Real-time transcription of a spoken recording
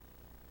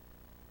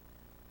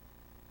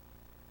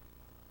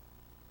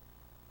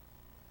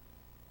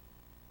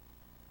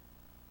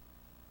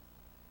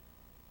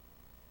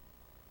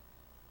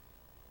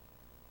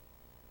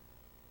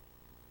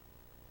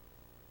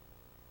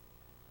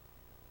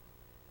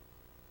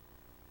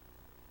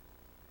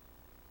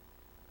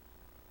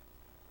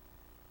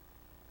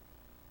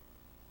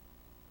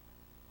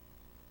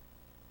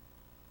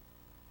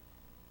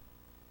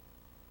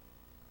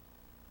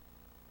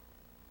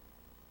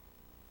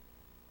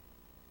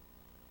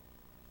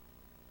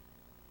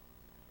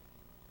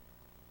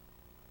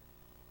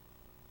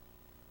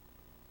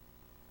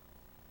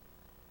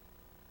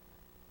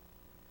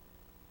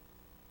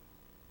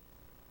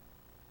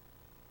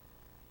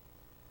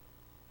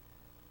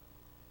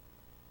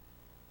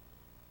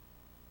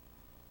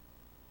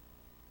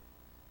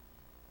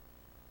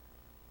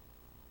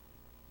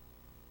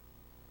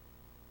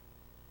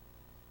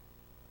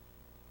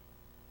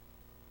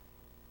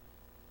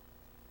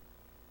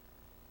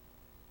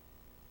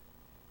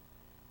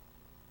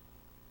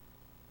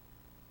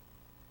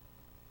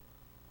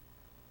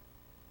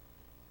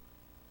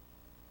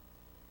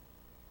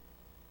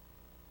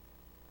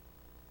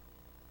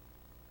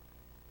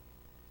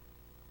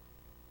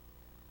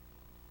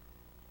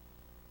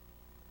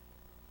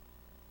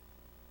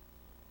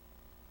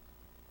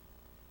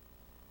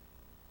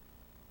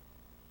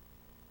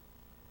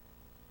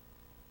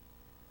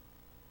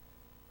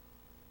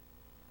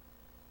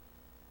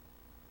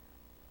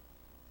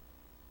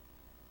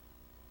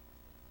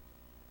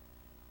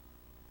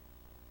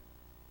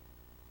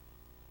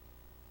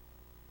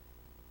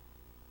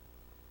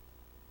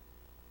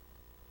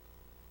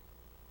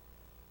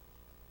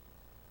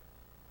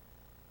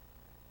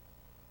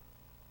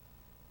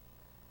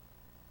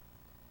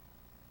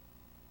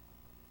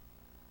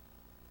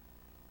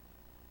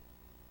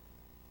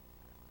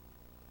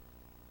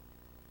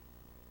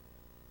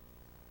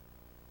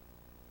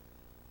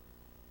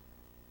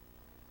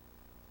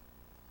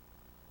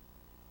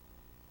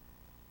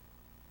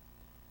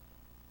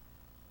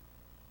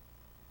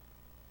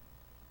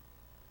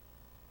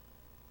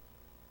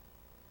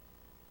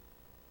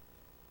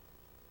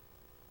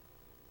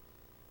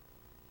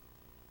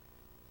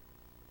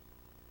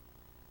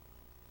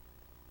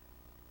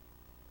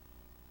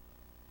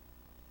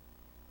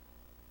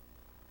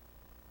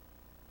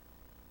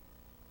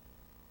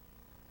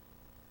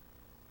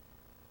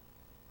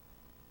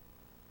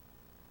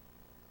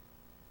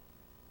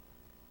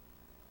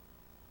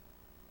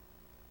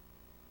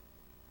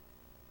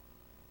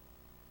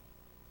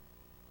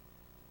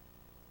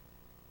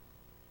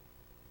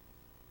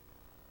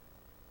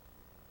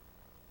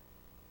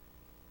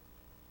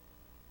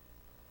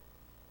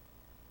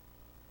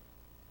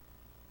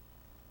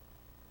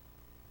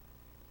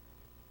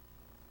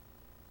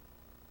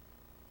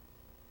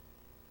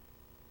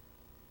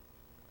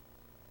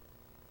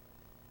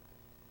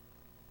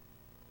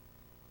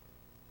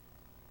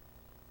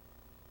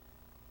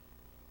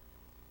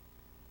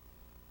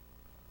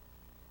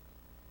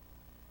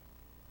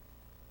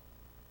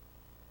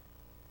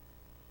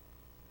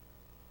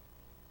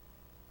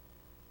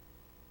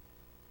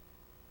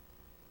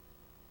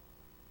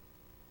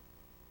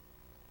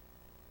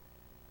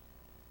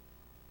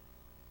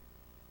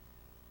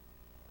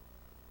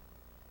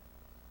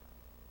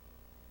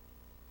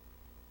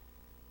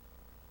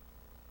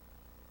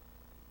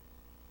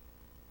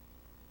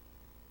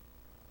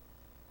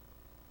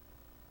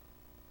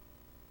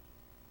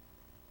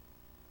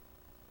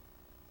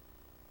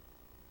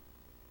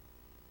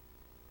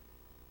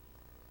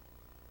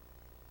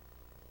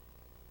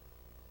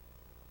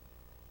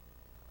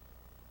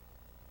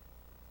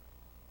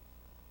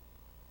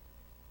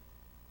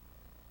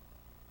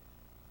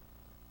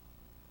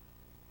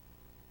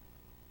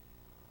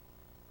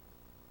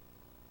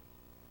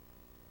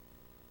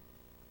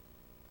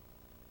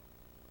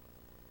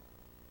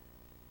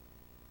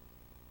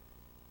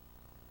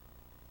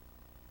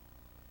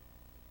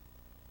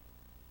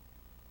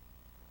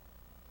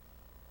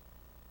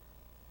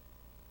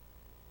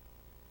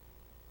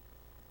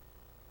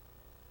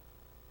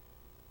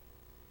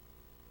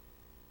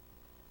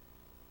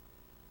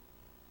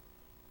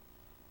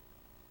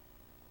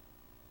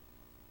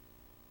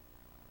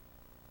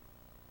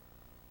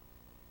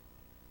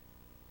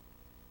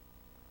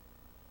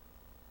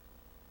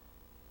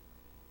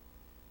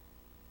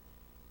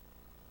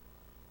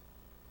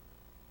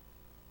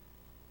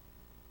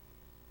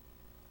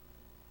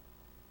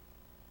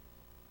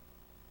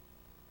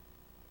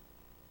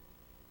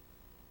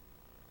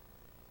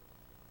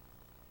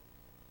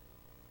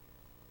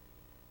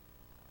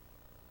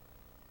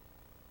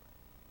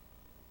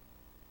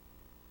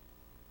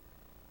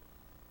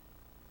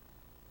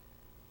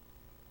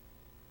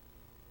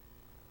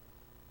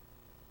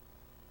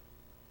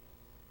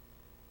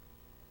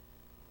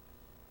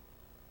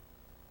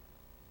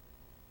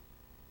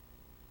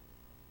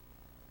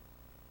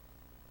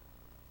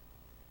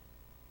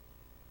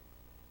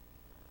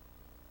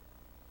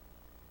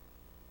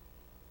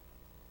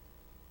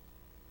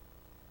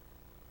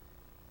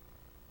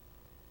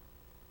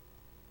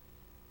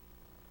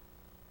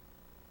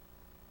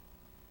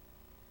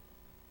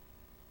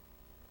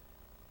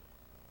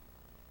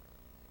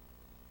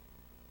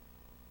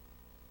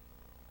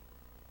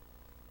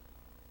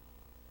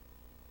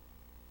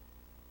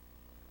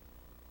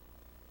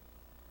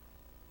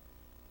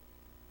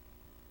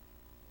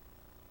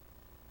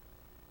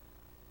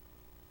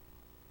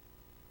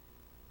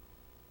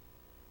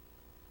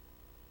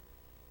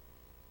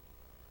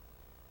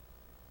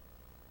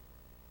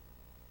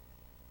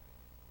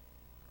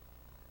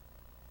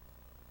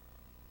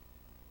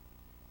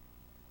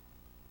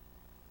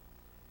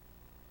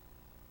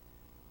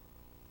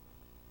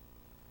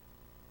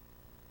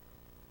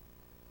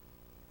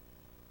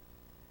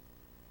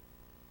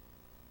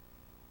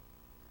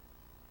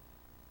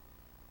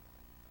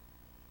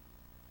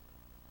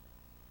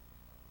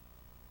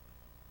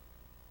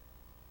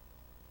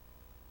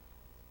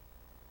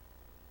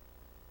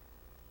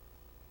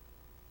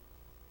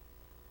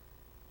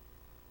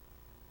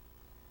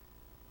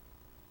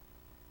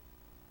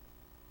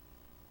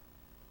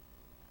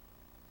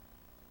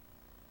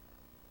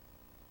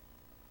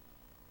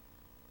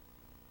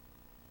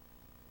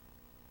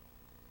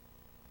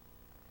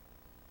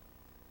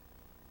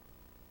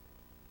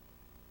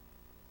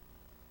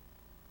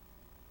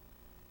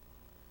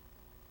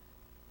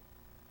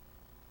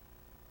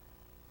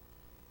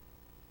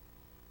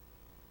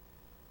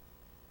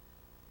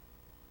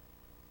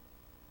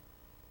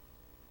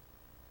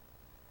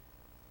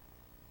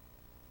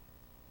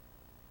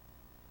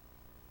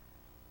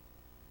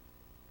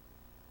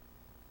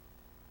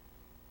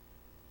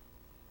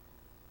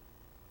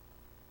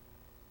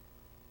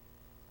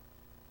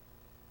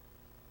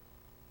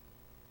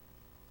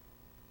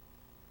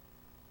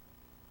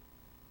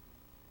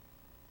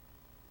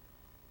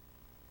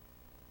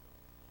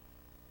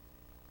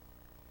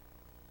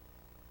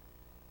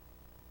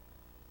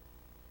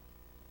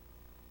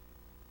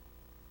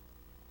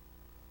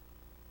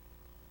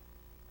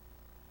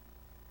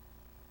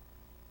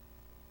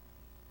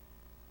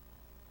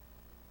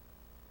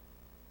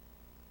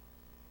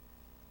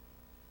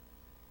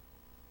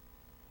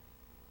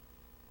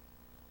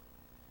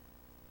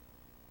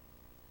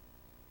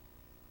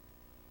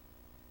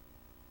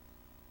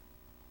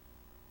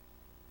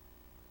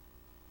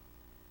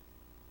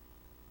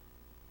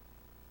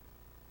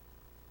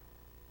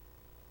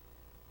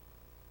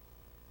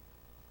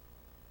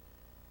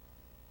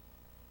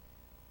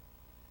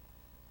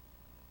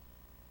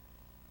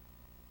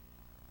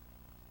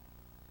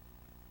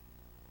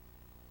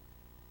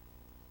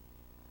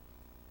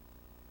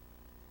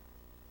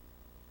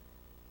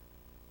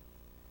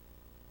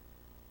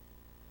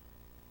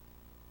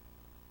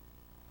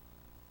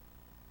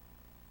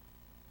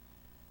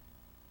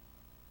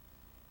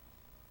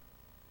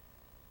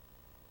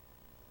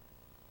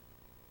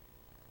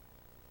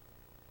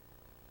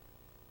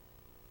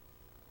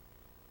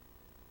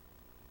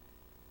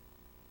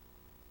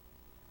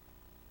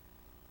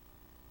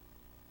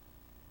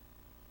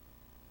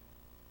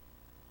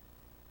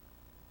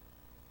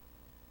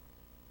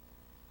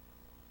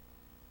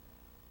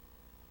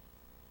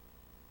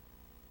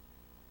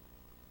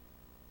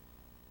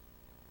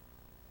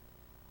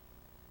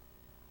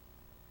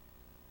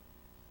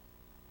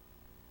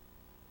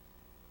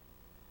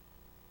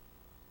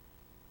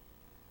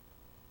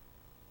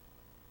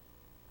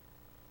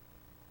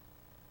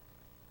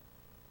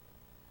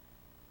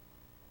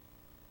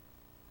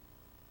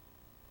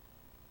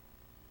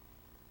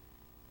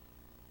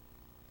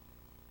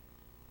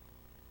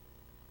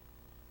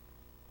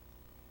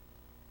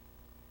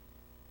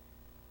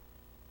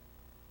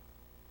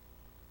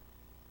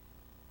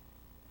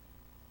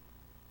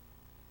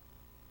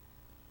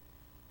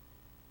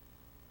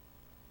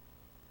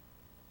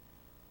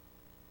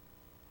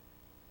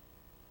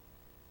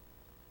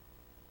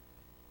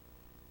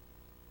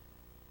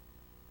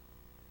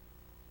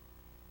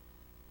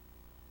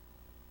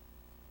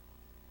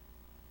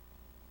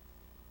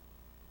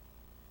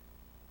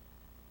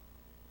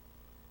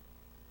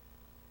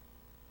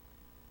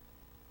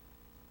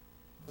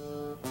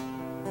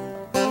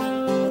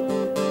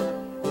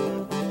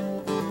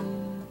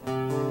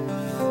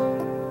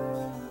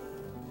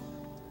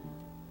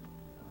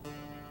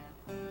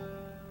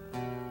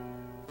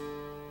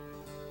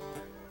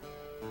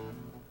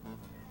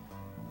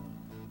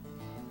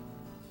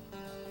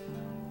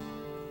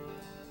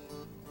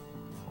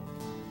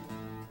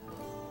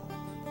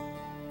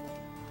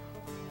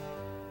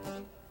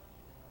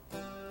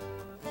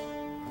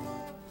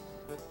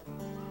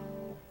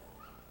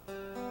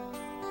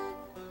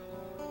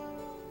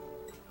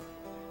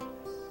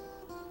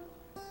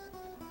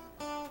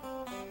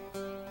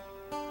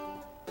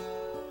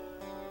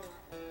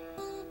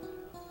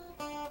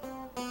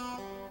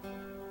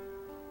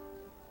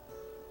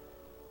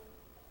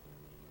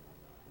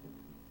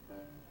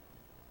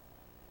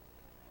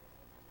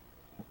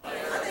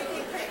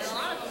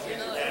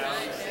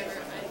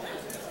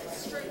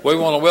We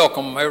want to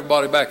welcome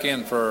everybody back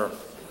in for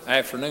our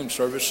afternoon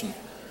service, and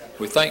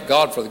we thank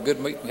God for the good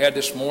meeting we had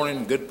this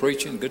morning, good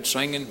preaching, good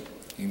singing,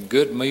 and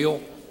good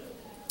meal.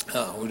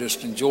 We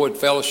just enjoyed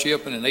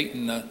fellowshipping and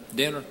eating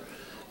dinner,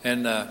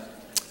 and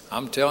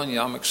I'm telling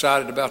you, I'm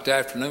excited about the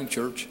afternoon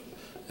church,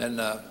 and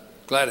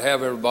glad to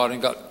have everybody.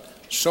 Got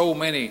so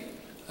many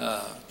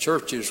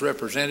churches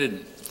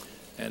represented,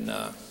 and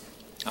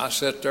I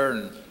sat there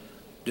and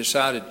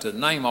decided to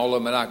name all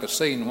of them that I could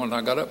see, and when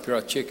I got up here,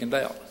 I chickened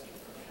out.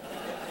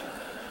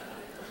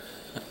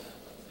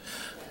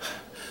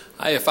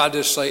 If I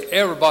just say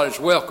everybody's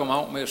welcome, I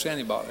won't miss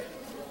anybody.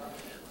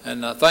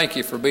 And thank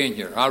you for being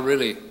here. I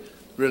really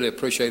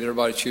appreciate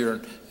everybody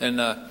cheering.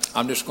 And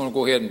I'm just going to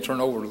go ahead and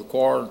turn over to the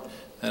choir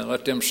and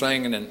let them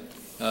sing. And then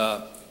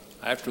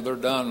after they're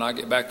done and I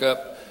get back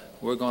up,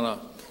 we're going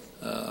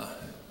to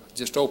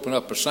just open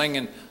up a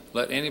singing.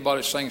 Let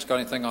anybody sing that's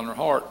got anything on their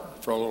heart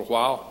for a little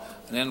while.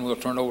 And then we'll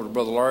turn over to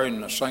Brother Larry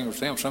and sing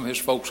with him. Some of his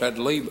folks had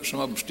to leave, but some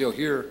of them still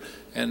here.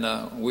 And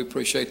we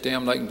appreciate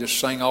them. They can just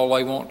sing all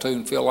they want to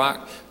and feel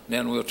like.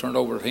 Then we'll turn it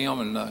over to him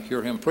and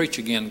hear him preach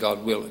again,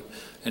 God willing.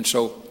 And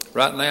so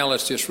right now,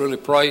 let's just really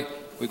pray.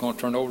 We're going to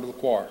turn it over to the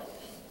choir.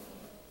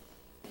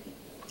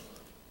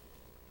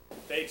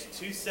 Page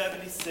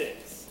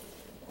 276.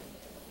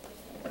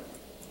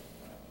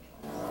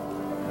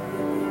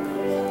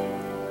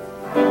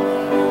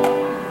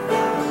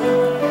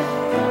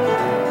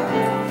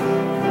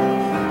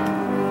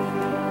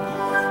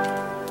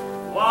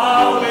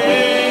 While we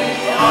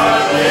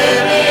are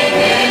living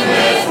in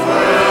this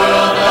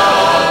world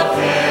of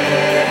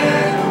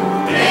care,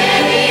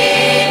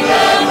 many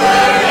the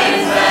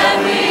burdens that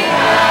we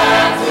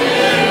have to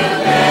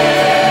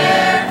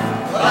bear,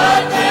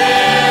 but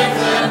there's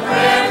a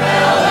prayer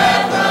bell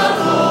that the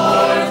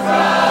Lord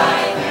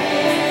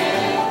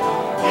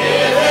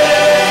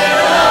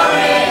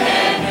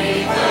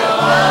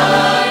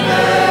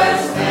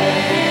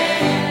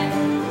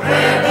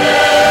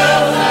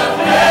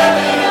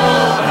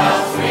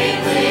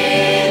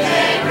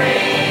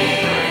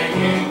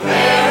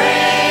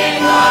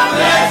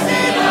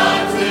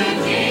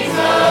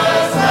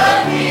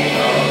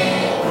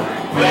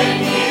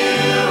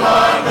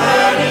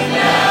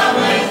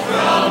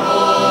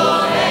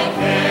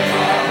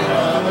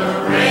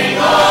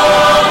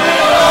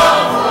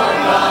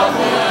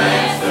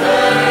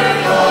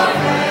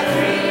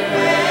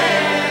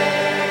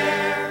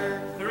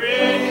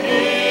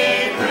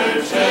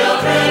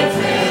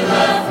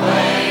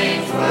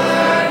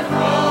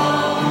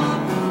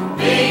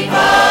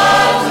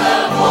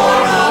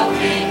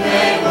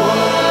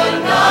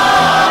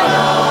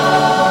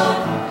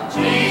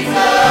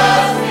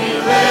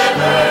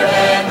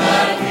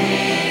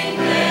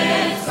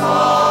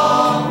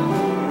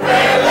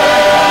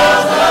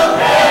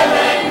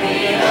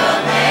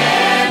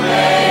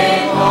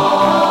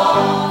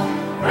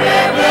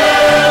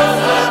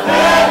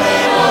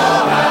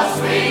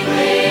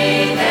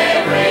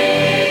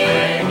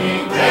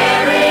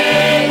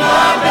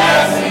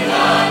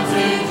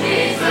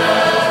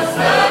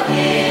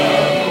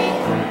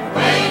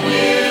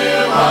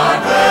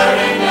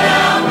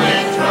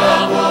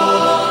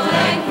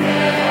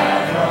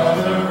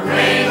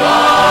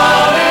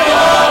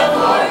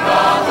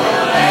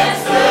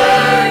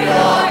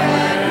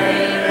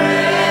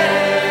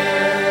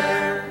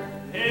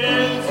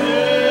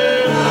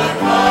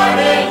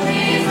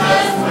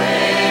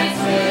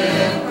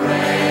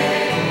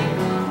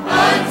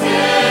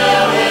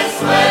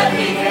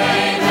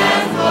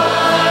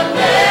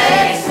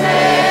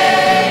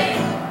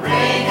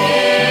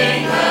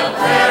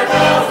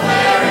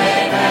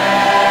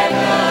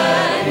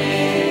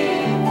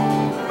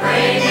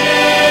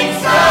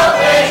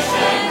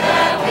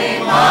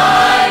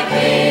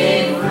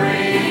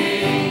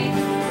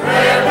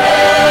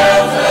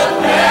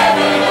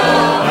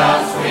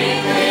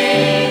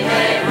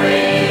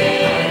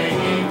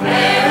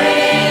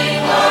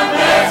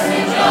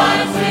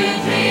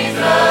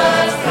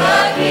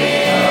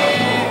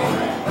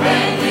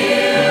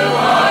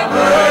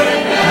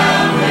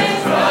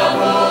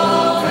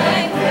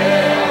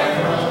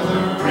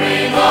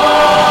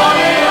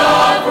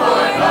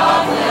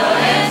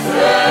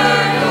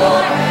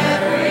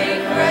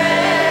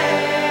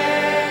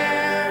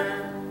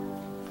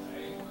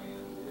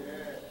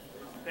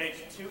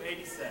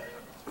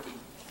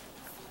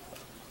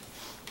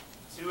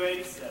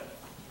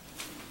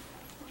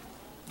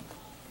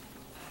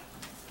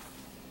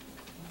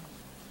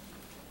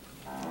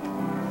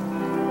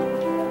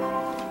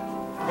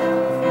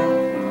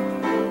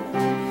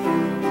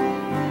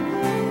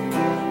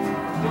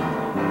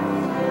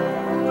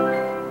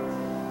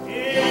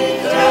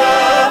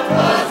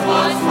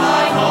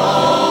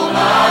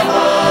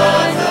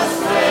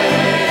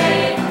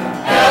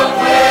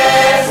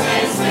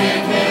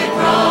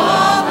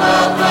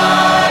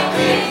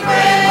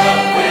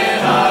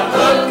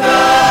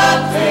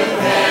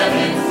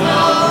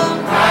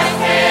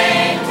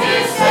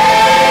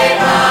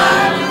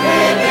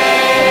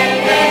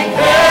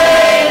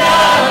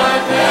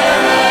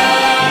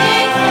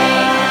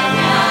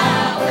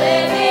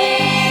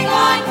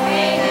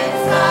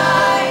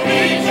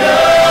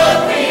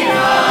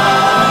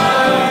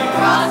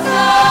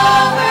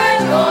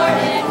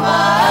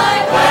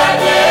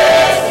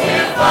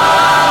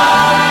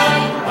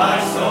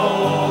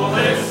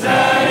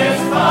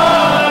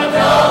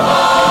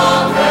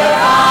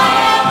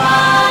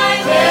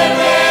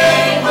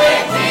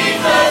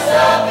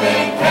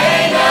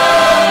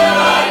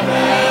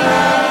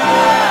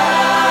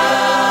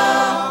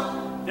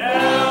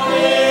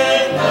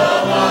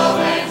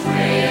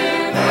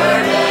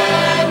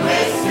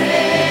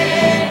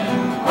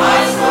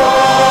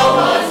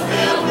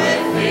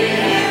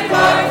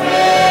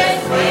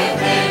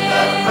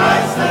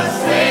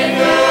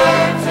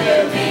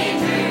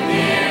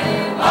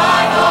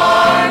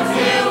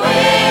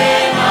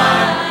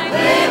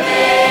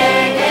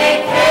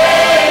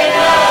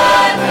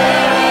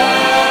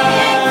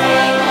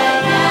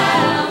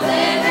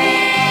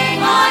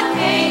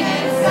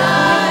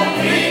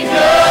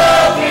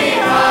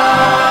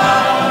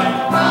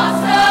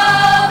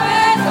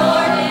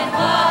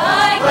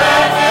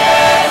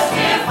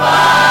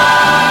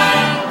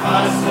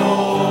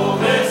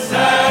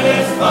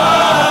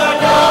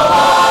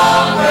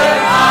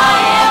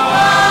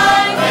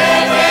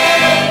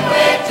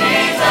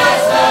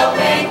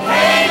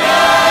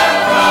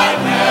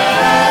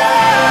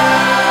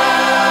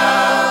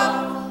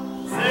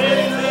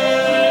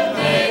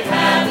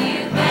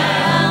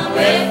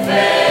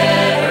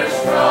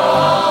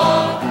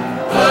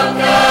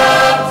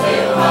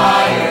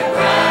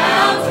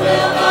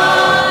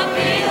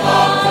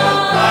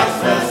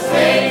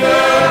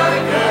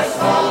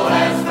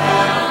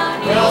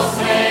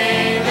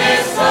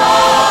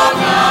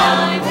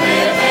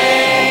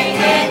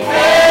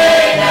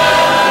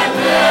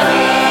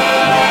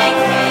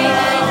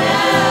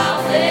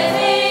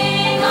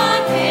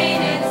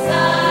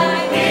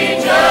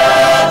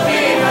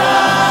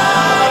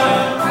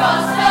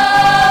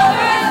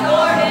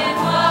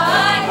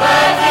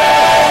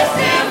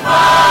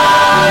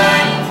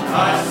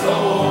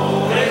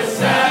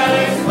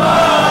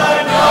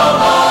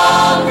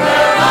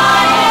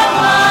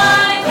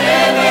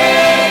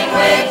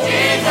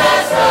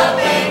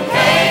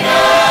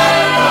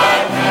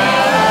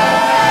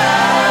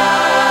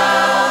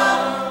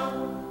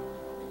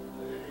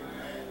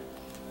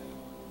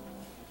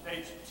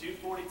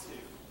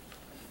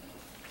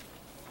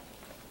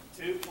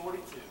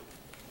 242.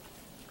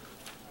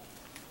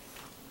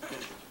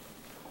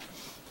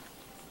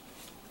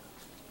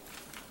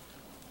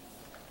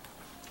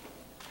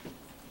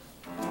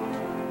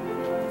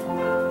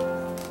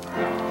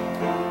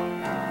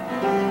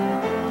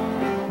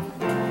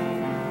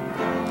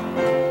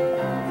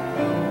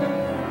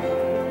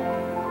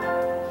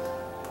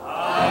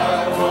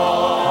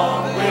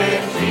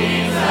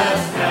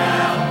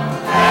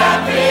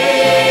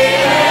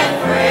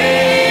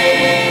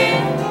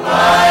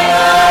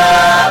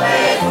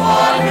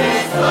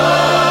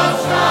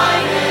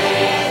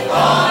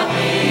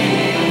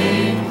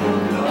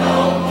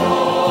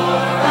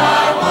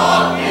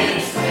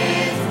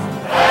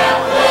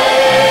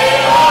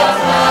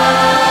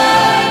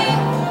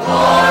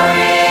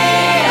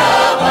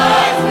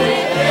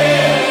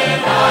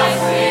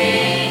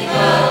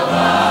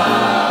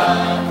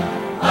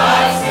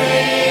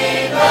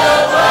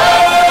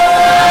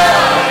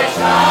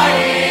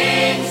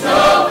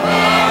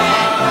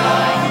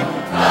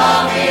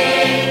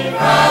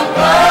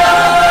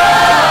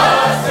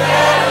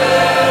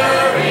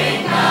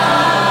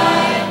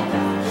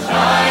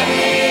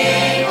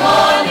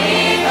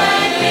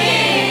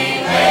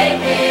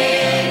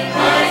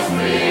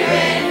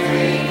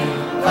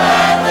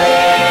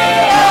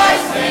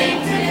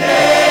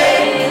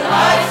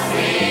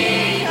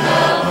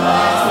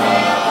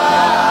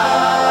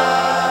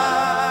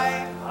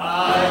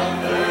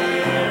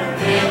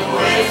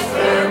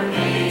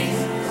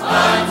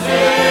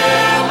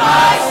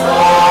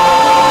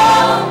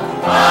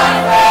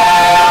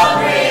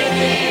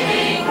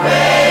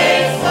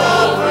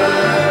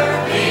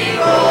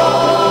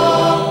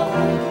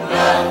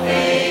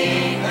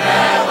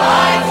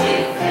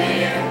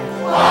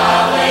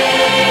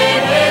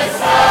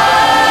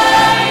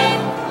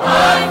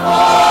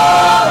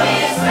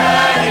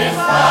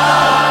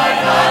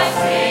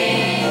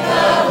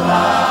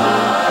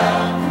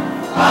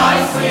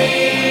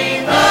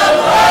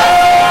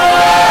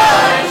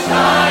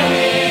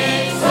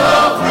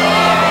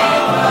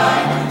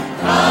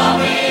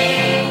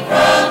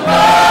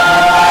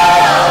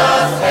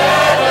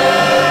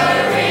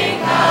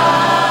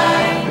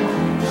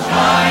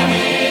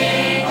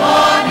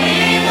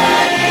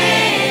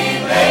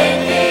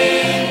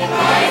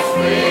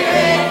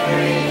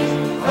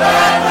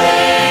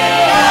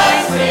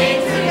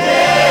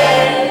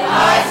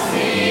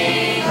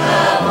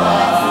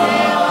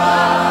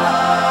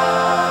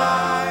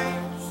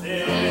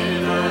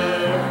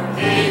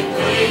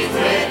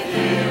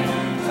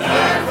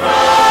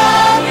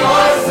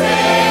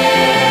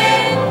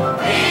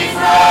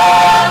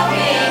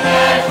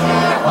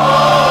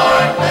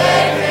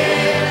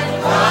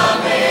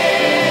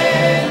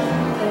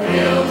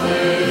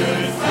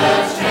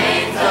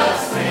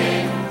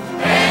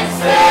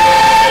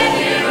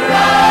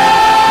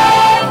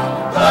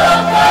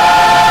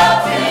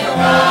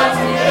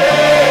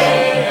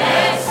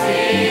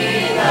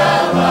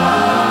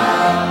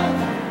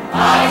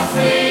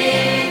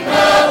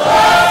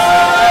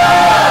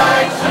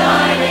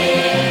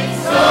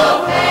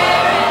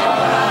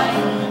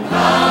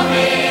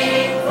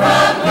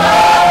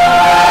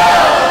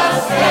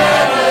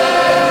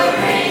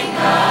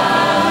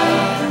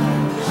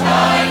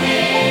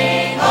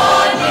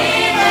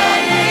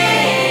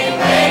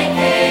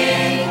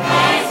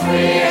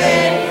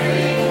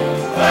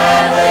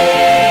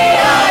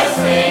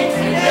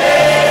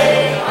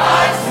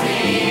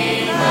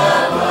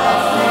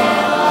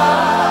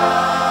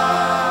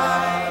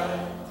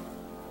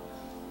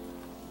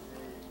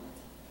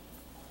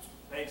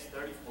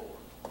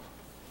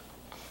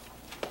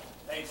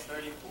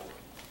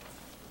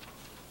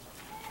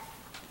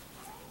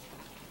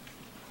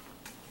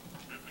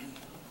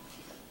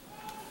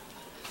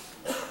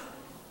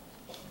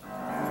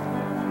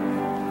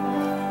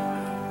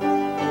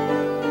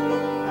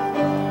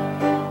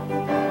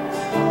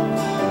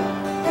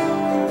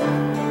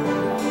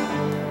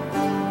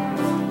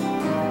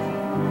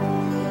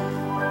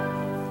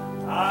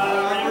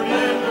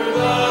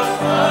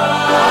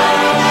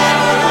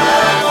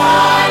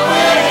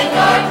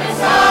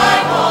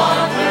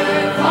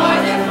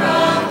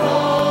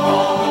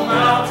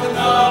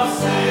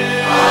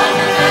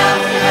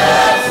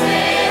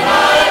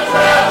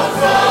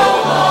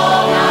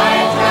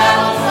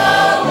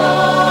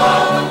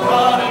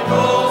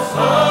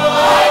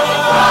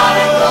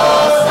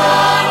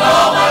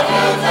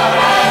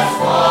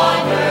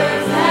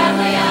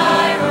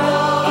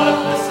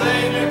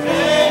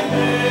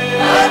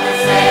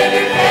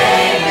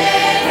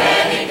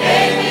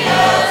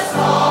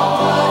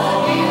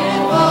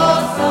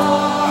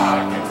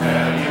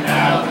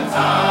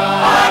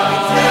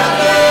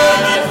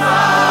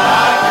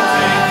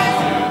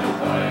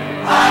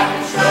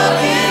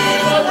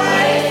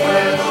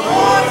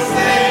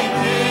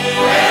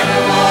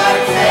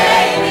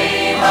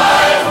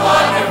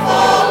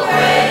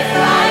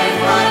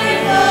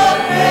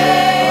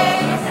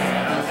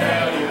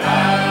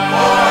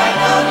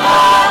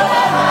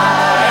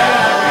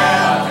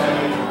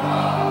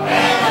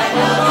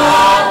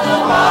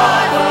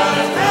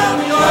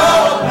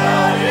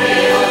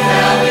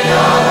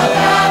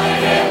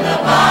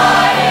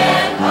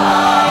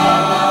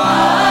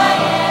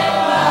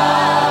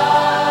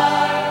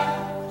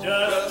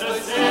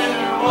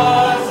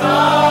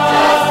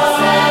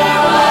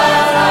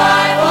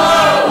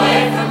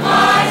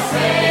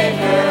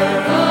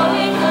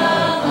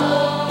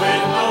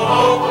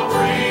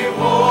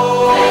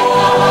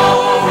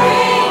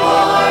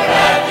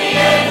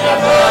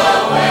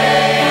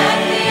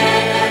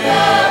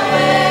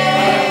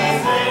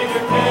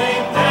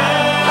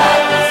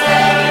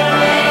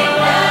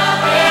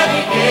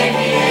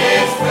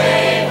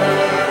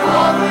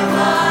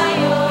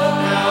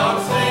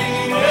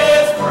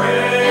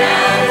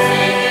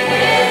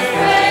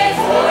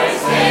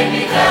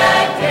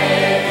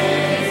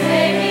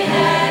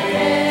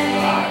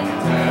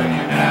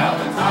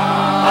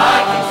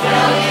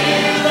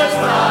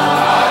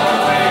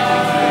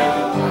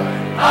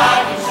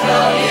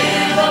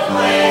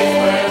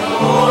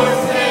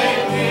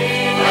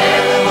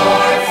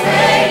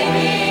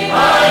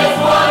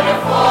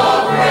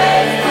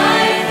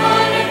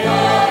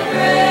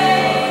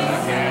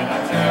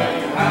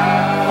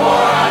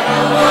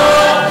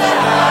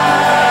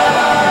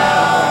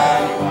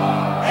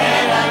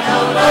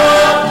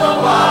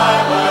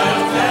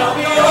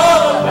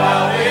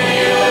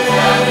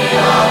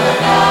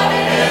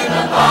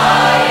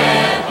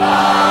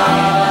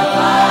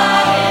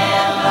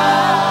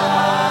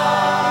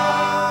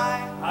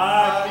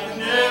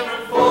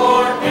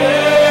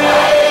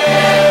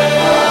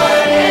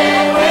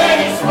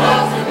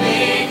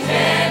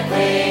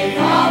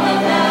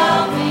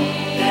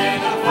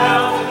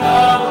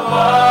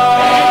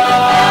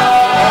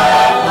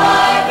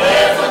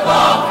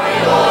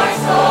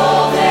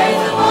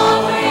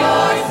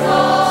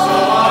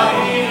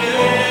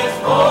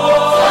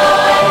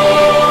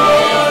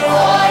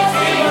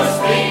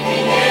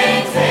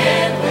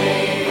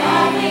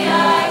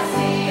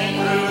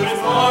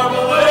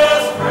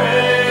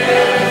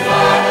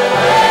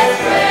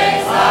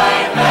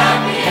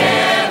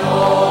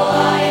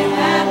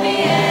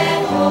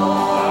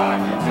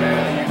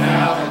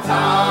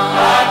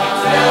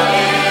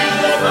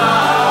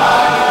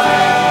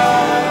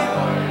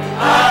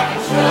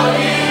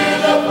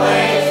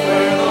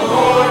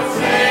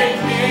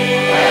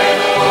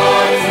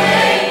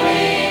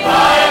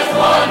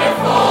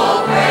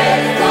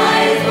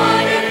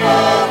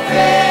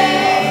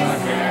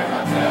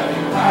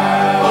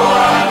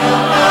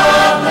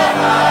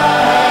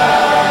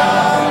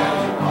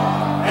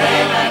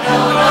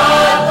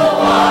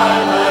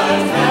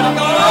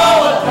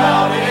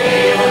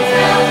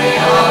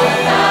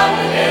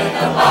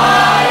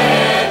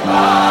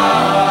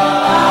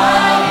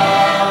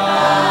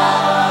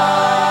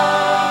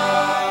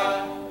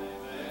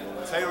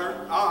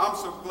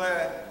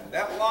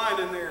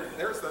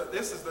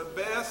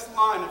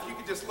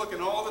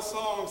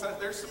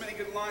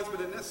 same lines,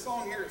 but in this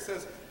song here it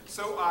says,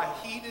 so I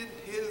heeded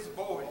his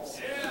voice.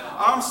 Yeah.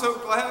 I'm so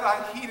glad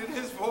I heeded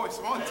his voice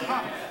one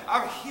time.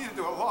 I've heeded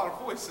to a lot of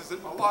voices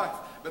in my life,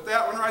 but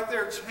that one right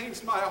there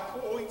changed my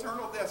whole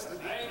eternal destiny.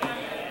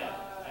 Amen.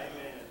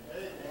 Amen.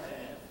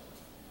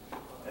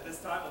 At this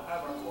time, we'll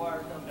have our choir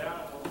come down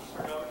and we'll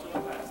turn it over to the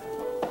pastor.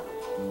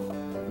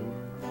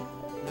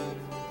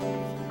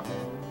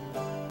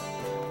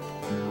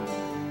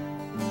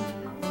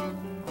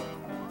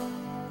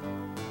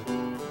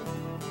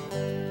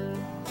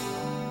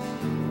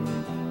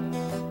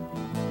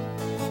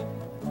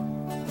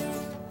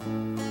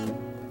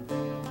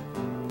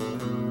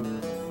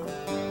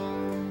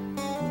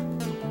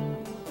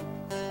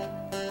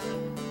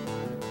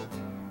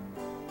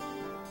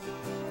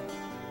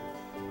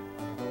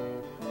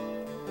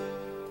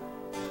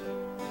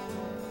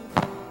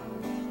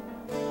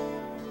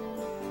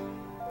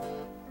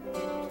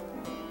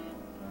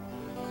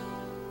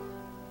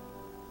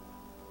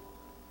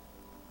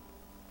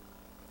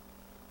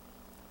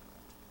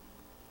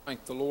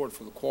 Thank the Lord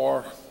for the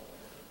choir.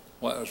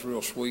 Well, that was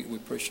real sweet. We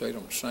appreciate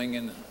them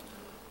singing and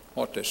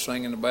what they're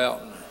singing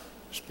about and the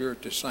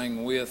spirit they're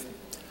singing with.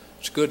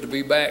 It's good to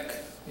be back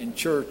in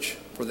church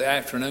for the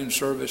afternoon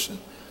service, and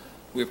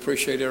we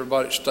appreciate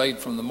everybody that stayed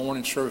from the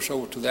morning service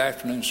over to the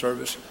afternoon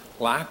service.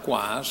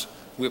 Likewise,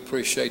 we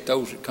appreciate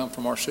those that come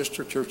from our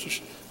sister churches.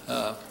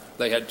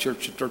 They had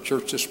church at their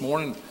church this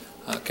morning,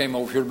 came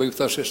over here to be with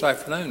us this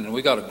afternoon, and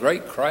we got a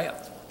great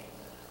crowd.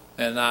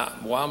 And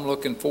I'm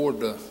looking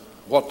forward to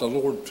what the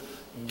Lord's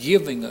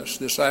giving us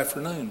this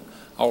afternoon.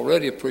 I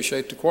already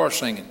appreciate the choir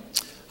singing.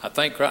 I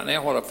think right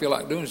now what I feel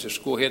like doing is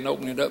just go ahead and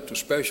open it up to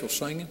special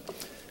singing.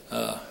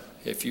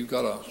 If you've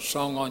got a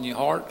song on your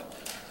heart,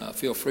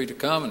 feel free to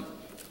come. And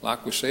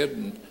like we said,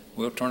 and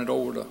we'll turn it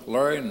over to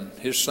Larry and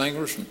his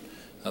singers. And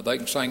they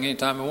can sing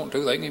anytime they want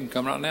to. They can even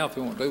come right now if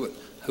they want to do it.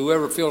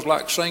 Whoever feels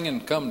like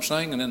singing, come and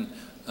sing. And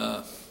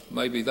then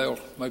maybe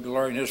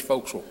Larry and his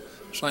folks will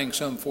sing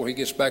some before he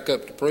gets back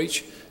up to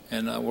preach.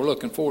 And we're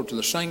looking forward to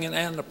the singing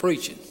and the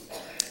preaching.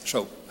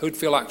 So, who'd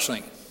feel like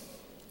singing?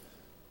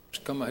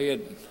 Just come ahead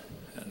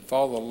and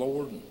follow the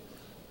Lord and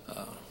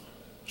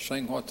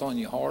sing what's on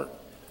your heart.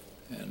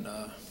 And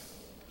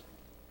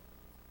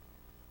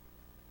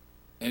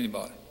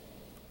anybody.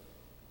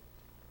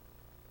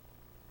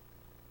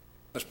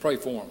 Let's pray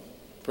for them.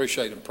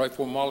 Appreciate them. Pray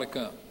for them while they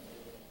come.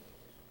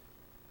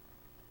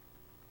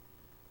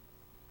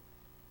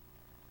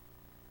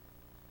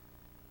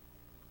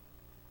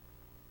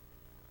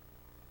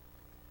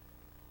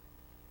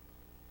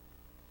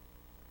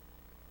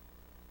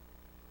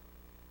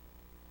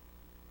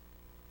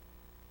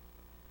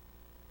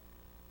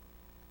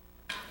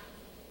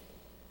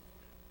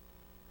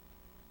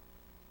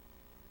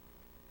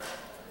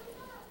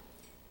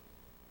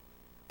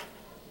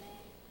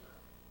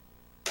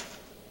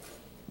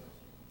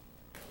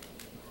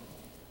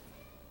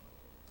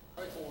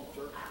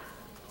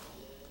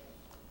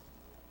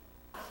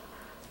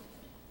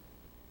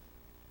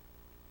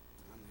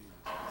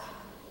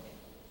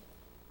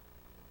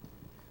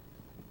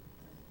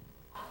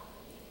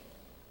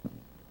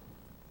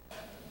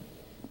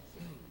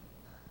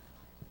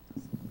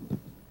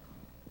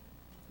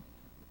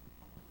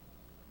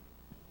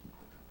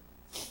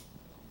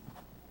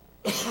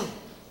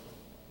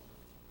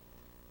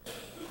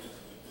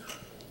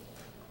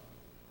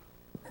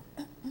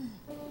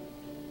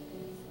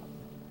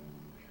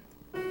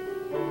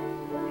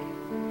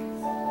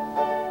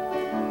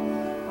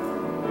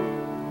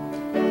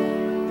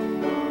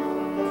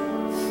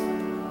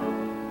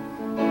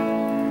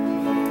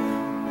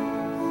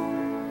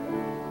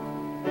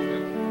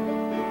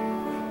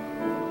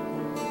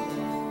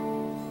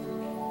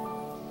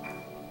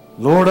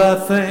 Lord, I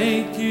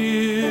thank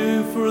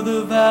you for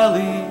the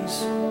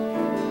valleys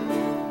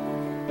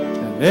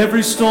and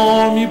every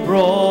storm you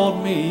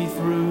brought me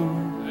through.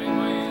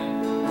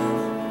 Amen.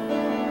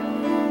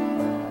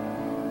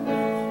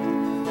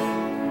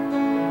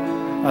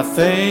 I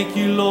thank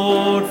you,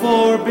 Lord,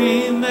 for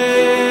being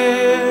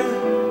there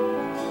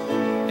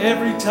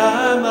every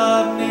time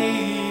I've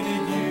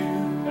needed you.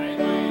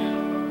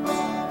 Amen.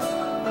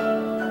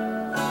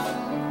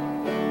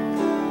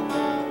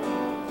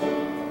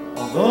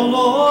 Although,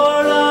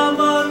 Lord, I'm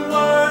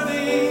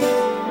unworthy,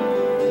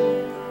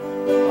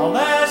 I'll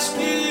ask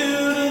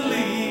you to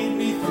lead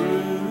me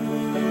through.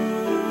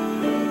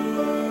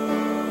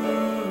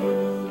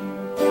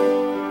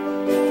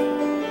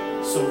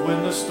 So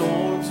when the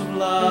storms of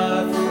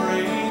life are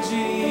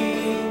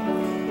raging,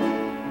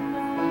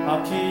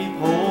 I'll keep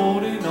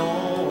holding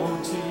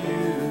on to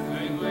you.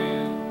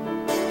 Amen.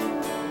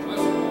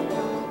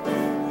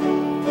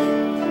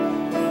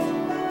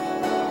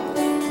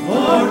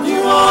 Lord,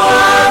 you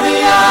are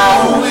the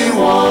only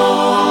one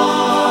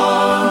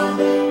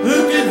who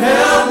can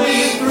help me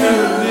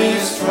through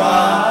this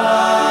trial.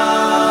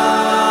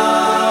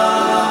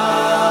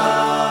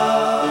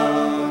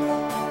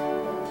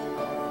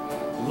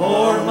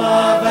 Lord,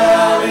 my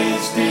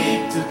valley's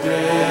deep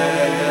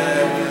today,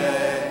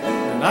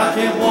 and I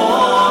can't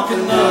walk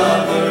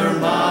another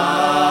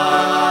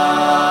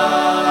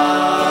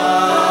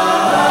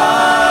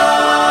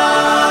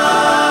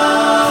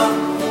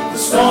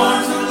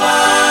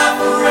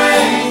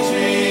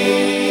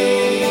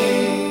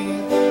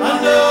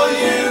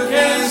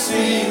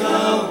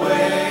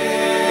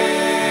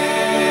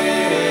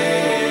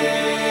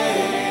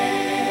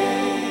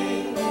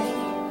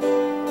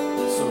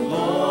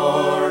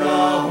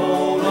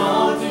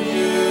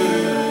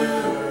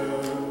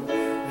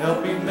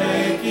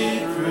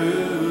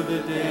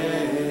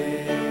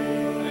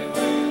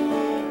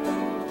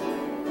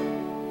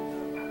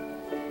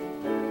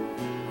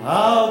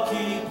I'll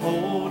keep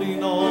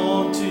holding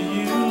on to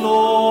you,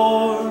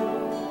 Lord,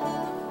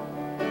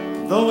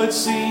 though it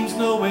seems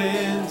no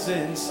end's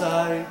in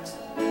sight.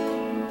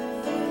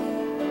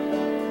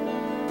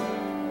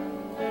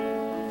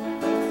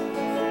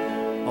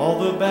 All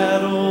the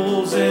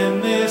battles in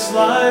this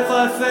life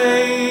I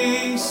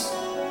face,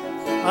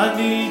 I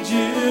need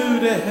you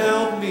to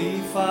help me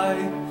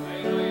fight.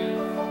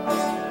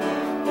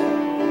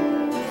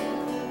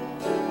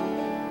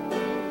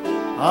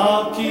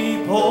 I'll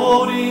keep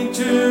holding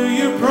to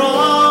your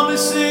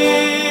promises,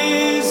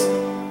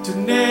 to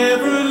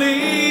never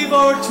leave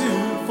or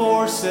to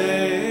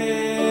forsake.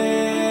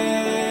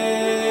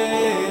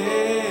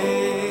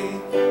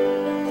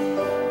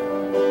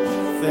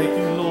 Thank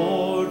you,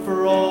 Lord,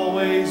 for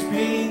always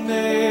being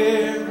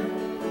there.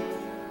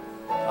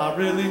 I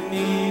really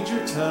need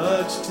your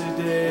touch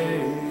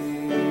today.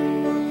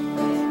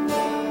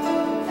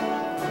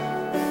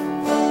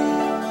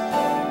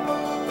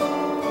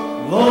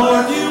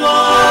 Lord, you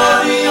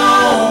are the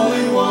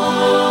only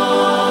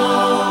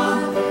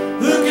one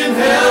who can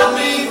help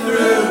me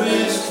through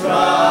this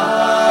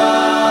trial.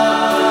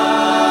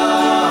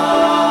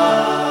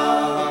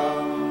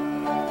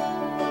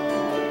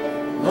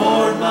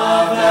 Lord,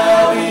 my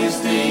valley's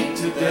deep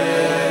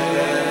today,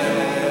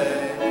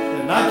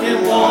 and I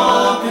can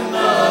walk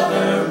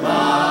another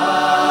mile.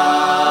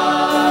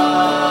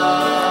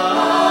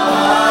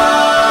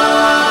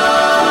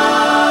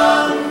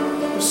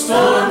 The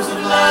storms of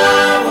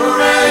life are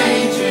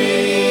raging.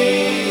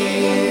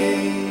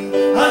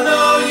 I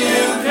know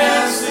you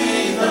can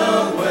see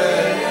the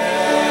way.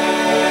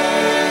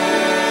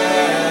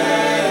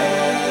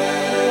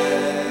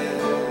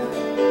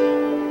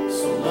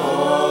 So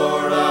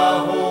Lord,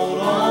 I'll hold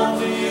on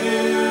to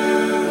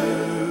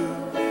you.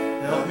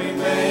 Help me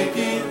make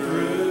it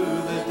through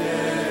the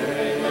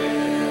day.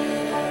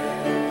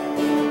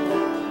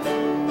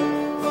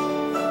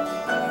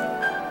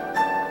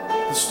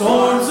 The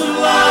storms of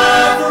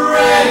life are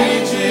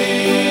raging.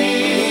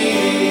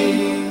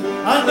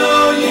 I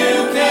know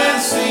you can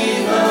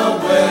see the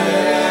way.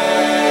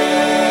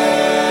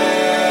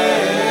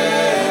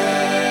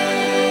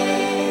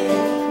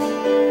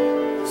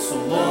 So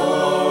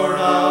Lord,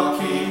 I'll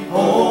keep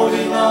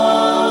holding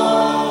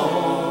on.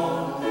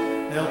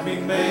 Help me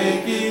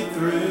make it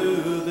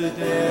through the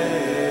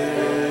day.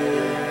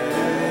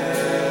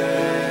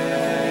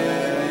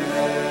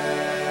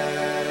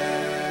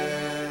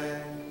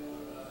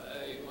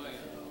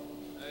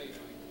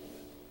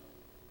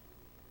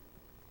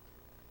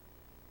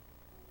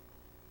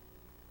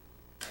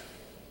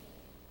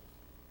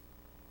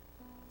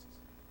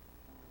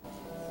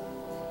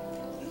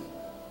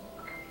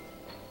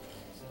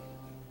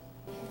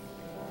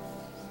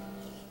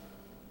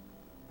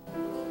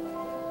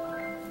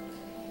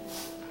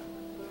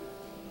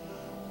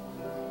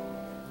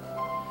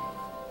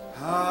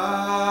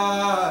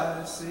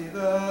 I see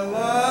the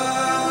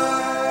lights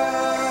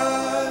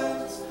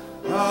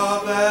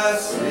of that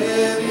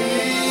city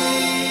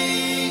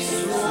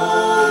so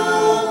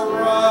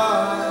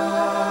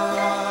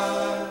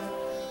bright.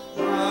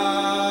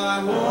 My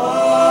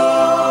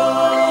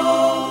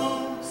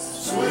home,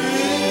 sweet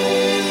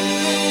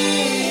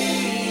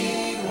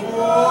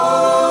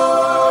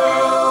world,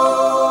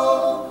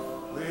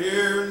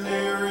 we're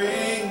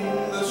nearing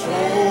the shore.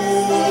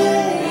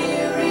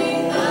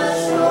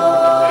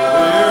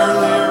 We're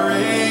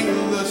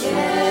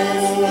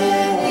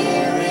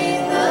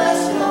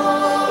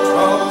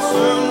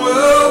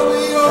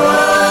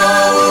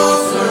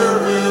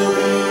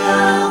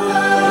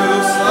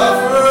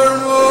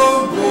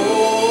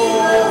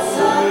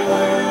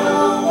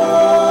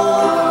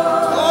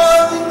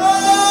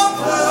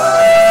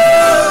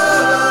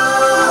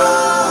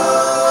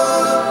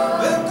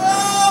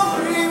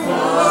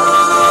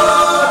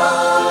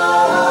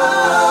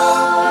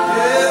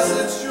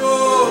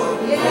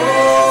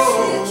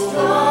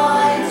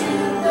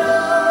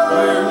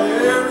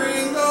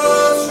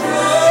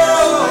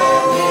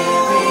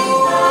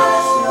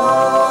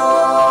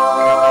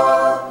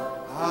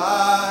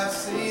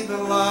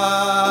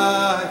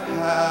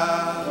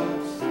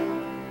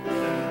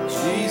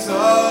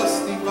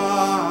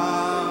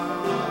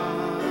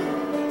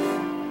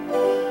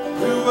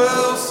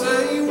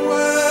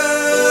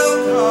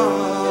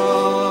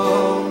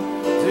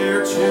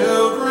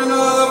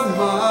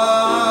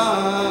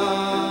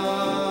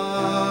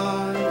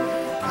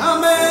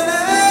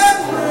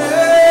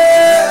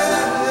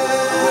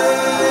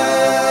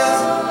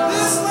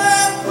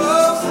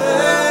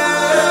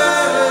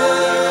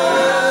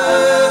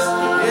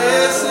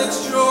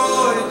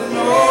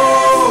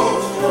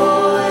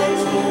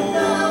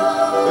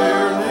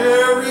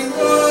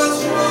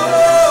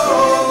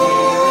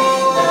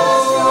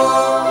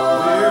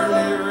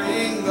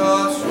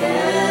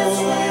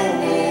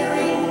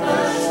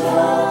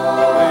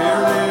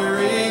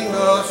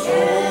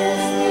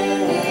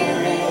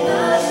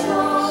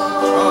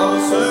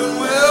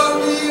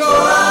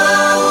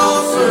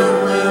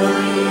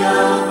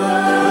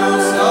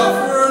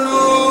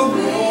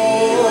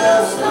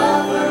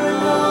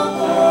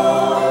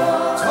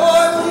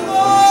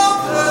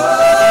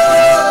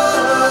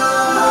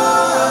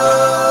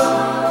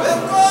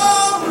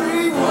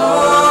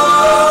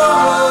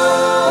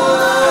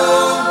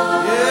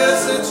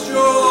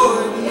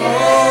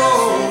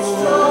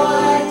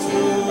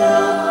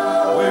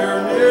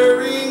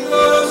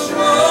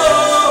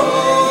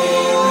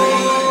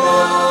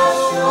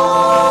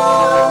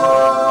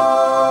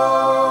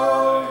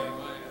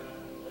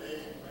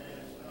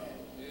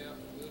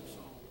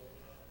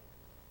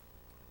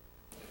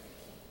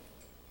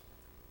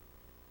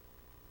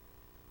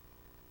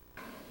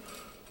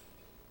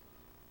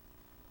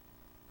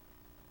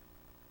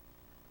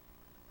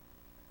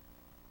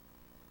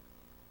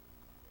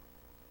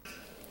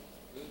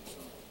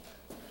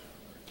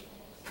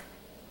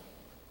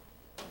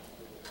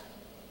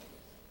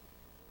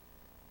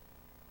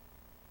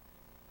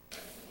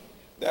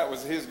That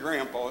was his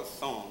grandpa's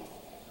song.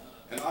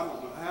 And I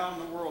don't know how in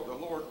the world the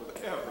Lord would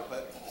ever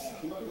let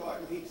somebody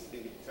like me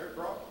sing it.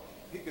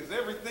 Because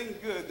everything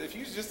good, if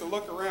you just to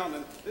look around,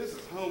 and this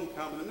is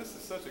homecoming, and this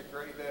is such a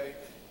great day,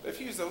 if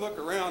you used to look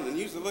around and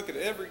used to look at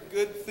every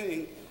good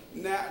thing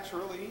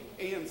naturally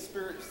and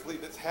spiritually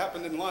that's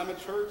happened in Lima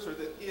Church or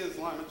that is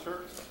Lima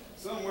Church,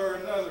 somewhere or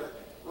another,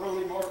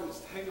 Ronnie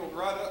Martin's tangled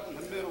right up in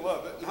the middle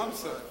of it, and I'm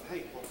so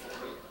thankful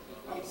for it.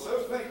 I'm so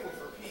thankful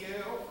for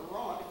PL, for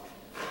Ronnie,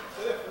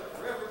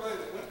 for everybody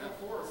that went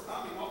before us.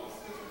 I mean, all the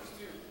sisters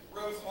too.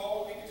 Rose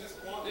Hall, we could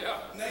just want to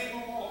name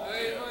them all.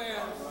 Amen.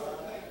 I'm so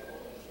thankful.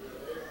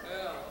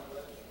 Yeah.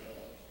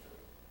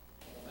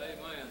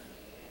 Amen.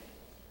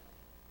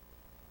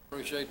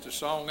 Appreciate the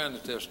song and the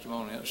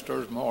testimony. It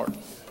stirs my heart.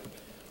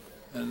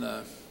 And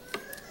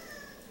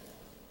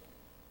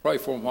pray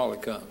for them while they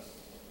come.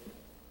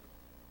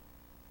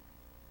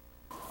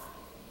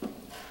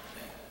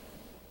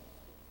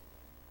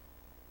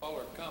 While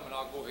they're coming,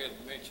 I'll go ahead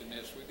and mention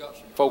this. We got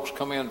some folks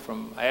come in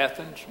from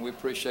Athens, and we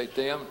appreciate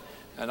them.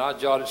 And I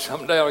jotted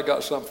some down. I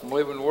got some from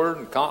Living Word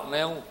and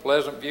Continental,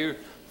 Pleasant View,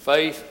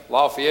 Faith,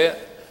 Lafayette.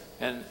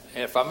 And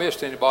if I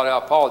missed anybody, I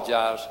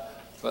apologize.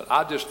 But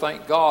I just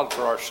thank God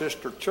for our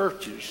sister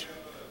churches.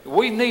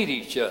 We need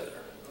each other.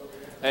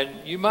 And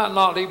you might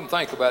not even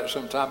think about it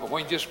sometime, but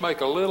when you just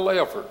make a little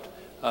effort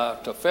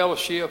to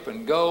fellowship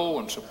and go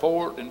and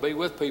support and be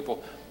with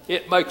people,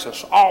 it makes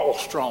us all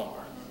stronger.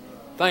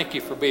 Thank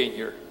you for being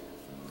here.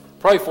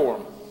 Pray for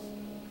them.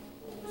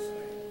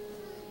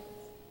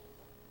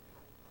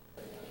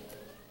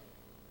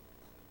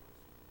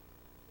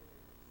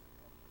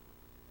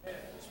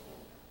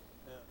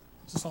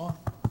 Is this on?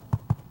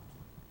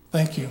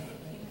 Thank you.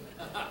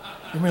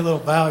 Give me a little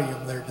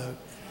volume there, Doug.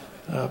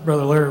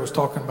 Brother Larry was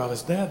talking about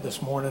his dad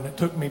this morning. It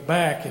took me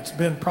back. It's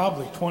been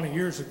probably 20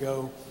 years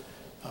ago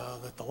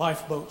that the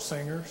Lifeboat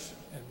Singers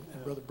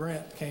and Brother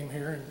Brent came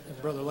here,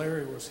 and Brother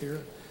Larry was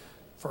here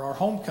for our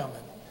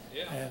homecoming.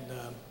 Yeah. And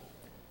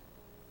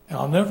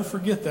I'll never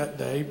forget that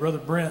day. Brother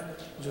Brent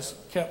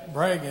just kept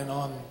bragging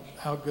on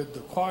how good the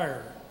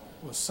choir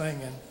was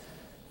singing,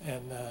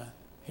 and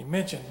he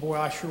mentioned, boy,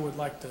 I sure would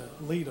like to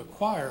lead a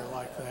choir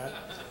like that.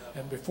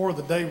 And before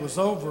the day was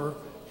over,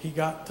 he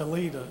got to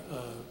lead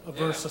a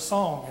verse of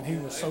song, and he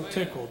was so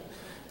tickled.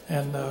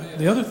 And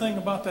the other thing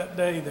about that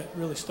day that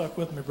really stuck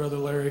with me, Brother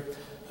Larry,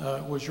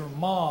 was your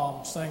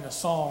mom sang a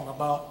song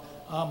about,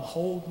 I'm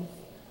holding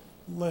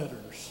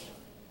letters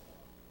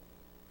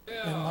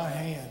in my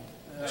hand.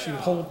 And she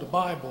would hold the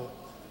Bible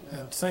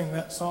and sing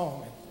that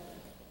song.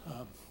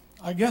 And,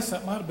 I guess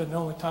that might have been the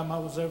only time I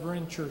was ever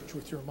in church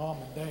with your mom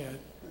and dad.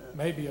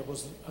 Maybe it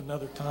was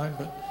another time,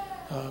 but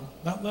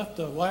that left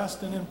a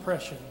lasting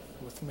impression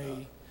with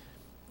me.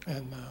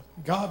 And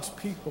God's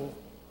people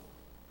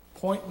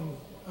pointing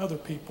other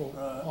people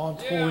on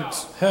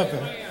towards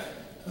heaven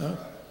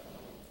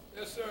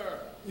Yes, sir.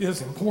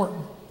 is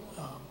important.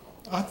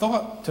 I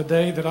thought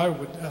today that I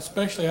would,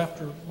 especially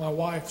after my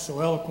wife so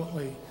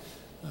eloquently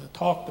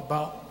talked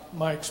about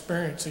my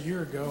experience a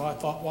year ago, I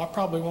thought, well, I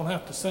probably won't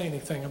have to say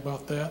anything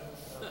about that.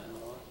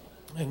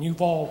 And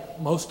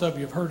most of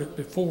you have heard it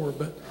before,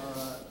 but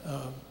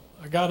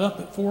I got up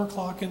at 4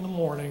 o'clock in the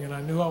morning, and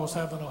I knew I was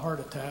having a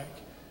heart attack,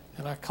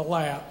 and I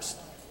collapsed.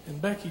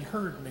 And Becky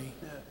heard me,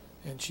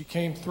 and she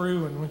came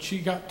through, and when she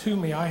got to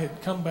me, I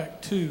had come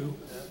back to,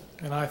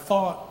 and I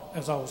thought,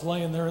 as I was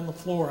laying there on the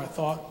floor, I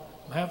thought,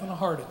 I'm having a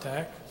heart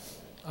attack.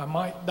 I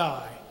might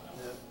die.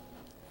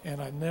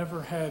 And I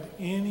never had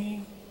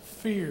any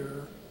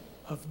fear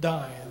of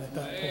dying at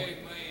that point.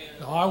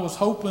 Now, I was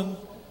hoping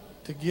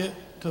to get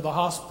to the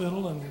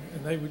hospital and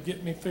they would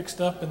get me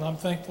fixed up, and I'm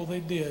thankful they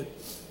did.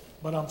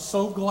 But I'm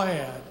so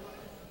glad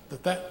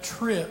that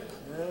trip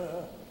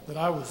that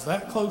I was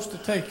that close to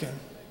taking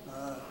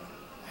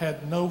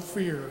had no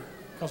fear,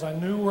 because I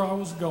knew where I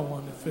was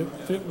going.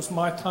 If it was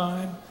my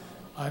time,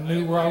 I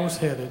knew where I was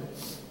headed.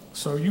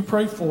 So you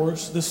pray for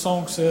us. This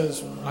song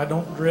says, I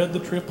don't dread the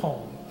trip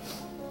home.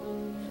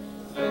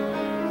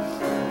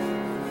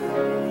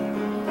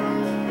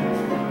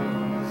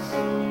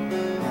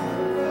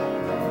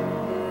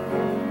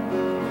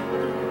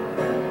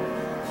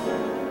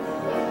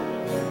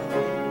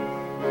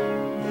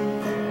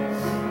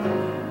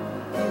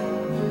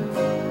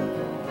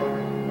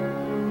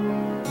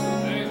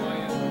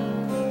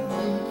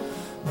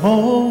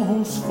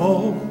 Most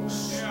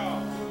folks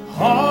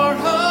are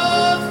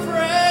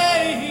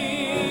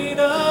afraid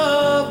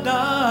of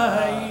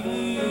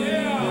dying.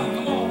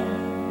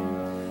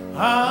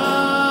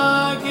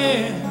 I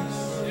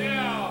guess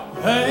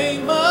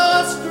they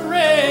must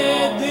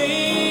dread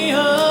the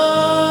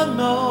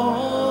unknown.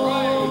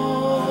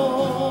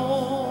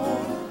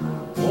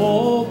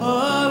 Oh,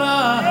 but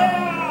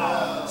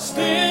I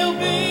still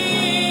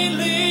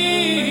believe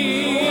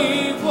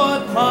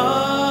what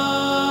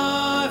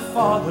my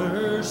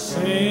Father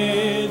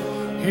said.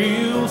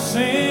 He'll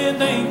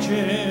send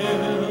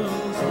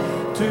angels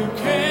to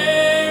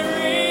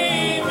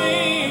carry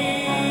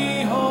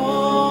me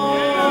home.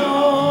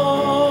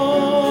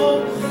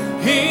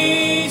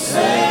 He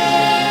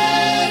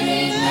said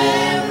he'd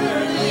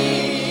never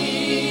leave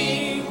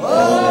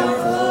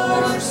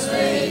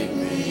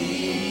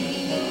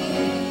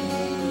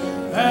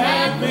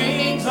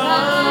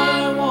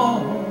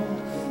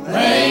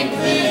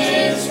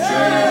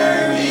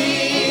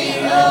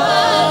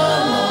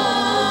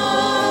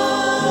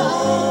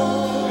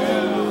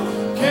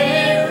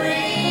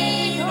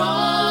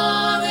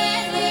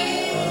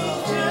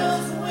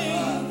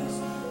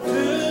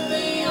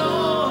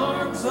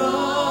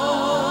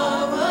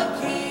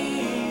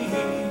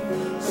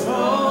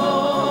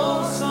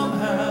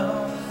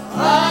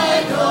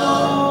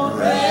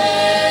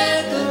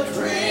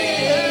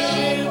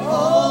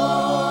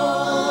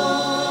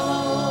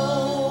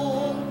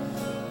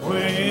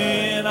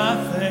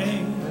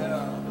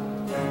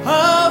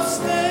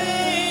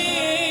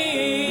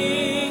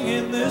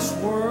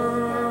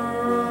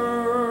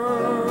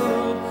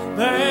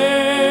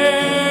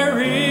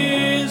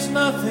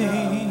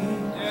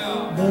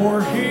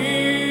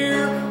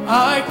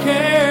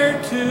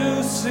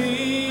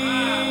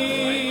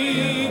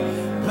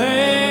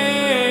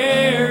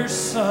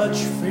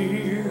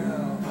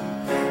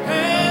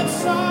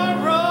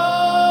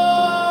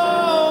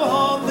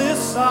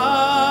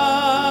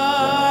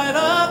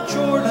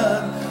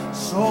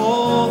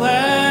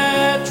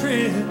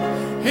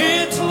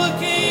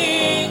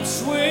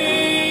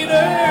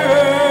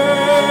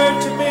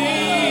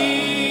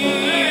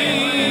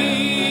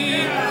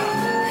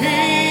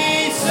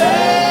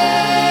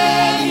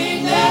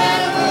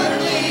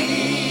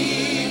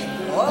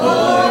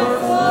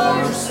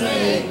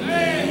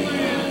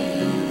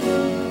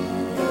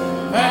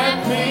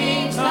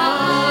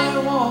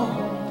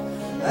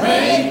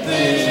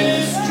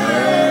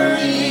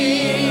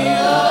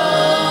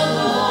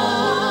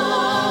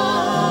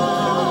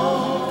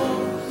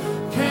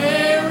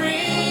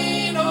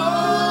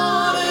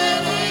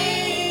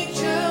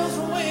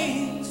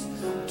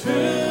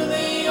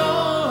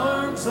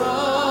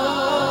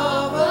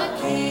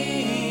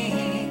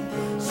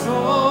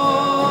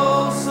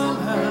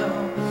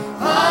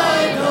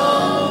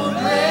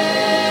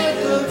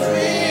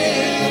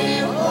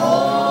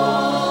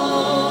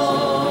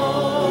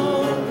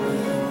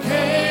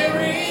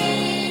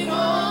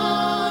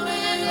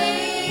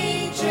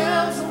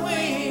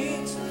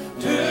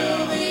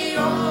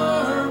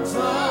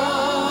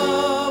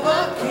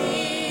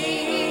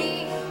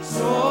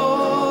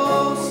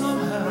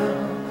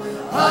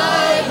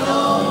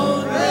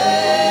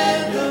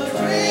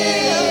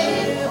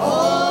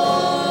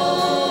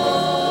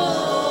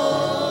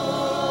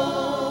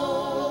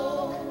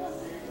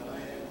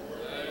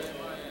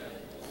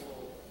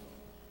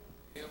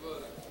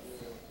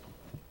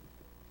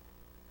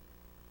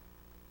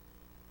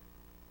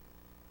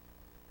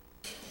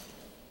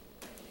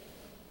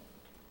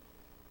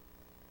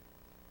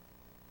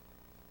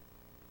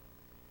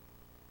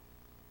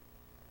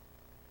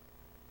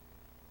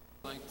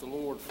the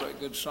Lord for that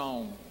good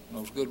song,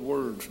 those good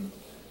words. And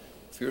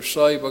if you're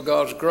saved by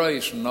God's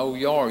grace and know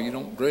you are, you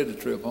don't dread the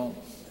trip home.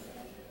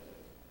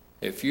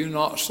 If you're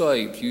not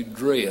saved, you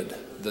dread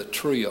the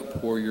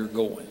trip where you're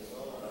going.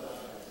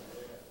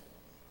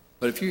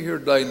 But if you're here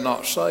today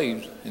not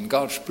saved and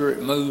God's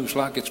Spirit moves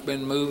like it's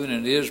been moving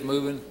and it is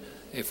moving,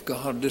 if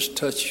God just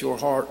touches your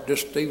heart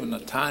just even the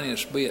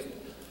tiniest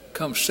bit,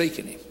 come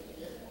seeking Him,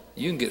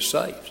 you can get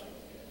saved.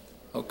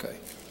 Okay.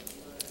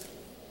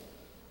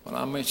 When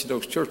I mentioned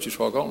those churches,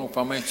 well, I don't know if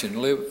I mentioned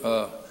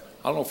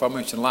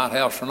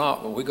Lighthouse or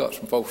not, but we got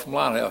some folks from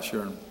Lighthouse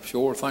here, and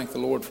sure thank the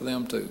Lord for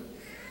them too.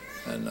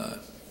 And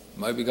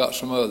maybe got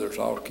some others.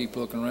 I'll keep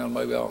looking around.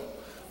 Maybe I'll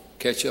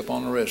catch up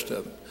on the rest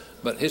of it.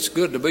 But it's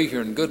good to be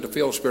here and good to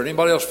feel the Spirit.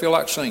 Anybody else feel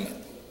like singing?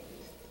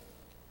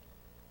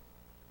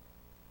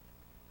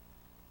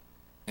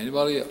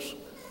 Anybody else?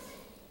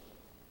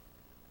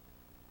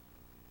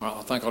 Well,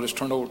 I think I'll just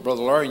turn it over to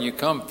Brother Larry, and you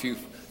come if you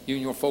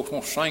and your folks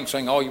want to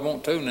sing all you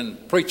want to, and then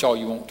preach all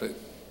you want to.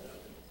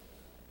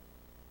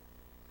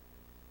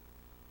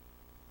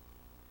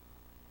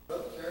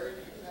 Brother Terry,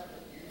 do you have a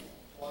youth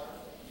choir?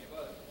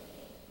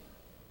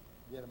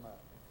 Get them up.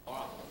 All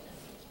right.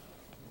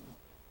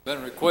 Been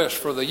a request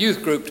for the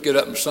youth group to get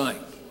up and sing.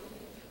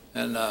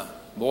 And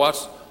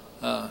boys,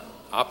 I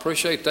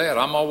appreciate that.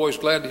 I'm always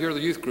glad to hear the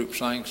youth group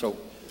sing. So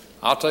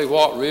I'll tell you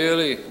what,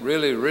 really,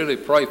 really, really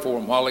pray for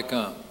them while they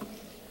come.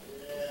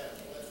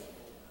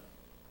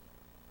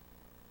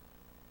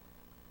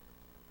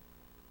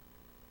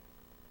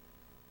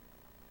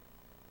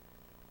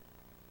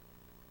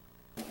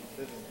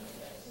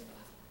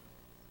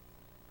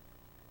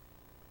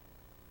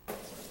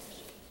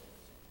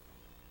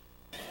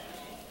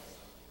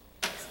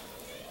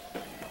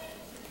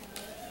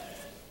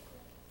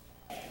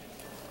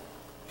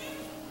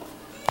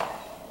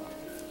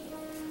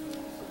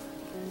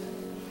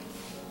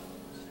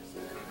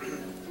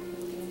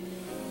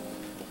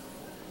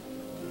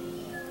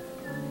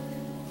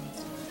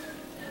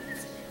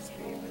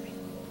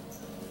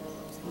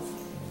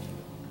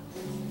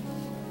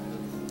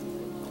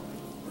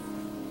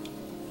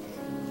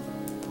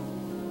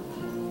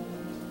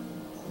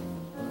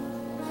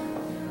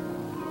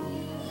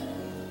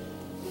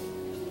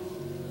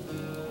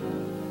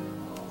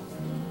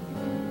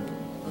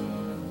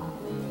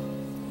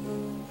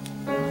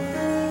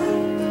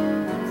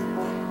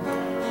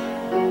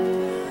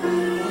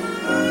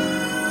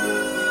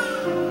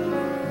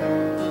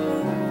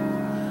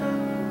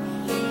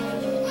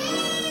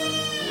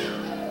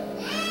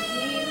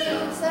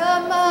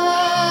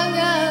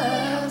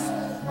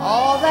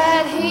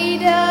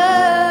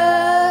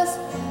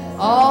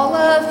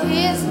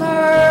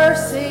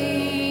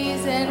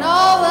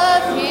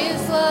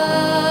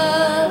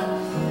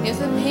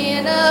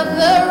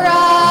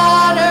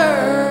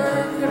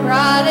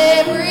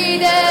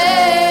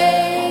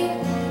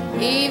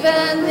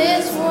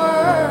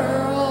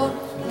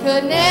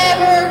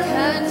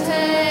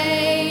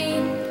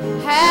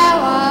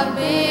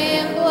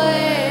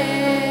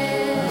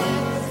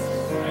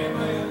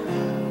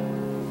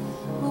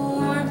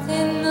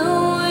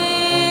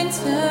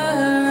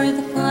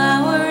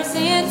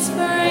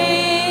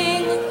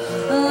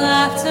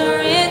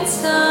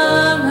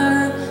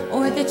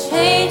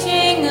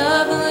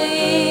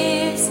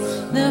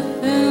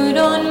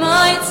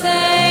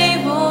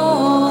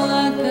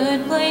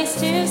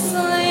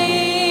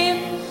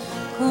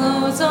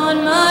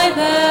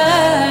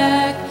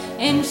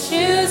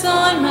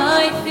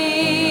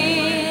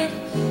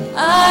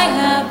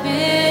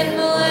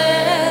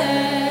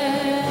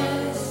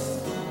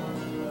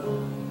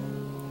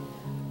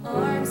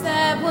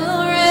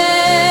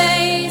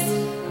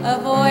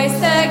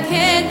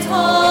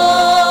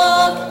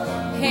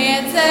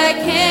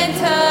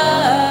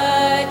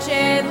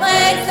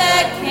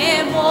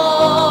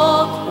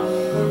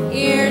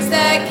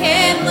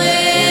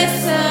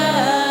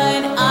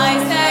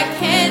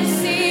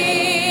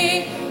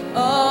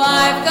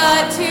 I've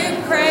got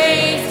to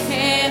praise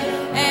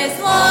Him.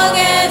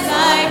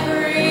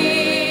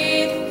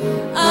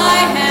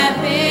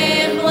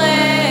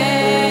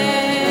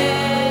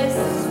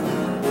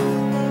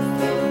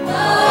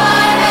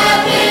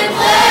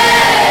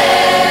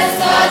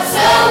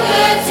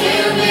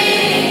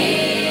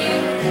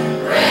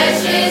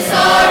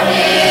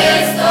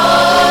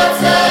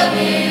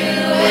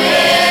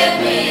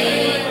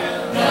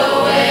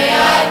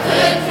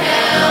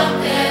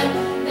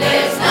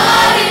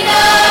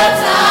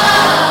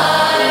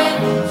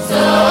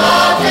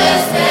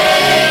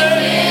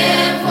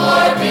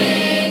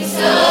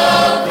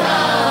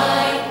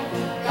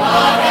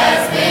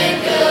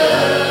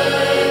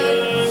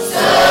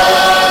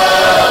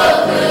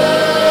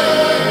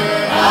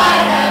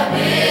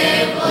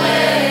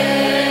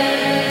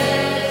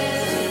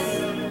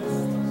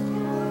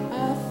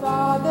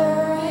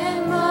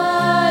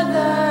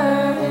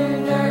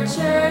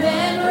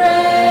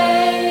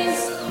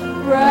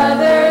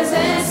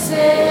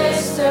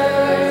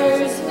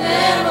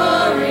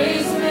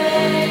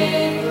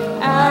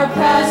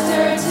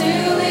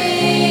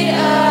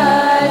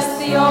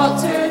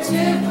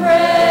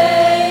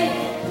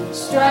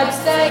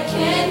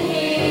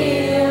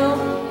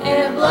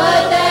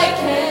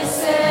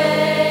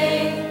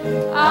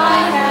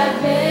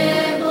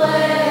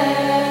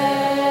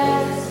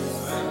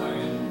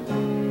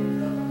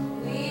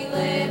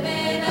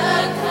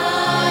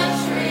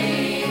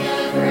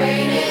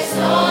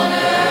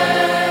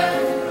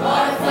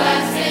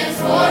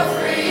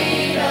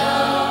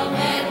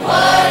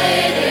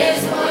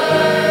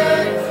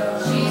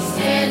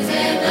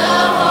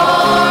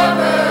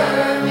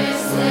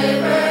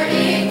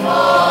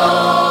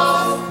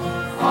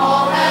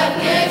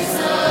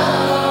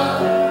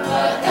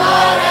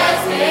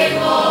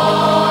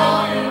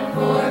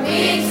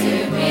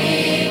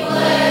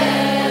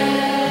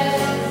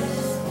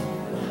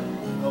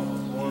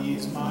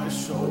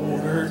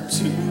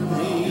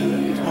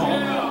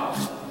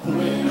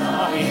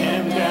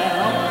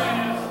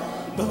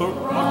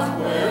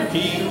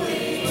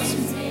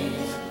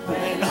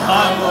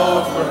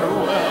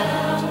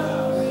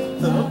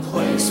 the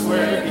place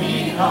where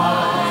He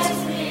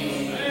hides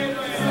me.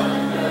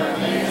 Under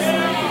His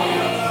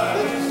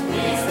wings.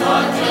 He's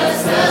not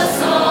just a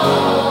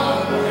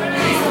song,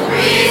 He's the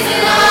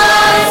reason I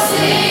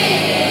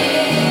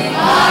sing. I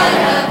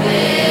have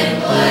been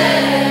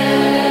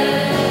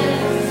blessed.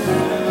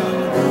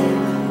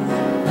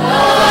 Oh, I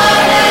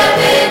have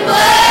been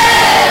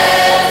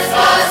blessed.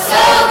 God's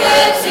so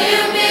good to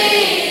me.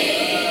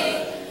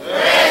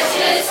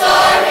 Precious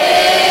are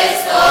His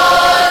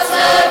thoughts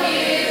of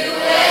you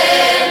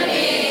and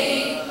me.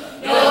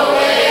 No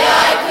way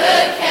I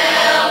could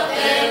count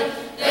them.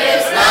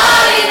 There's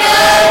not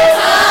enough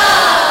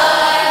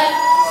time.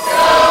 So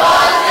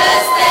I'll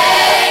just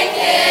thank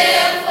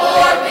Him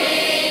for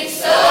being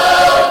so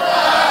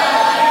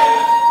kind.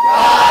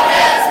 God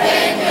has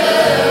been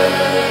good,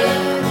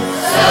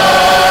 so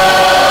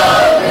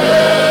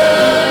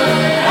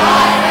good. I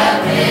have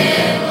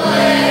been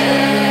blessed.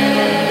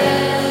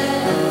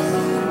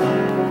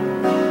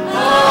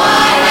 Oh,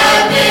 I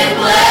have been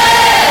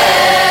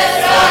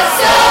blessed. God's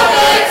so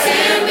good to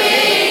me.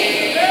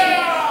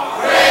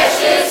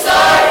 Precious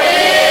are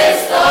His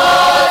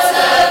thoughts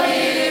of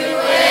you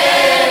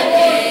and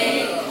me.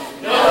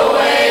 No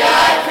way I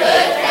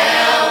could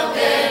count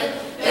them.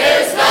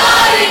 There's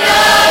not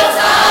enough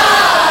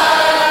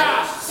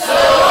time. So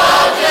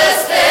I'll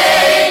just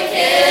thank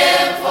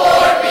Him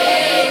for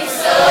being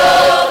so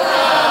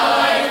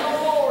kind.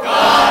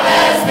 God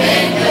has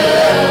been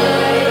good,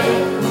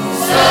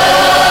 so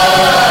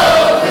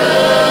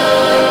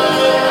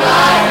good. I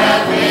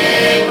have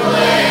been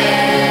blessed.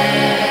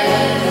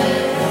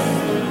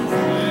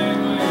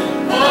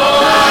 Oh,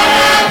 I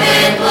have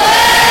been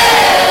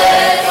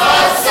blessed.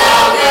 God's so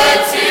good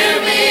to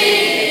me.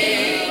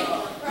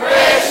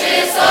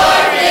 Precious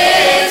are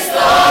His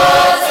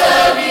thoughts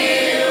of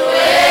you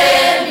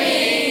and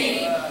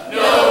me.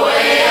 No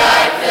way I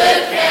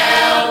could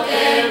count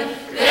them.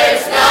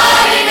 There's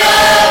not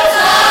enough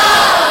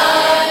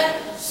time.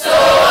 So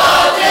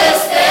I'll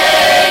just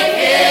thank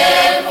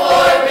Him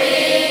for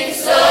being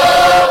so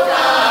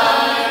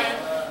kind.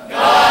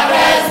 God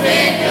has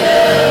been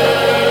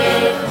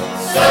good,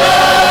 so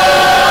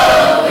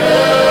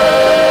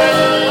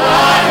good. I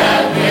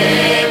have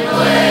been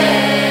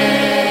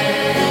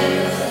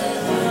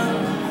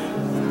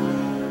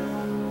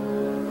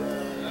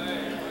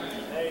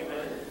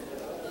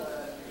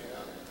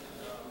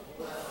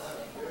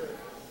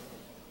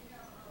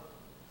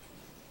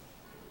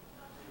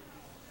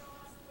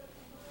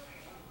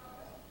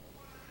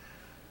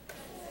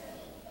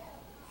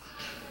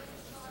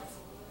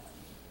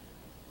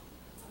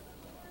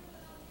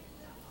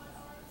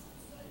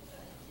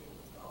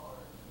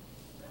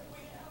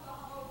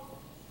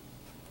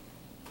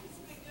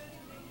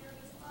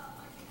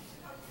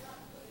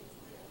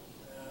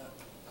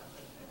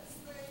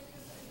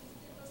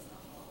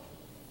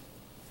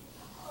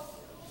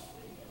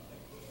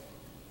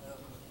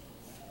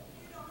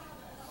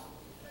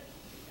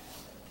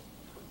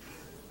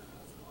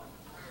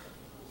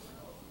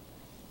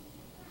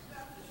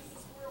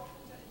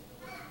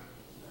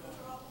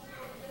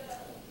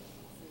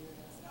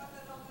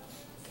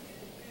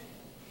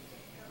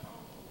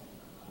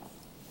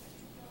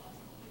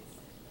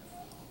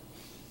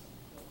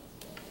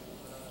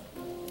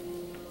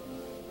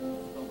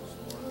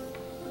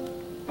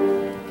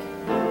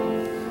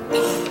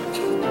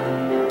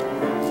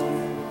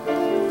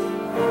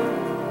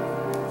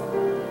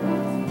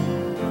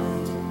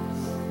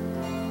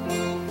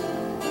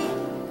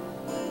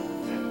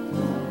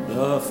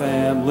The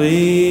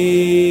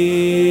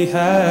family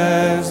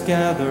has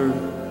gathered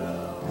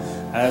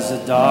as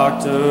the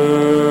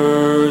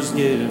doctors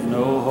give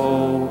no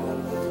hope,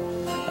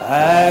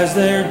 as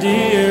their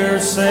dear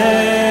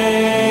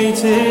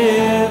sainted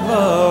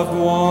loved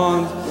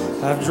ones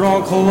have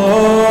drawn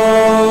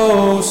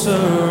closer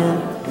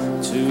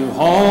to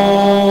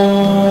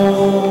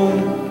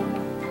home.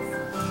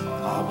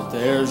 Ah, but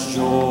there's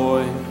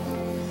joy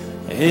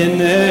in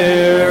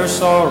their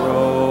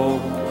sorrow,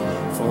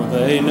 for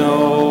they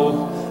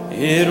know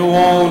it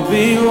won't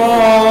be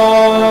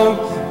long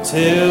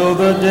till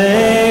the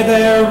day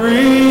they're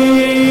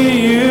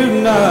reunited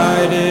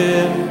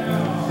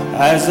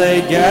as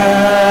they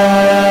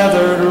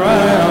gathered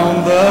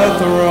round the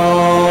throne.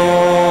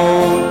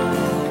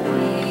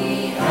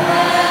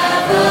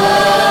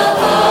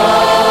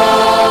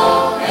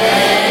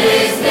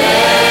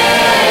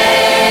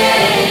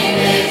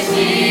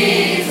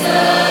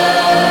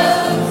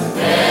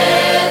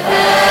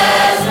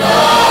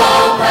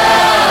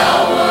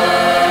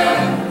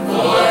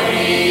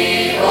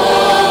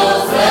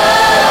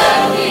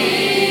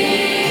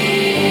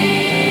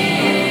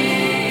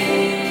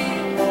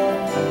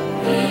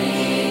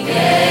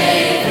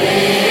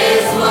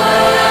 His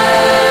word.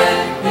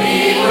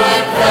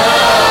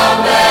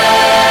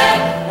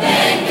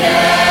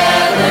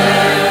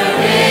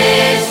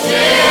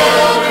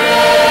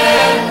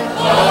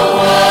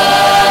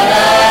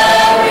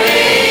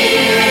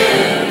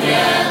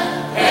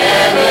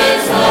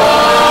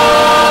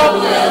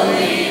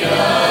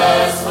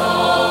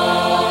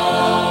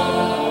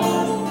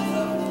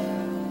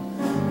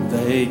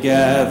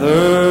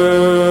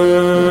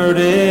 gathered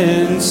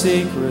in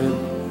secret,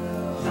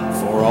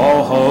 for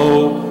all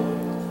hope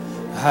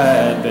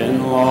had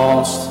been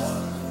lost.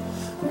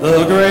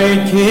 The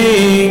great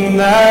King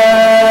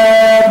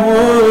that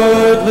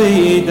would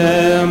lead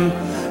them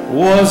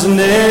was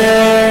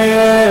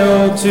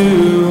nailed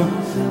to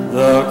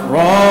the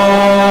cross.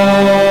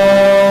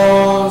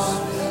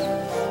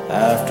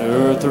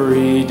 After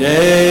 3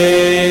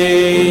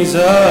 days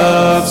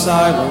of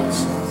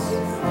silence,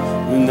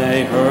 when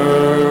they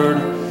heard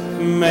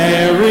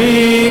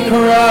Mary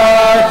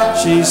cry,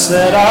 she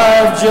said,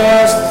 "I've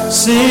just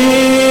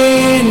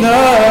seen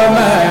the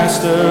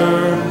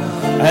Master,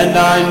 and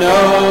I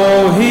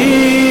know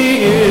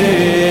he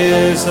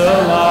is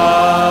alive."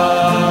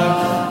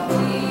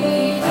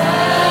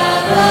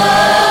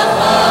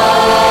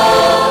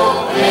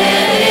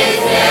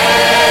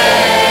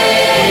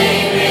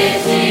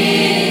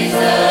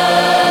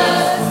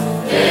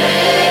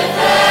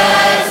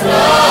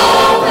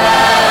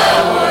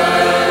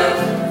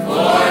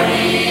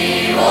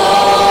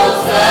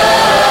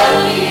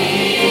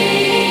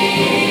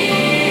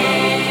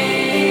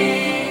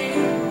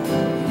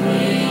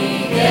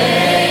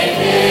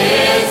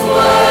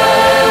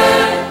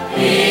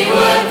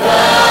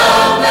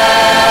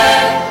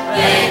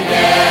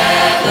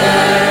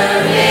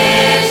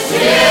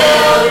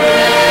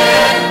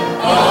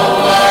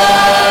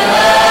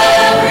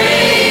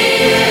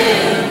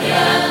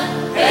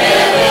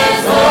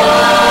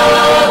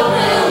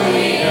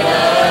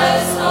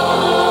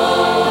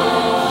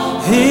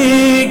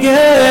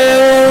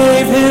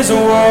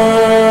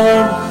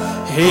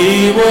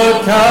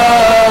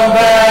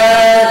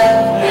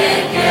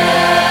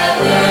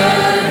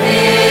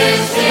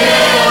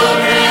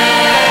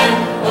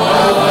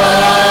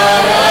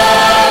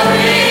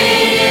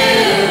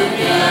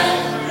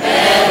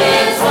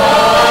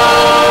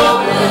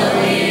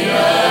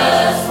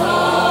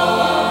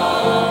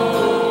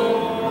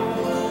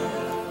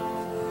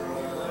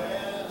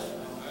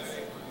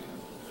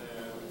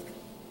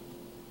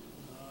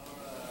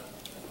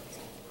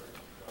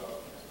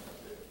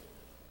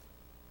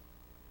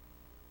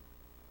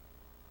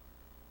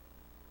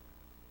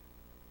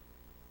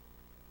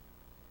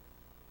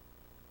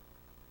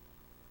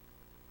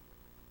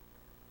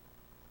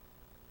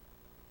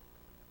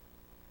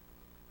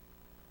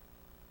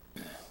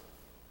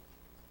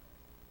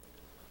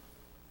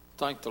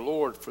 Thank the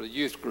Lord for the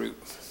youth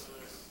group.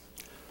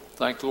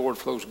 Thank the Lord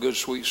for those good,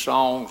 sweet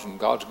songs and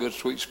God's good,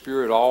 sweet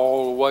spirit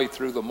all the way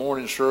through the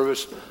morning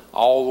service,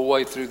 all the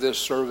way through this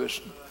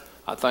service.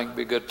 I think it'd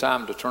be a good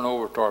time to turn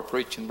over to our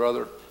preaching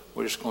brother.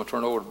 We're just going to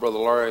turn over to Brother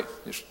Larry.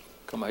 Just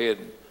come ahead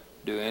and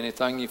do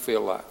anything you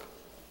feel like.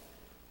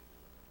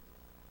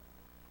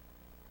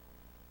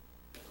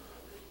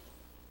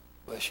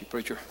 Bless you,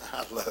 preacher.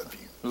 I love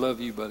you. Love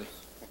you, buddy.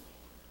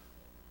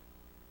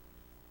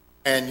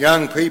 And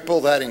young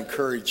people, that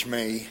encouraged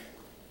me.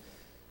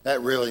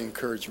 That really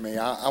encouraged me.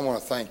 I want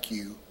to thank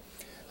you.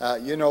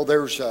 You know,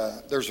 there's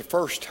a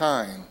first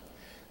time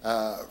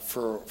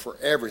for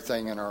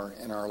everything in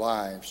our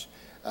lives.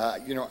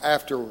 You know,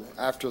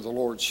 after the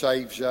Lord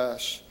saves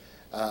us,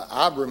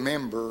 I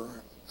remember,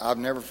 I've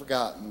never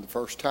forgotten the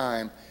first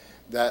time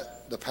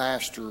that the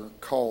pastor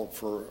called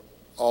for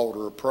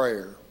altar of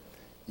prayer.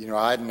 You know,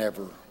 I'd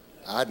never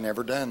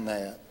done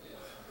that.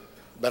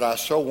 But I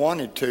so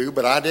wanted to,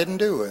 but I didn't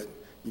do it.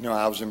 You know,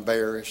 I was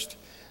embarrassed.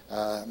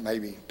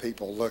 Maybe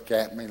people look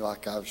at me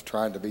like I was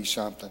trying to be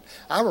something.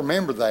 I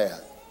remember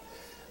that.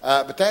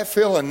 But that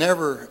feeling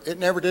never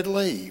did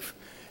leave.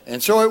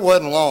 And so it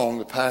wasn't long,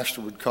 the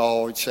pastor would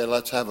call, he'd say,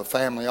 let's have a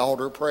family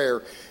altar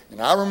prayer.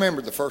 And I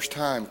remember the first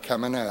time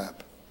coming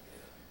up.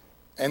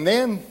 And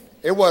then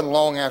it wasn't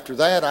long after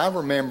that, I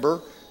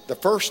remember the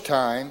first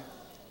time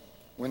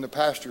when the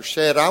pastor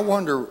said, I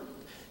wonder,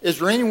 is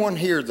there anyone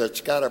here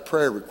that's got a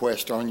prayer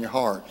request on your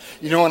heart?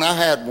 You know, and I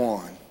had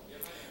one.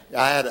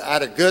 I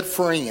had a good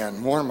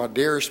friend, one of my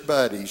dearest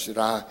buddies that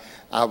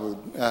I would,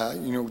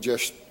 you know,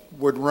 just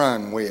would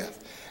run with.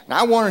 And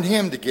I wanted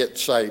him to get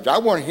saved. I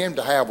wanted him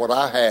to have what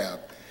I have.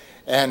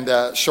 And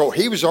so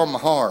he was on my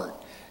heart.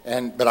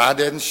 But I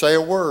didn't say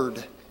a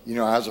word. You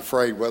know, I was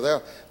afraid,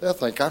 well, they'll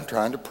think I'm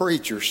trying to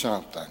preach or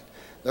something.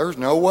 There's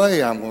no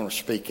way I'm going to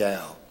speak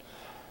out.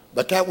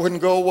 But that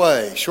wouldn't go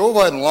away. So it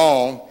wasn't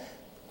long.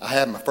 I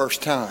had my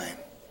first time.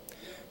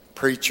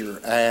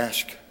 Preacher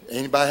asked,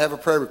 anybody have a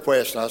prayer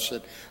request? And I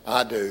said,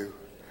 I do.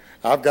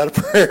 I've got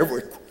a prayer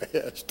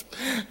request.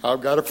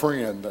 I've got a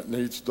friend that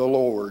needs the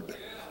Lord.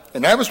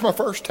 And that was my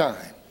first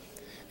time.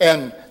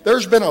 And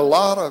there's been a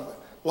lot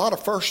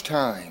of first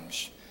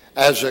times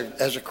as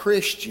a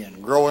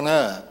Christian growing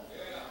up.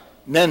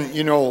 And then,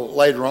 you know,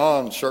 later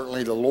on,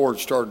 certainly the Lord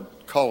started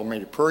calling me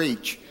to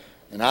preach.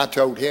 And I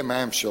told him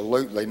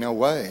absolutely no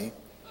way.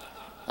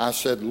 I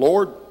said,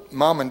 Lord,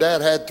 Mom and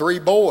Dad had 3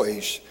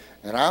 boys,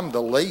 and I'm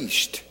the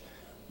least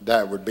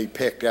that would be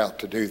picked out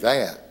to do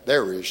that.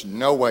 There is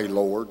no way,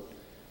 Lord.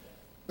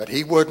 But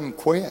he wouldn't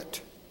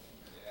quit.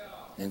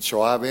 And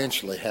so I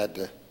eventually had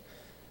to,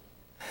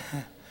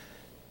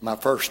 my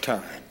first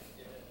time,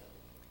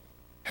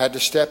 had to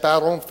step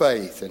out on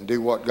faith and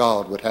do what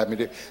God would have me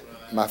do.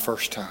 My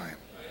first time.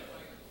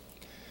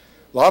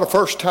 A lot of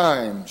first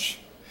times.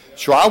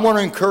 So I want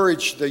to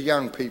encourage the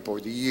young people,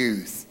 the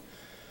youth.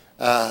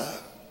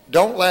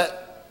 Don't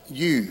let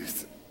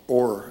youth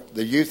or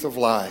the youth of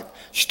life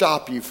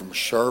stop you from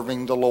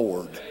serving the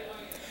Lord.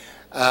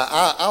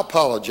 I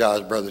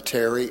apologize, Brother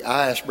Terry.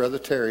 I asked Brother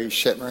Terry, he's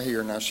sitting right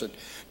here, and I said,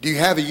 do you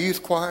have a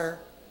youth choir?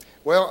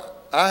 Well,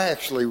 I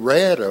actually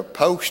read a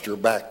poster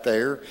back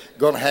there,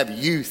 going to have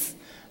youth,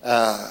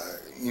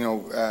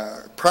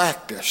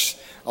 practice.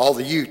 All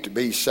the youth to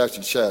be such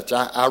and such.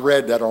 I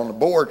read that on the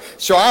board,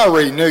 so I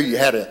already knew you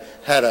had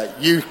a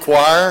youth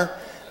choir,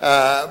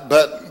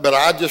 but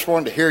I just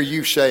wanted to hear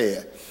you say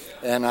it.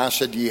 And I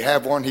said, do you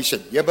have one? He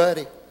said, yeah,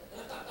 buddy.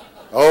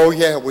 Oh,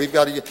 yeah, we've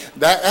got a youth.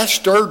 That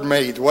stirred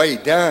me the way he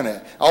done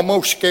it.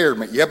 Almost scared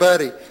me. Yeah,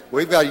 buddy,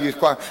 we've got a youth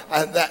choir.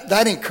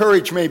 That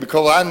encouraged me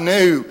because I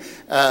knew,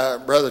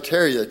 Brother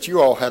Terry, that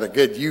you all had a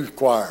good youth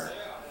choir.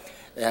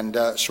 And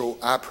so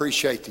I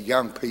appreciate the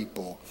young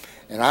people.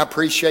 And I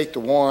appreciate the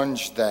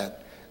ones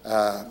that,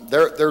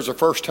 there's a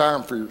first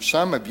time for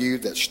some of you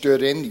that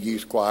stood in the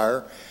youth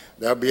choir.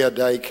 There'll be a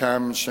day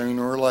coming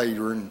sooner or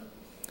later, and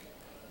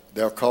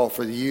they'll call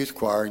for the youth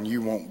choir, and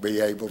you won't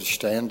be able to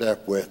stand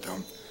up with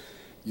them.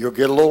 You'll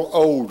get a little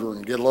older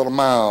and get a little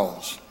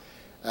miles.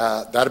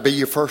 That'll be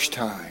your first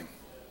time.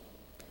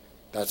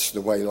 That's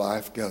the way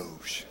life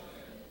goes.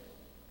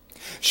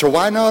 So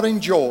why not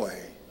enjoy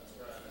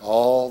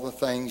all the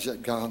things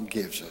that God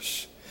gives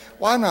us?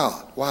 Why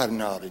not? Why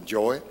not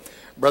enjoy it?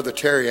 Brother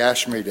Terry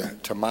asked me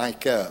to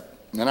mic up,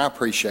 and I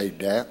appreciate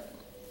that.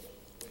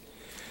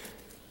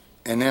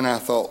 And then I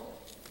thought,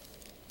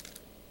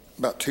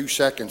 about 2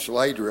 seconds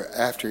later,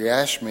 after he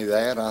asked me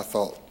that, I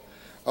thought,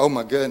 oh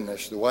my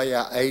goodness, the way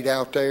I ate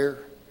out there.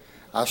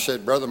 I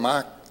said, Brother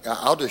Mike,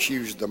 I'll just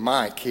use the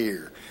mic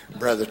here,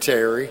 Brother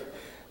Terry.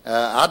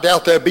 I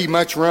doubt there'll be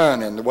much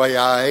running the way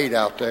I ate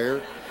out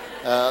there.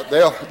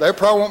 There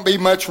probably won't be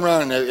much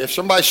running. If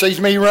somebody sees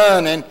me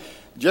running,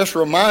 just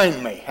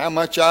remind me how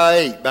much I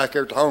ate back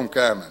there at the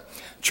homecoming.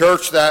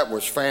 Church, that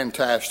was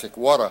fantastic.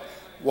 What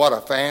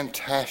a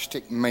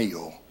fantastic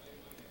meal.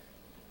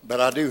 But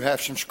I do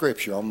have some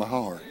scripture on my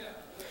heart.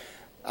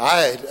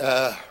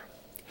 I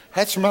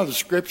had some other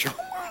scripture on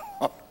my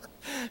heart.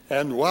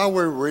 And while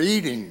we were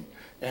eating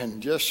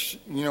and just,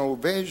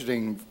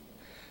 visiting,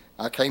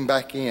 I came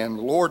back in.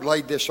 The Lord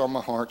laid this on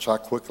my heart, so I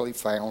quickly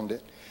found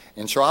it.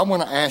 And so I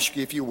want to ask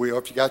you, if you will,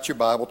 if you got your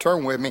Bible,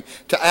 turn with me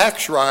to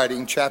Acts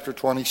writing chapter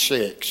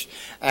 26.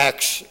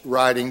 Acts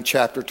writing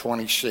chapter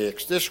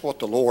 26. This is what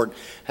the Lord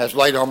has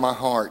laid on my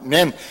heart. And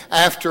then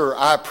after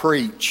I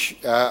preach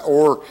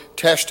or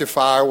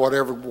testify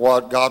or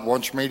what God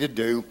wants me to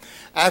do,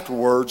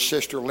 afterwards,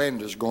 Sister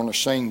Linda's going to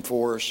sing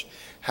for us,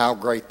 How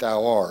Great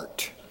Thou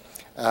Art.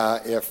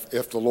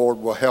 If the Lord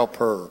will help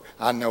her.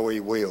 I know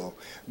He will.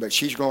 But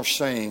she's going to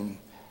sing,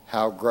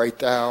 How Great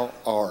Thou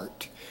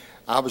Art.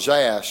 I was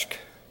asked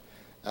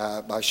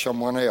by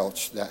someone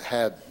else that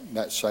had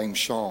that same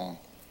song.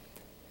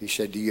 He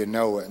said, do you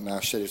know it? And I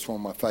said, it's one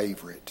of my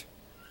favorite.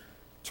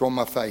 It's one of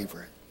my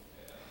favorite.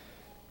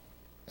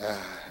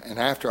 And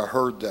after I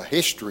heard the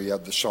history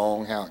of the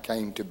song, how it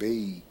came to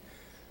be,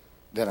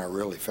 then I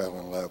really fell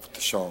in love with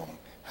the song,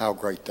 How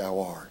Great Thou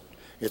Art.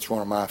 It's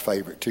one of my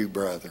favorite too,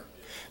 brother.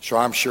 So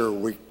I'm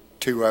sure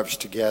two of us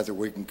together,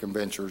 we can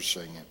convince her to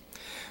sing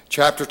it.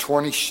 Chapter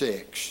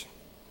 26.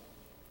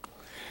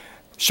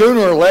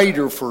 Sooner or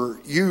later, for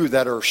you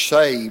that are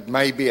saved,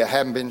 maybe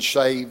haven't been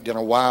saved in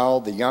a while,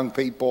 the young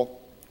people,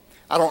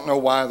 I don't know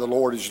why the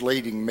Lord is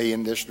leading me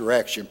in this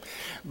direction,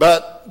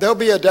 but there'll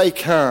be a day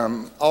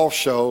come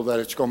also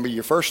that it's going to be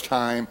your first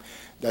time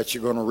that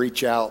you're going to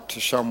reach out to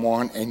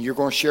someone and you're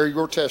going to share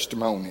your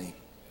testimony.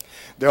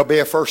 There'll be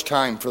a first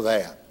time for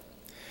that.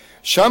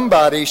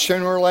 Somebody,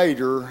 sooner or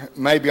later,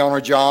 maybe on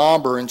a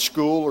job or in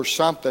school or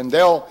something,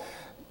 the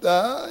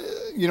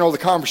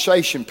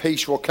conversation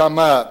piece will come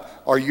up.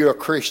 Are you a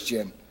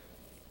Christian?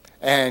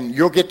 And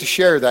you'll get to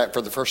share that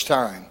for the first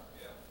time.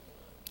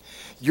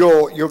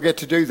 You'll get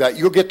to do that.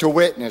 You'll get to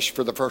witness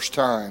for the first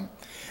time.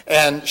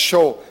 And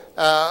so,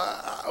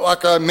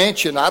 like I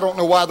mentioned, I don't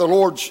know why the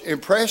Lord's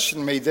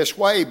impressing me this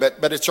way,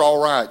 but it's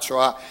all right.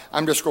 So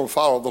I'm just going to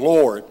follow the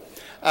Lord.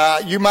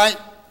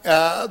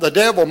 The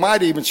devil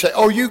might even say,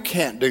 oh, you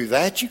can't do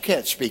that. You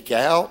can't speak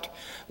out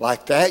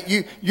like that.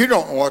 You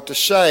don't know what to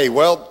say.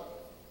 Well,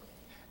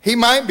 he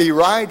might be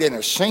right in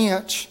a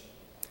sense.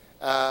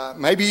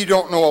 Maybe you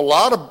don't know a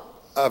lot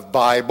of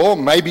Bible.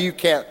 Maybe you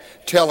can't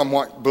tell them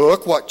what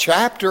book, what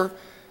chapter,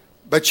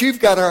 but you've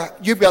got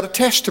a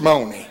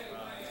testimony,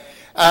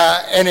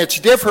 and it's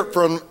different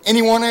from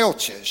anyone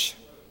else's.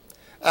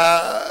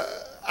 I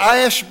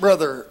asked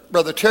Brother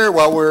Terry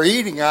while we were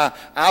eating, I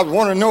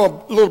want to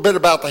know a little bit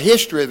about the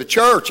history of the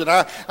church, and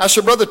I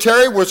said, Brother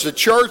Terry, was the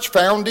church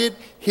founded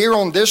here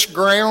on this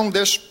ground,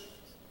 this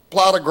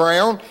plot of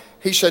ground?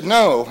 He said,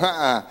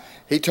 no.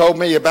 He told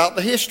me about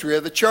the history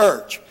of the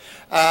church.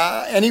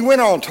 And he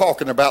went on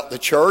talking about the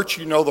church,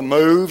 you know, the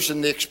moves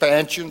and the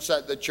expansions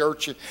that the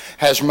church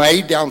has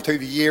made down through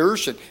the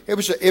years. And it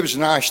was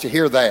nice to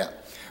hear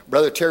that.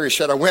 Brother Terry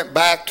said, I went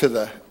back to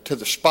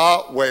the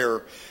spot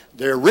where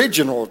the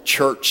original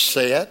church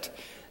sat,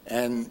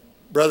 and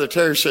Brother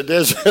Terry said,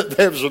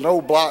 there was an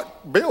old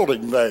block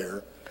building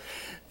there.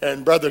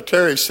 And Brother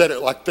Terry said it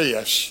like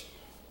this.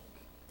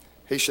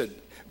 He said,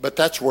 but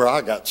that's where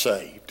I got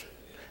saved.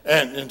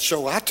 And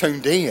so I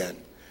tuned in.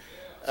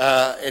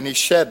 And he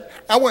said,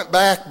 I went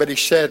back, but he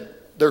said,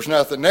 there's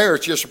nothing there.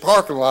 It's just a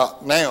parking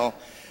lot now.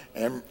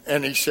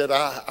 And he said,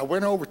 I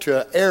went over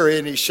to an area,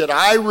 and he said,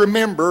 I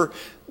remember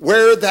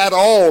where that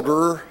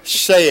altar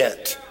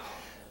sat.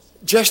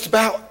 Just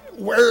about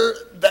where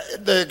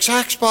the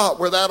exact spot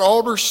where that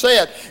altar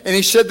sat. And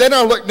he said, then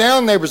I looked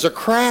down, there was a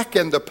crack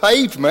in the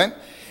pavement.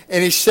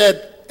 And he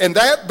said, in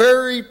that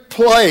very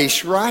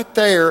place right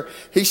there,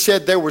 he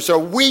said there was a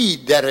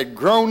weed that had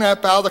grown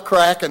up out of the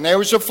crack, and there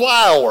was a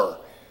flower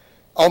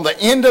on the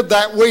end of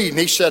that weed. And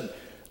he said,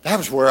 that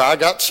was where I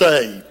got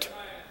saved.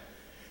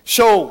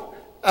 So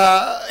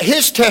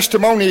his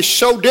testimony is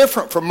so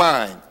different from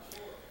mine.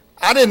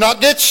 I did not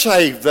get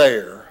saved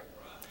there.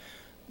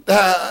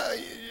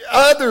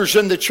 Others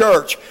in the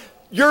church,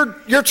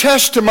 your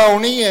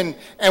testimony and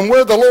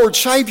where the Lord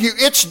saved you,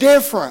 it's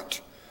different.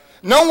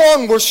 No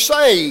one was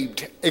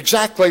saved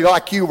exactly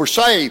like you were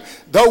saved,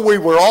 though we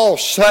were all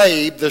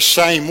saved the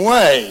same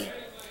way.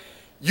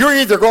 You're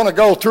either going to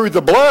go through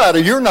the blood or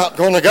you're not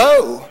going to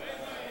go.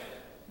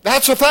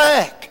 That's a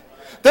fact.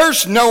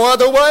 There's no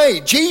other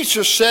way.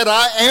 Jesus said,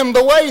 I am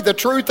the way, the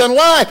truth, and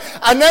life.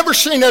 I've never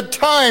seen a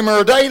time or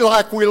a day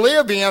like we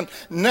live in.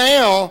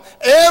 Now,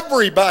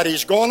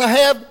 everybody's going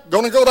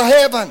to go to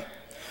heaven.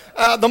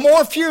 The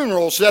more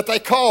funerals that they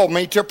call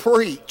me to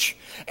preach.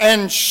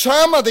 And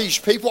some of these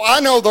people, I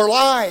know their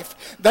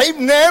life. They've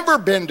never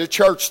been to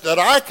church that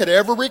I could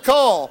ever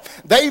recall.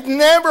 They've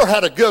never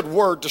had a good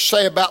word to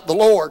say about the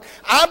Lord.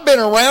 I've been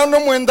around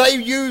them when they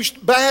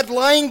used bad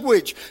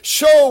language.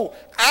 So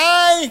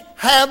I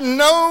have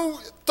no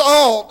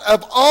thought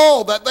of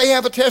all that they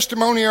have a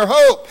testimony or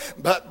hope.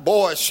 But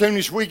boy, as soon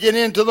as we get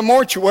into the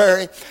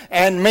mortuary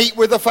and meet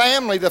with the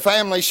family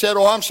said,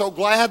 oh, I'm so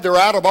glad they're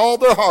out of all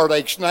their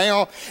heartaches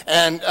now,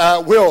 and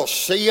we'll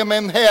see them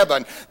in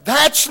heaven.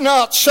 That's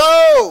not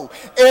so.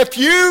 If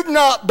you've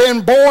not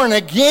been born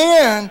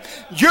again,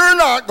 you're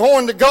not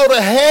going to go to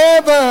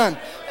heaven.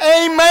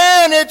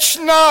 Amen. It's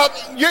not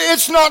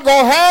going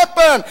to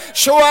happen.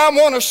 So I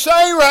want to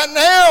say right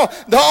now,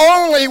 the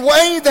only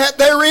way that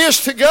there is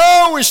to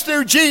go is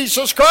through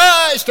Jesus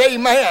Christ.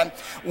 Amen.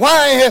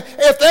 Why,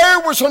 if there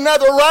was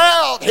another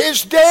route,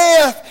 his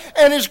death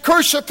and his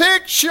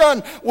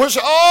crucifixion was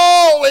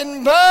all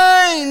in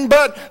vain,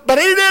 but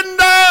he didn't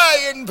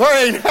die in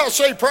vain. I'll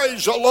say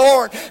praise the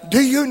Lord.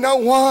 Do you know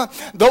what?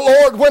 The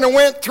Lord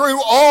went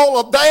through all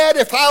of that.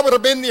 If I would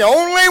have been the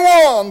only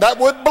one that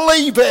would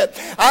believe it,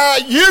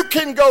 you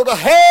can go to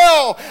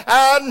hell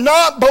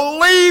not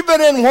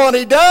believing in what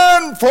he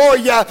done for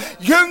you.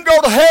 You can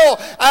go to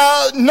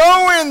hell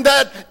knowing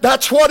that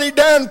that's what he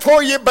done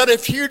for you, but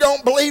if you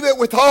don't believe it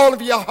with all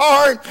of your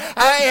heart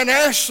and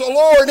ask the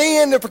Lord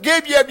in to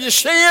forgive you of your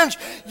sins,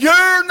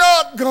 you're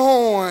not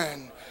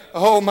going.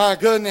 Oh my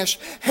goodness,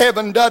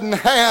 heaven doesn't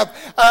have,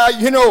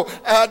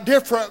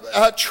 different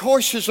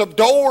choices of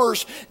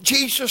doors.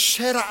 Jesus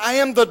said, I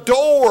am the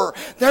door.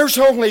 There's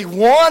only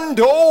one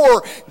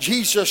door.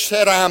 Jesus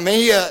said, I'm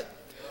it.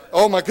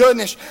 Oh my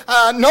goodness.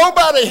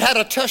 Nobody had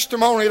a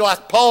testimony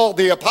like Paul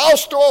the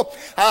Apostle.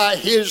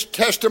 His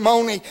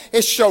testimony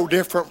is so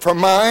different from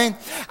mine.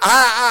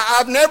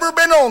 I've never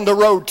been on the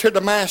road to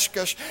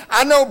Damascus.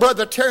 I know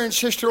Brother Terry and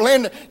Sister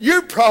Linda,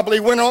 you probably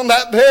went on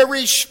that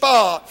very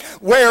spot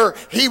where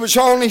he was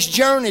on his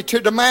journey to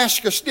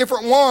Damascus.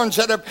 Different ones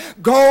that have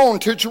gone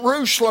to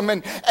Jerusalem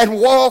and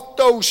walked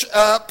those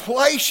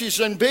places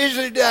and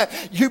visited.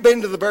 You've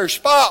been to the very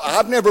spot.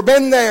 I've never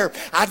been there.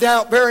 I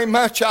doubt very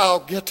much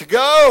I'll get to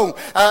go.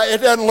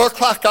 It doesn't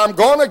look like I'm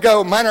going to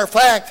go. Matter of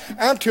fact,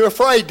 I'm too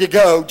afraid to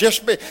go.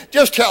 Just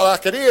tell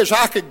like it is.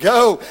 I could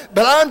go,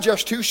 but I'm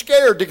just too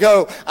scared to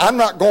go. I'm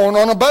not going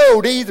on a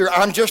boat either.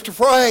 I'm just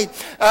afraid.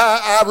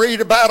 I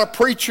read about a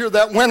preacher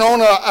that went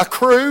on a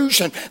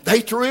cruise and they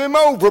threw him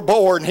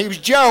overboard, and he was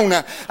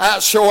Jonah.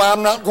 So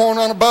I'm not going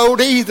on a boat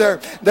either.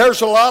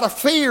 There's a lot of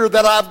fear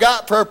that I've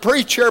got for a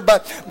preacher,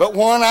 but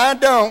one I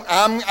don't.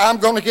 I'm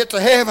going to get to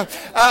heaven.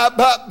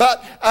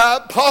 But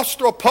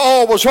Apostle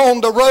Paul was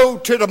on the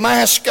road to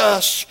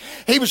Damascus.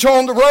 He was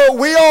on the road.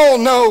 We all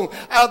know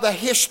the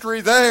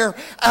history there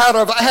out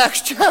of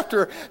Acts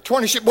chapter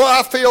 26. Boy,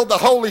 I feel the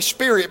Holy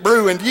Spirit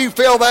brewing. Do you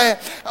feel that?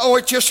 Oh,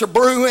 it's just a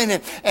brewing,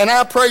 and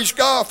I praise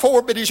God for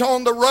it. But he's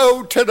on the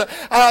road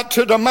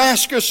to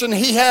Damascus, and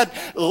he had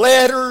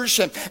letters,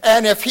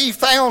 and if he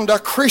found a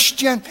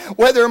Christian,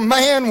 whether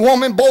man,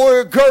 woman, boy,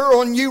 or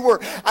girl, and you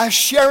were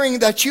sharing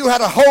that you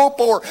had a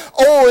hope, or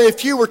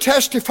if you were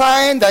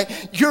testifying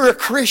that you're a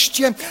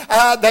Christian,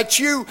 that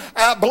you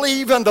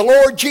believe in the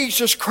Lord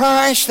Jesus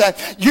Christ,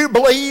 that you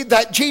believe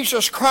that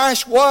Jesus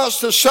Christ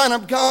was the Son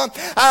of God.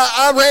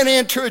 I ran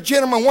into a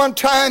gentleman one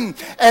time,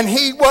 and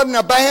he wasn't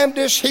a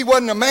Baptist, he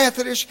wasn't a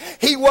Methodist,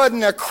 he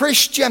wasn't a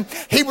Christian.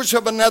 He was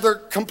of another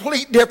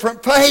complete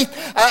different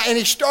faith, and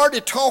he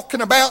started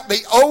talking about the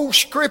old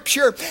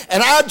Scripture,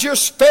 and I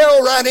just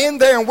fell right in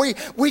there, and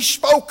we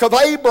spoke of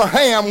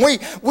Abraham,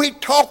 we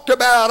talked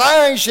about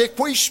Isaac,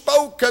 we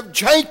spoke of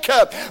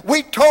Jacob,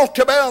 we talked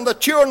about the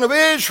children of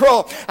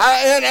Israel,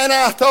 and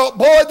I thought,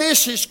 boy,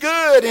 this is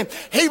good. And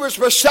he was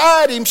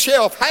beside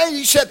himself.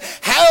 He said,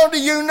 how do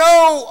you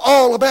know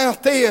all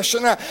about this?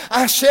 And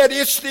I said,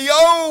 it's the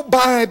old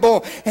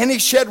Bible. And he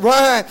said,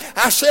 right.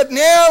 I said,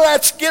 now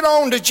let's get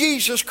on to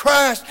Jesus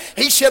Christ.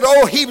 He said,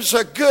 oh, he was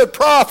a good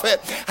prophet.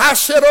 I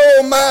said,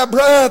 oh, my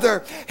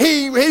brother,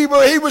 he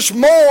was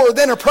more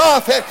than a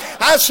prophet.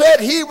 I said,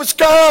 he was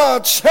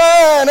God's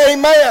son.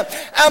 Amen.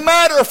 A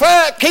matter of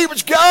fact, he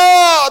was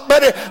God,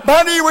 but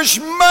he was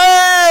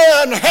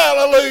man.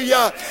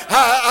 Hallelujah.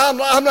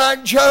 I'm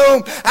like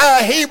Job.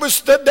 He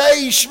was the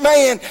day's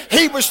man.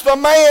 He was the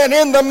man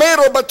in the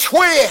middle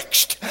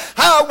betwixt.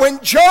 When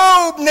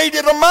Job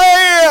needed a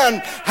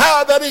man,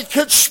 that he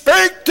could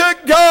speak to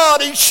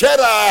God, he said,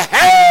 I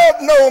have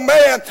no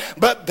man,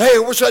 but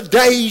there was a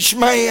day's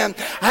man.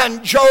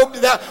 And Job,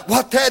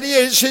 what that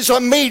is a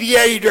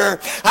mediator.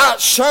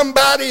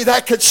 Somebody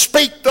that could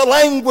speak the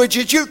language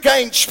that you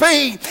can't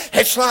speak.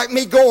 It's like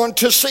me going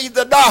to see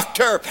the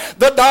doctor.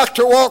 The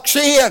doctor walks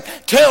in,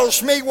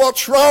 tells me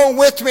what's wrong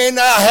with me, and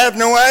I have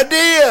no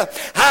idea.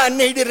 I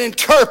need an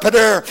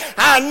interpreter.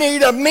 I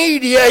need a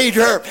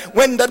mediator.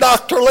 When the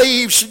doctor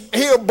leaves,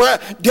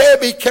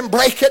 Debbie can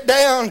break it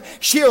down.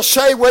 She'll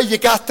say, well, you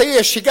got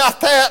this, you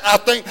got that. I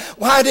think,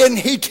 why didn't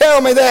he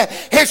tell me that?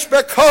 It's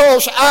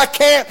because I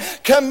can't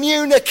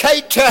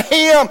communicate to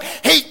him.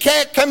 He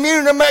can't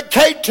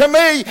communicate to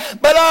me.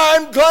 But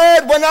I'm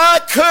glad when I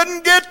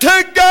couldn't get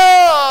to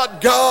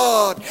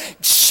God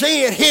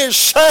sent his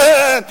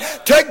son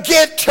to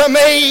get to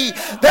me,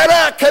 that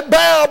I could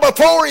bow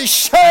before his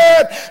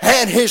son,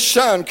 and his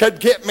son could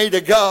get me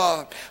to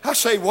God. I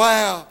say,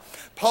 wow.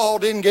 Paul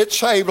didn't get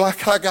saved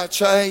like I got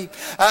saved.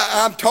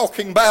 I'm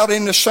talking about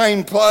in the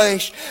same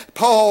place.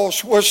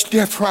 Paul's was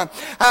different.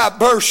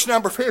 Verse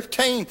number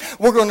 15,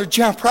 we're going to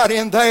jump right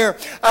in there.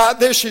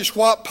 This is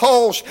what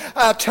Paul's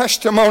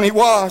testimony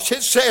was.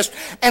 It says,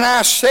 and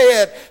I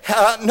said,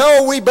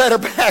 no, we better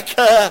back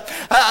up.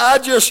 I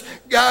just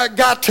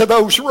got to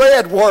those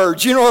red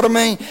words. You know what I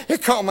mean?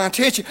 It caught my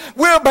attention.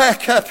 We'll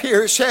back up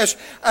here. It says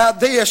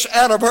this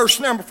out of verse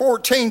number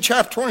 14,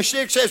 chapter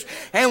 26 says,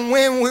 and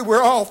when we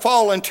were all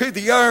fallen to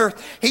the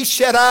earth, he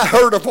said, I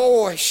heard a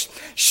voice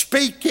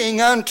speaking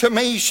unto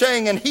me,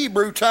 saying in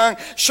Hebrew tongue,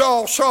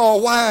 Saul,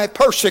 Saul, why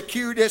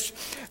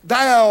persecutest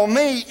thou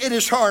me? It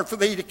is hard for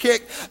thee to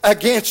kick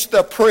against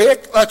the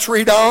prick. Let's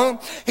read on.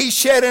 He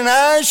said, and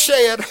I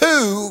said,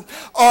 who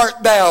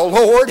art thou,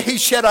 Lord? He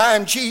said, I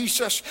am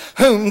Jesus,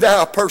 whom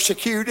thou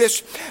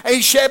persecutest.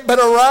 He said, but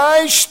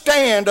arise,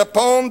 stand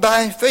upon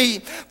thy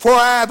feet, for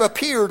I have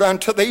appeared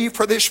unto thee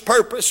for this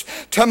purpose,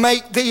 to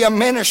make thee a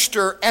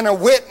minister and a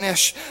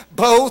witness,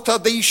 both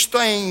of these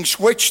things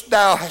which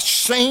thou hast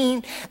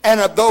seen,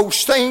 and of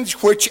those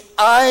things which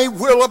I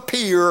will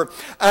appear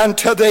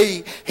unto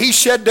thee. He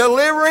said,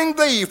 delivering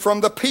thee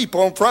from the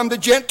people and from the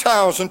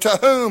Gentiles, unto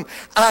whom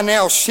I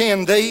now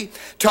send thee,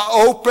 to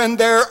open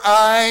their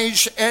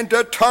eyes and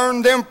to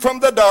turn them from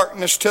the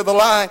darkness to the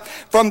light,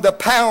 from the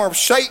power of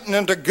Satan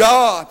unto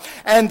God,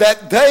 and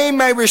that they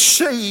may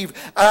receive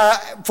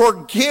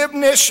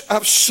forgiveness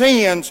of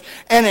sins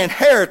and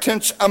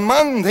inheritance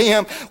among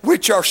them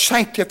which are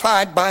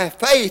sanctified by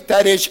faith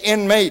that is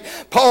in me.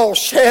 Paul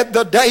said,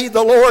 the day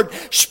the Lord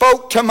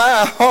spoke to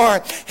my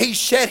heart, he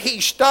said he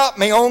stopped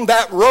me on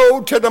that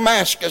road to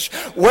Damascus.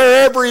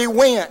 Wherever he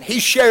went, he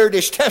shared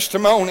his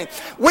testimony.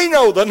 We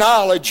know the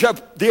knowledge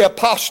of the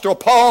Apostle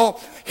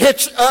Paul.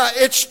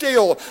 It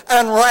still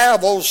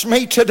unravels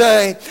me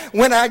today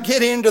when I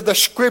get into the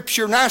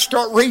Scripture and I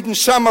start reading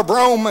some of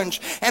Romans,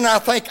 and I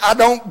think I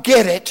don't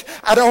get it.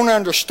 I don't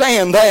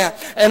understand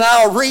that. And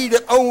I'll read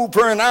it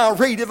over and I'll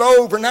read it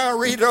over and I'll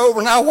read it over,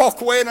 and I'll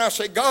walk away and I'll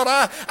say, God,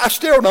 I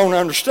still don't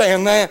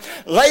understand that.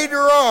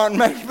 Later on,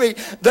 maybe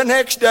the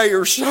next day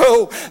or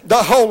so,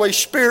 the Holy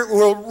Spirit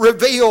will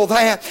reveal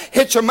that.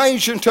 It's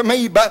amazing to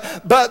me, but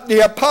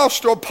the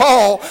Apostle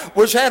Paul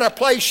was at a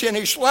place in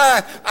his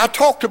life. I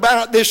talked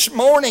about it this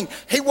morning.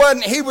 He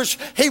was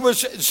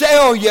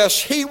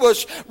zealous. He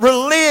was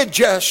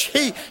religious.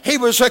 He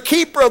was a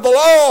keeper of the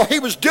law. He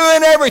was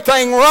doing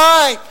everything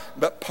right.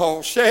 But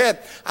Paul said,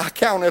 I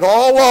count it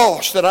all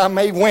loss that I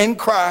may win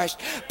Christ.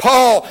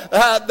 Paul,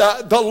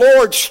 the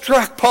Lord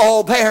struck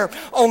Paul there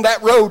on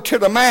that road to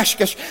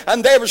Damascus.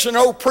 And there was an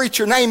old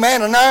preacher named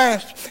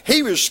Ananias.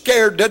 He was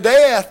scared to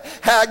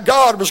death.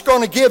 God was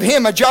going to give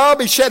him a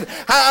job. He said,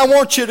 I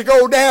want you to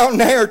go down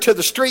there to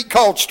the street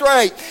called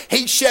Straight.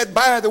 He said,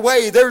 by the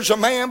way, there's a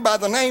man by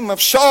the name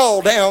of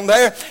Saul down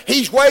there.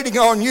 He's waiting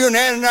on you. And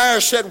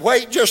Ananias said,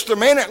 wait just a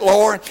minute,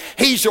 Lord.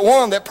 He's the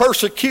one that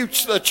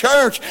persecutes the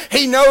church.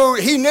 He knows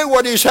knew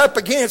what he was up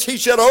against. He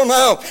said, oh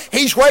no,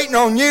 he's waiting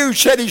on you. He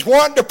said he's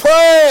wanting to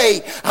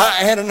pray.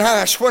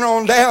 Ananias went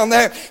on down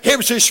there. It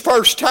was his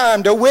first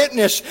time to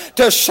witness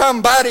to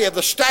somebody of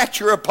the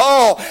stature of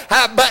Paul.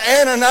 But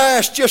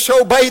Ananias just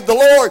obeyed the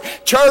Lord.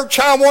 Church,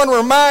 I want to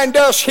remind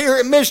us here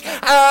at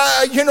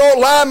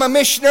Lima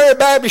Missionary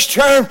Baptist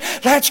Church,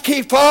 let's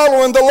keep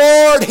following the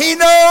Lord. He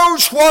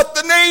knows what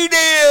the need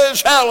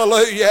is.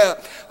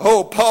 Hallelujah.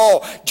 Oh,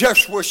 Paul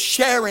just was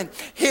sharing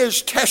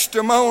his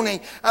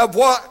testimony of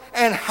what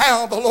and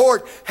how the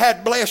Lord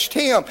had blessed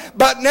him.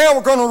 But now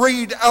we're going to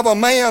read of a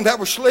man that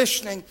was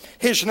listening.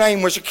 His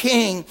name was a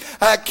king,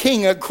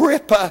 King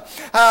Agrippa.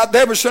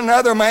 There was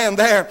another man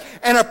there.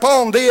 And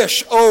upon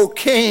this, O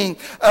King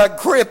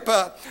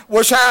Agrippa,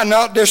 was I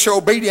not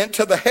disobedient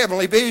to the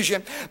heavenly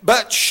vision,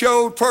 but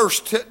showed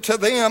first to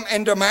them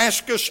in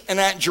Damascus and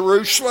at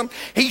Jerusalem?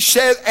 He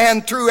said,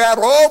 and throughout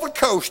all the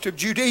coast of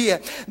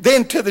Judea,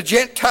 then to the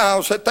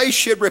Gentiles, that they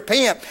should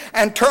repent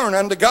and turn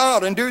unto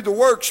God and do the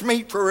works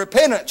meet for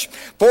repentance.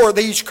 For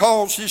these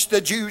causes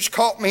the Jews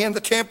caught me in the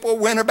temple,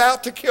 went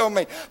about to kill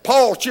me.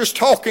 Paul's just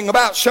talking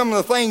about some of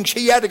the things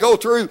he had to go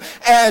through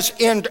as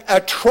in a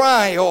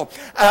trial,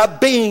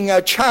 being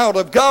a child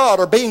of God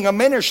or being a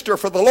minister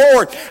for the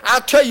Lord.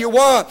 I tell you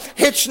what,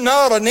 it's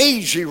not an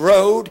easy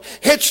road.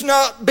 It's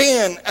not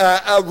been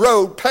a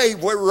road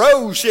paved with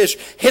roses.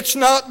 It's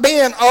not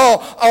been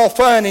all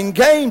fun and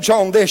games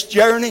on this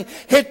journey.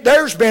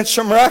 There's been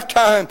some rough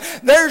time.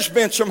 There's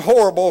been some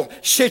horrible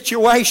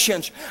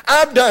situations.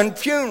 I've done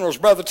funerals,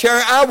 Brother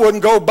Terry. I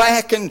wouldn't go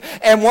back and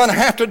want to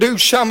have to do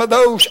some of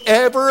those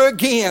ever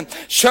again.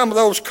 Some of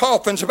those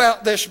coffins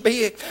about this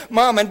big.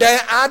 Mom and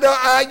Dad,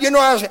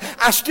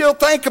 I still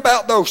think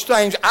about those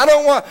things. I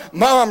don't want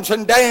moms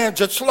and dads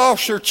that's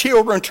lost their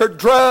children to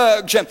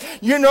drugs, and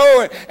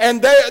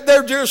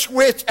they're just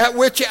at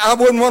which I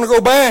wouldn't want to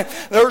go back.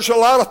 There's a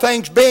lot of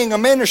things being a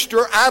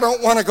minister I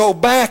don't want to go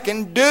back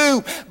and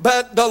do,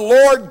 but the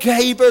Lord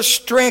gave us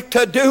strength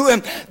to do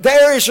them.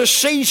 There is a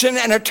season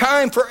and a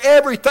time for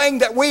everything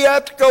that we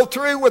have to go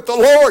through with the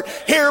Lord.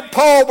 Here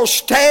Paul was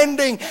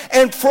standing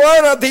in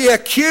front of the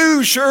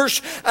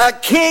accusers,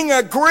 King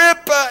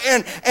Agrippa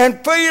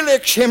and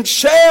Felix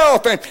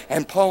himself,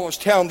 and Paul was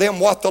telling them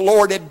what the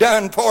Lord had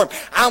done for him.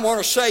 I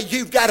want to say,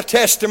 you've got a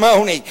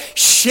testimony.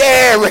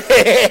 Share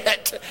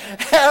it.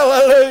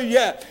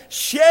 Hallelujah.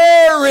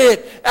 Share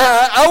it.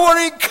 I want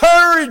to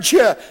encourage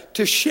you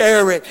to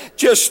share it.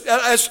 Just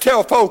let's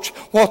tell folks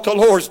what the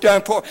Lord's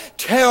done for.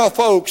 Tell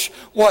folks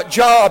what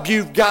job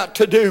you've got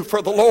to do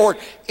for the Lord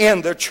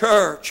in the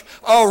church.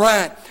 All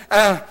right.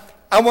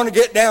 I want to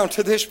get down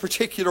to this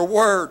particular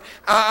word.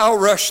 I'll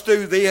rush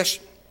through this.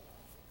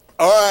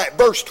 All right,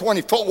 verse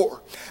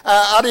 24.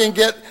 I didn't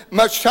get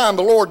much time.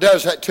 The Lord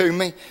does that to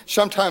me.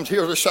 Sometimes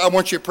He'll just say, I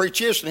want you to preach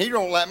this, and He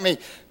don't let me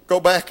go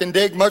back and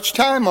dig much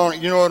time on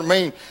it, you know what I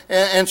mean?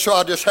 And so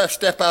I just have to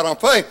step out on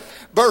faith.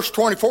 Verse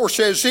 24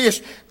 says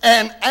this,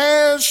 and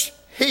as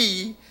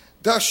he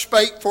thus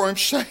spake for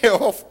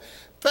himself,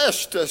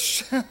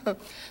 Festus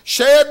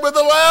said with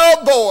a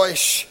loud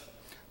voice,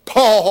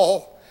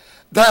 Paul,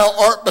 thou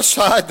art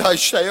beside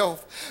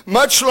thyself.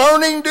 Much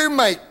learning do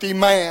make thee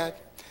mad.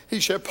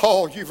 He said,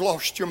 Paul, you've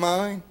lost your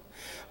mind.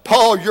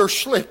 Paul, you're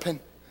slipping.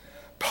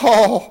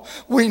 Paul,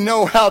 we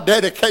know how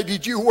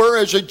dedicated you were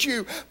as a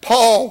Jew.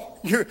 Paul,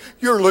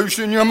 you're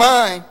losing your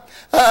mind.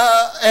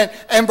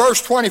 And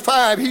verse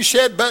 25, he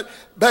said,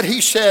 but he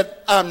said,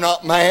 I'm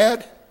not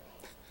mad,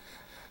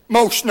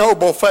 most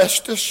noble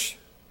Festus,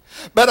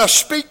 but I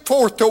speak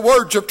forth the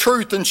words of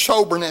truth and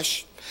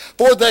soberness.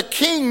 For the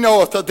king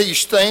knoweth of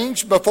these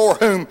things, before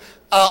whom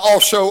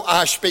also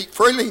I speak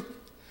freely.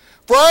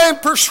 For I am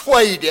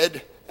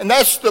persuaded, and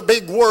that's the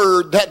big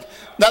word that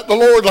the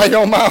Lord laid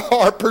on my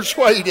heart,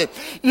 persuaded.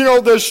 You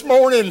know, this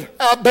morning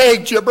I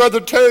begged you, Brother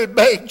Terry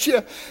begged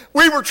you.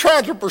 We were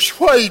trying to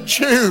persuade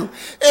you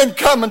in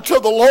coming to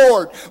the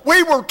Lord.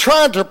 We were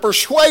trying to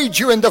persuade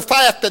you in the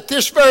fact that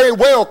this very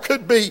well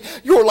could be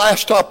your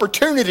last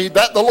opportunity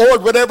that the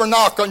Lord would ever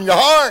knock on your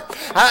heart.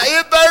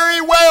 It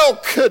very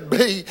well could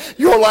be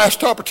your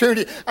last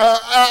opportunity.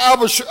 I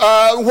was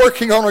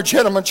working on a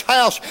gentleman's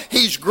house.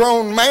 He's a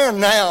grown man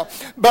now,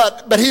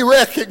 but he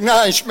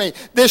recognized me.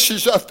 This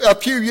is a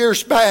few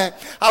years back.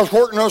 I was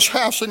working on his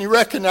house and he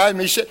recognized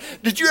me. He said,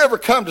 did you ever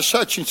come to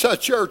such and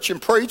such church and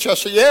preach? I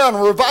said, yeah, on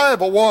a revival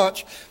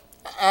once.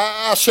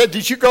 I said,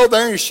 did you go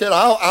there? And he said,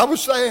 I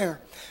was there.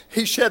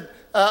 He said,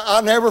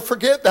 I'll never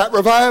forget that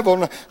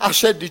revival. And I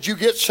said, did you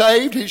get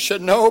saved? He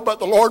said, no, but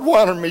the Lord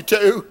wanted me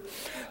to.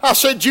 I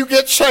said, did you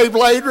get saved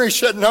later? He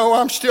said, no,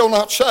 I'm still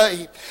not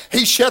saved.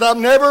 He said, I've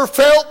never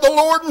felt the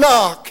Lord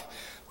knock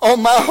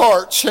on my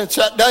heart since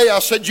that day. I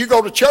said, you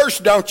go to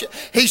church, don't you?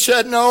 He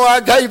said, no,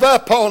 I gave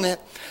up on it.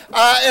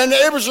 And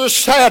it was the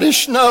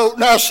saddest note.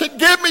 And I said,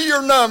 give me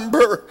your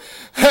number.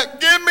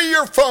 Give me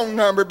your phone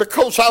number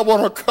because I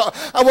want to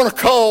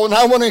call and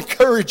I want to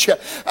encourage you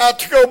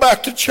to go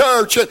back to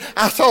church. And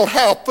I thought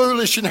how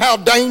foolish and how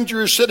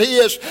dangerous it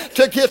is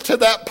to get to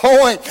that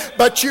point.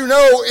 But you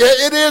know,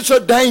 it is a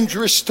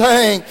dangerous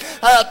thing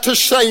to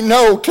say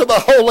no to the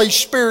Holy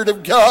Spirit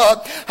of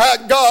God.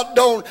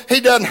 He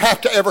doesn't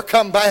have to ever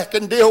come back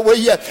and deal with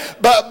you.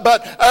 But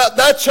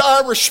that's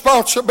our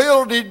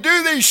responsibility to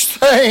do these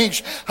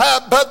things.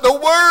 But the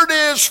word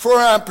is, for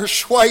I'm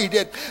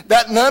persuaded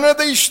that none of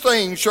these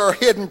things are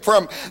hidden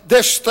from.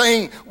 This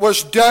thing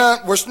was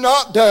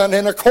not done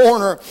in a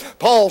corner.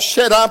 Paul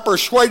said, I'm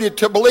persuaded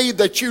to believe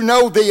that you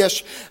know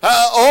this.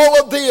 All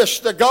of this,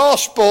 the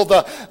gospel,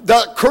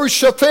 the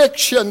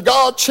crucifixion,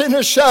 God sent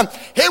His Son.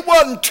 It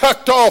wasn't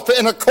tucked off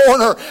in a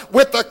corner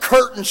with the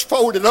curtains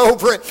folded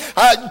over it,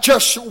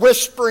 just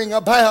whispering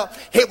about.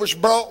 It was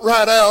brought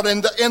right out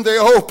in the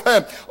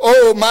open.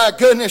 Oh my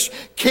goodness.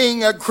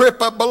 King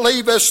Agrippa,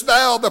 believest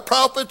thou the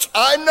prophets?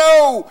 I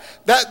know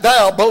that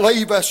thou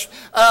believest.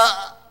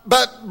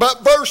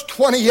 But verse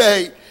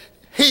 28,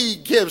 he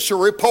gives a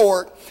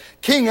report.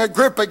 King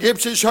Agrippa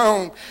gives his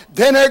own.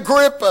 Then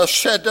Agrippa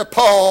said to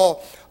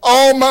Paul,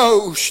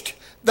 almost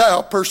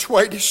thou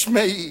persuadest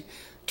me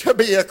to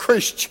be a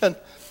Christian.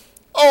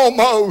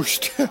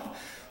 Almost.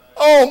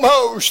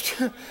 Almost.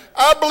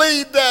 I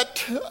believe that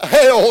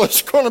hell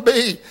is going to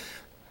be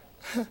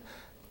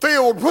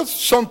filled with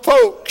some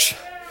folks.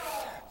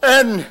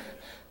 And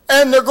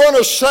they're going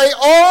to say,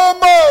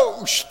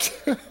 almost.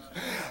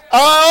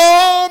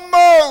 I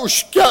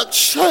almost got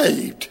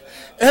saved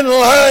in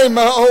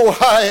Lima,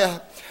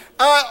 Ohio.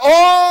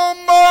 I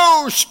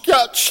almost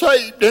got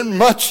saved in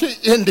Muncie,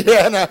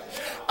 Indiana.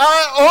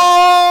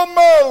 I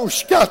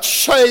almost got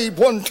saved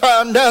one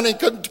time down in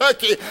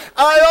Kentucky.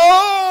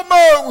 I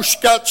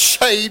almost got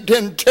saved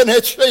in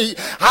Tennessee.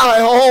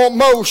 I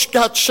almost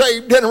got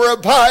saved in a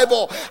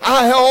revival.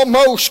 I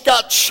almost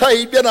got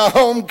saved in a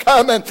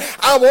homecoming.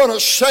 I want to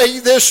say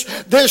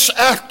this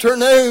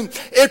afternoon,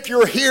 if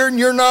you're here and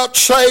you're not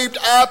saved,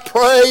 I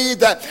pray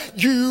that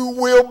you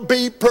will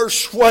be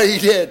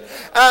persuaded.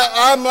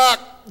 I'm like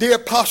the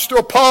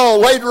Apostle Paul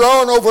later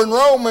on over in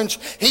Romans.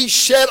 He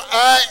said,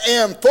 I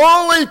am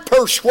fully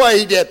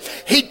persuaded.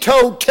 He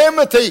told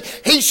Timothy,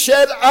 he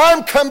said,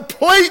 I'm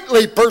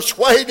completely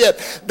persuaded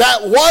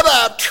that what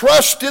I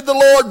trusted the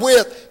Lord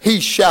with, He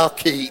shall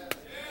keep.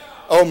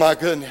 Oh my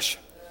goodness.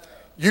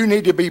 You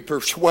need to be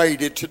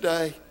persuaded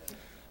today.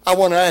 I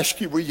want to ask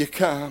you, will you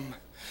come?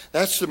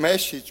 That's the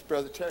message,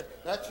 Brother Terry.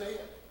 That's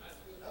it.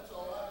 That's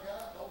all I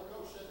got. The Holy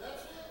Ghost said,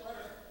 that's it,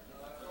 Larry.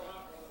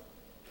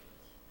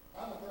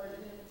 I'm afraid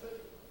of Him too.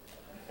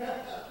 I'm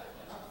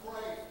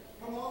afraid.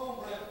 Come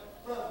on,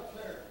 Brother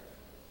Terry.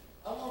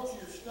 I want you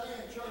to stay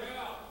in church.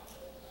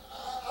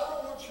 I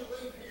don't want you to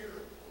leave here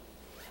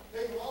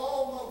being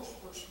almost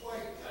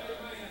persuaded.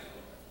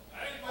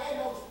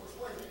 Almost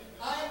persuaded.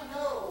 I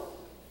know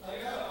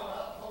enough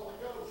about the Holy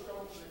Ghost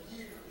over the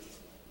years,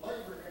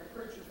 laboring and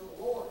preaching to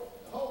the Lord.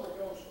 The Holy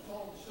Ghost was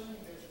on the scene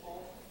this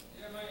morning.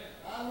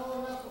 I know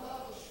enough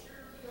about the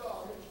Spirit of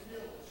God who's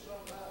dealing with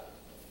somebody.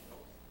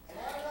 And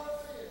I know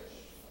this.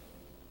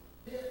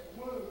 It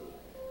moved.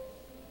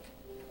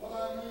 What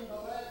I mean by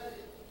that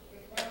is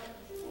it found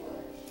its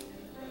place.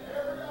 In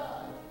every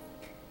eye,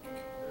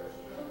 there's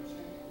God's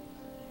hand.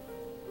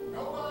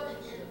 Nobody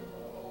here but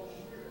the Holy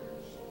Spirit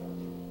is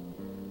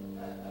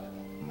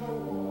no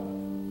one.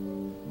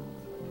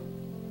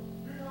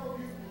 You know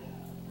you can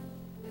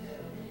be at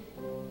a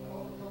meeting, the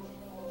Holy Ghost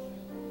calls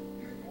you.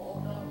 You can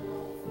walk out the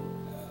door.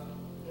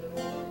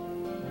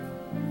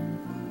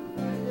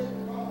 And get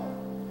the car.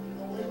 You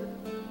know it.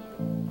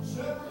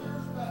 Several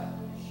years back,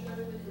 we shared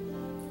it with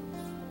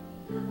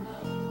your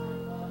pastor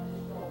friend mine.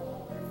 He's called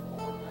Home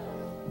Reform now.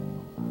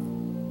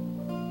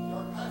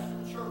 Our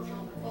pastor church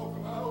on the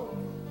Kokomo.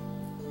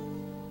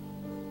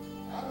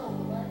 I know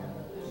the man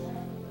that this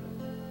happened.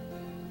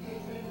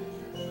 He's been to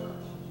 2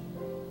 churches.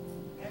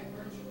 And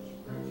preaching was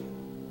preaching.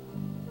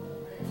 The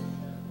man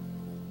said,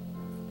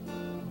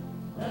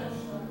 that's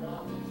not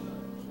God is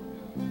saying.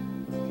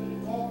 He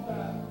walked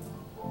out.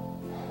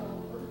 I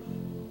don't preach.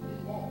 He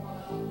walked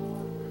out the door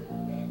and preached.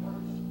 Can't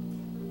preach.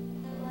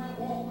 The man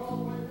walked all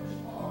the way this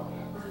far. And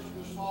I preached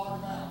this far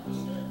now.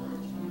 Just can't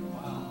preach.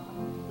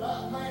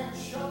 That man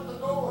shut the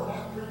door and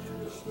that preacher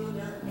just stood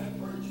there and can't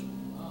preach.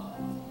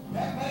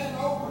 That man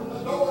opened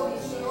the door and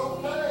he said,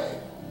 okay,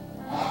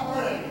 I'm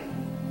ready.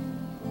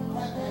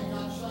 That man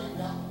got saved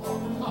out the door.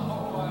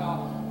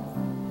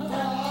 Now,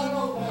 I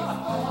know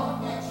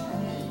that's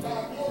unique. I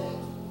get it.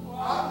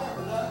 I've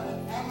never done it.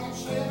 I'm not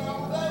saying I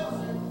would ever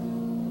do it.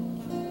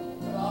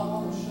 But I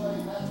want to say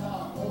that's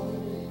how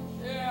important it is.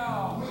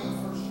 Me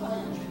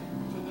persuade you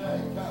today,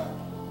 come.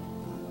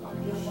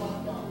 Just like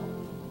God.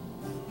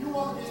 You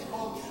want to get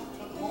closer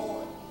to the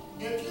Lord.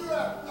 If you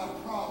have a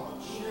problem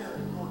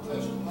sharing your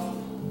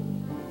testimony,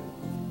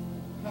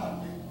 come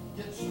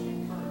get some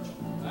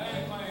encouragement.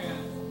 Amen.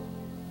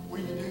 Will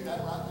you do that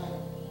right now?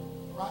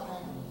 Right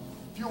now.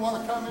 If you want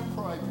to come and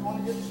pray, if you want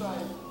to get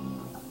saved,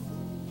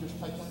 just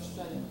take that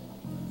stand.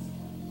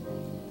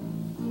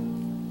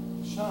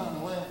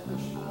 son left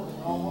this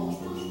morning almost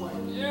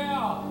persuaded.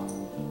 Yeah.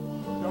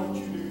 Don't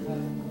you do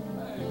that.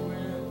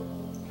 Amen.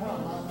 Come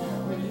right now,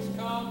 please.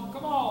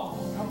 Come on.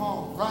 Come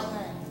on, right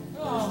now.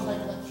 Just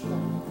take that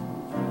step.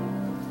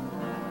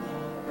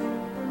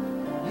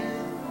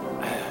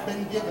 You've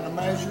been given a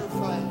measure of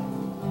faith.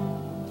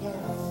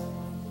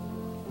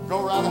 Go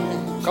right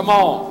ahead. Come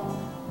on.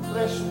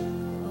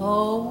 Listen.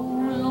 Oh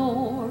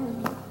Lord,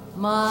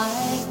 my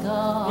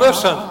God.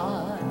 Listen.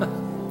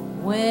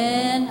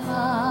 When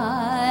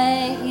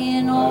I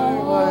in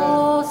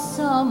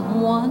awesome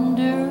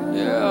wonder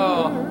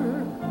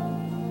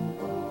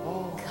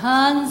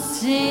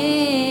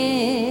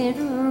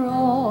consider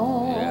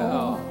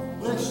all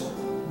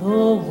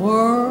the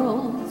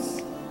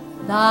worlds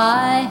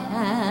thy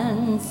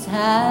hands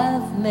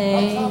have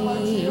made,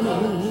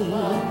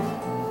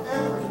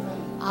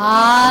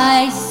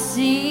 I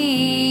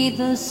see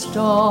the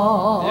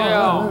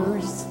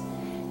stars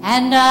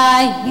and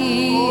I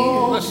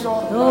hear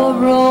the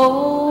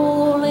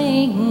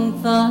rolling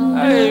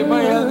thunder.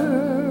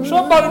 Amen.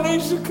 Somebody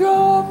needs to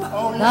come.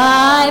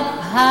 Thy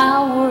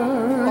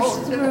powers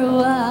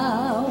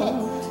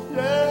throughout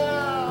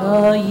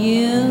the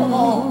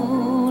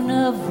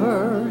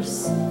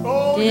universe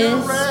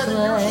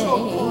display.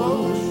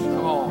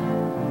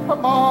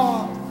 Come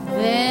on.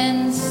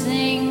 Then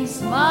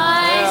sings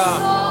my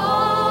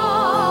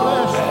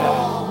soul,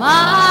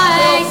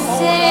 my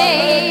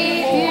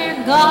Savior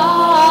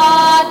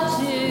God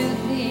to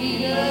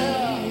thee.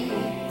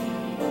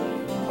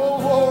 Oh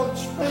Lord,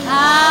 speak.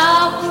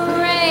 How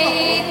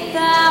great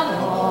thou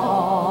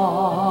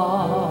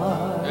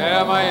art.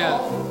 Yeah, man.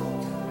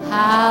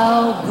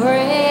 How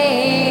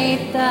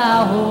great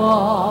thou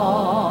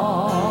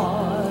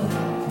art.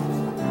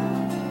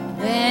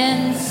 Then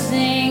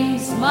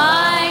sings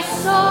my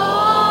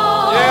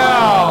soul,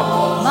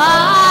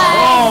 my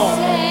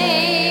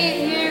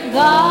Savior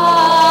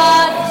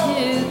God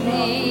to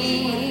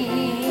thee.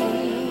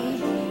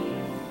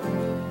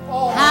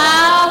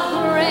 How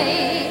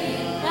great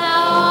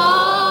thou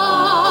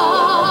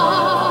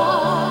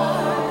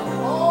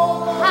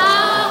art.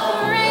 How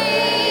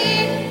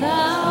great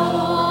thou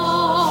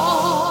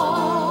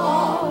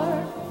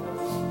art.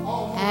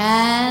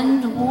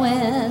 And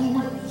when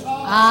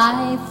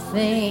I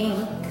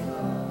think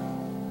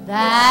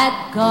that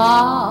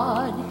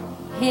God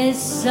his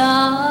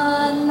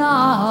Son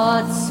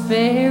not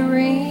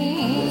sparing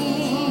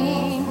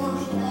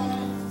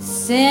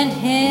sent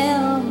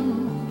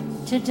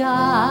him to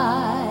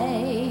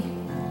die,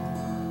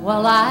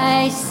 well,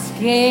 I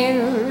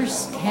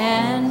scarce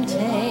can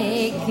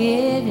take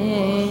it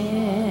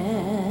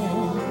in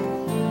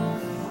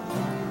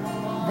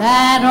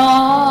that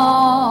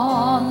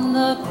on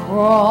the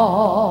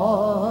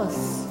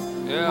cross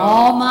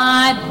all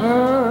my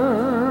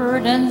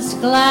burdens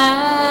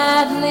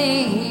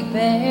gladly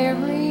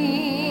bearing,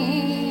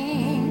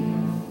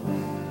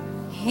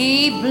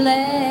 he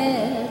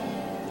bled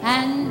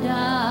and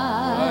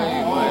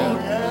died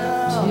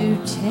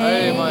to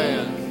take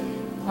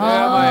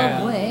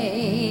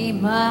away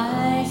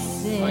my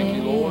sin. Thank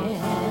you, Lord.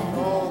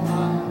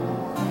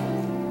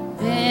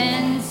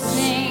 Then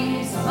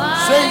sings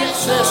my Sing it,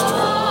 sister.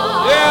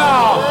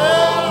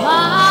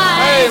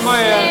 my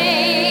Amen.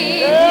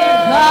 Savior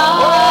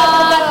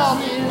God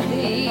to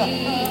thee.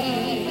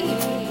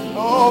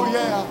 Oh,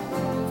 yeah.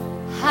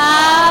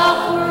 How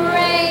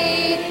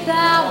great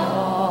thou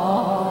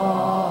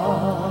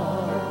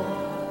art.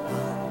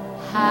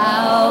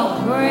 How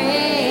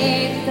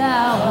great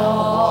thou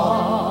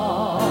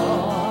art.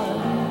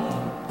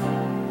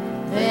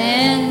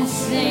 Then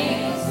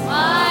sings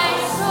my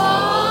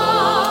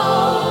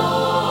soul,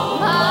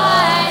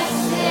 my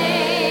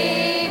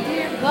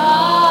Savior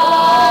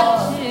God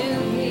to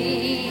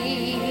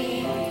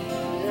thee.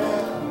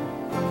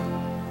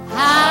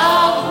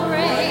 How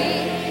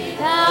great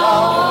thou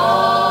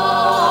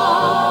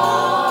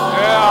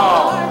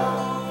art.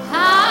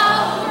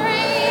 How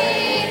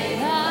great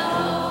thou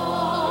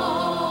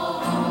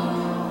art.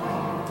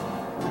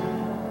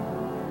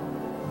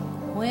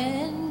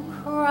 When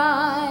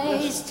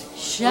Christ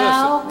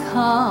shall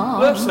come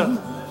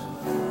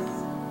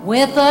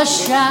with a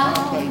shout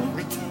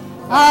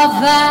of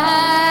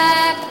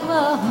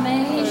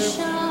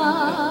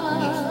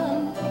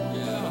acclamation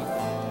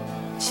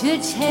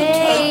to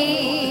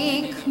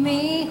take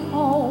me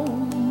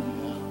home,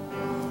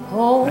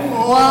 oh,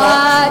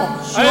 what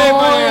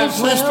joy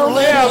Sister will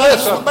Leah,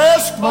 that's the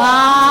best part.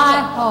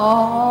 my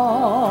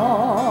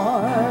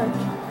heart,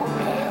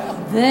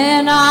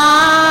 then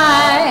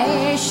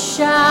I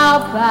shall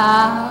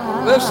bow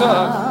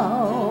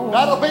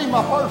That'll be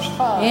my first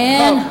time.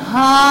 in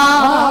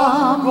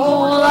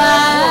humble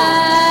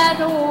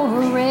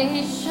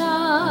adoration,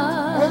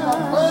 In the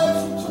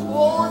presence of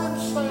Lord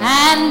and Savior.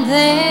 and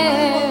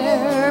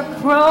there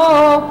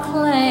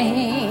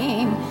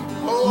proclaim,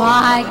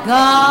 my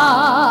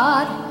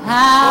God,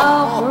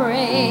 how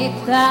great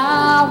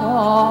thou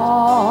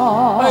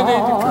art. They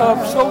need to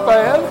come so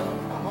bad.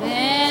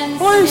 Then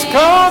Please sings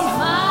come.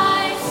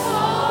 my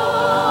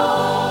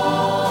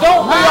soul,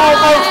 Don't be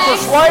almost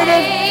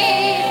persuaded,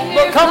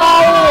 but Come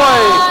on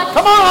away.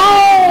 Come on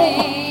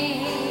home.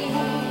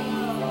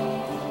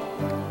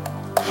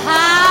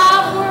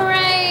 How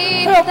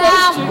great Help us,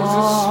 thou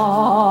Jesus.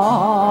 art.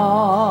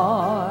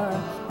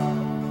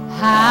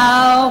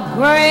 How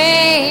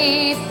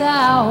great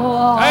thou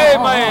art.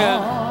 Amen.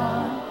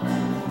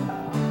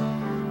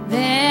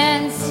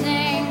 Then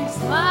sings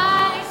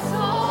my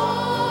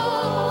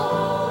soul,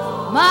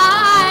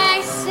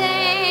 my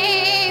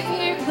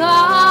Savior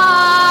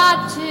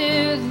God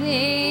to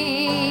thee.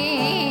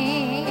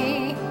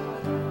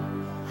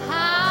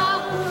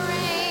 How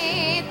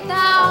great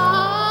thou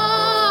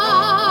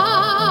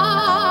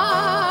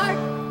art,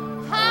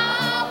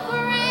 how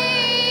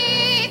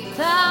great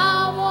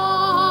thou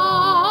art.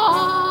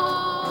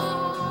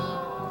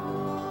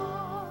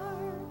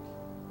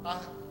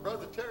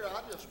 Brother Terry,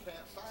 I just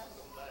can't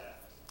fathom that.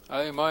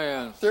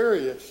 Amen.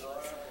 Serious.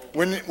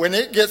 When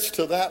it gets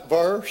to that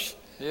verse,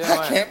 Yeah, I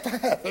man. can't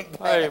fathom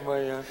that.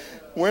 Amen.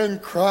 When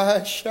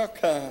Christ shall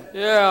come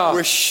Yeah.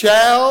 with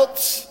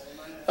shouts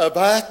of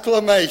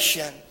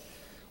acclamation.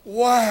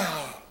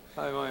 Wow.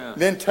 Amen.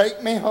 Then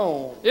take me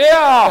home.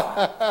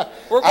 Yeah.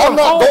 We're going I'm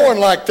not home. going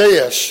like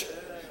this,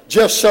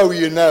 just so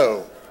you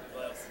know.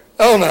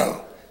 Oh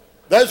no.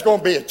 There's going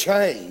to be a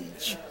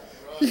change.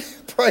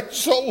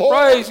 Praise the Lord.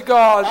 Praise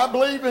God. I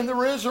believe in the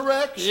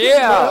resurrection.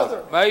 Yeah.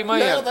 Brother. Amen.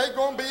 Yeah, there's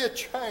going to be a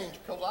change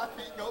because I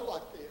can't go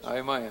like this.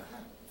 Amen.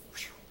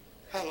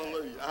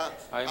 Hallelujah.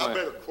 I Amen.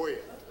 better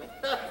quit.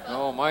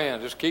 Oh,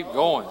 man. Just keep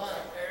going.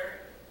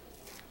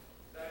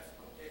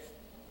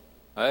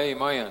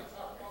 Amen.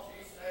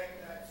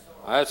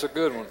 That's a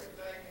good one.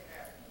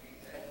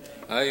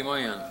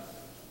 Amen.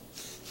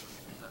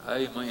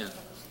 Amen.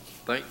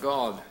 Thank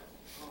God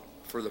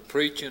for the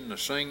preaching, the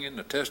singing,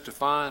 the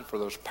testifying, for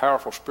those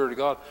powerful Spirit of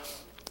God.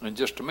 In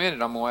just a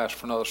minute, I'm going to ask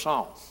for another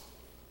song.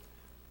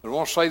 But I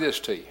want to say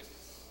this to you.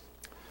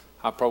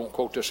 I probably won't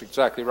quote this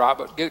exactly right,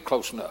 but get it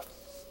close enough.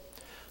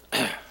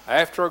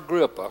 After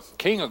Agrippa,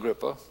 King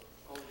Agrippa,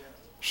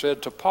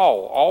 said to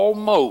Paul,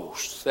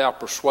 almost thou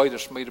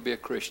persuadest me to be a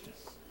Christian.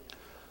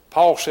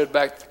 Paul said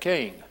back to the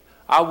king,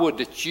 I would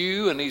that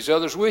you and these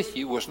others with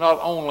you was not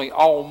only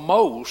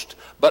almost,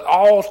 but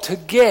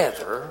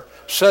altogether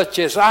such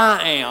as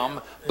I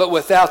am, but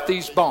without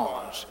these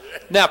bonds.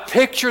 Now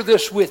picture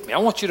this with me. I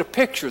want you to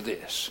picture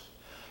this.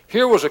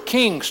 Here was a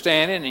king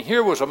standing, and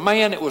here was a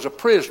man that was a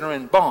prisoner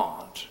in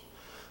bonds.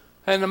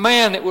 And the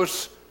man that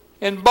was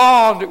in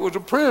bond, that was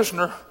a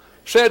prisoner,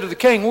 said to the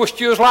king,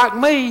 wished you was like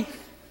me.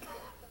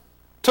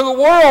 To the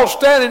world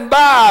standing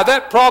by,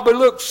 that probably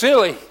looked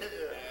silly.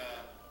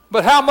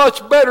 But how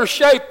much better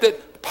shape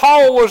that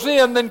Paul was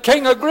in than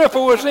King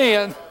Agrippa was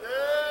in.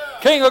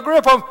 King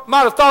Agrippa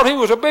might have thought he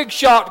was a big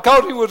shot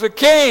because he was a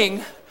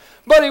king,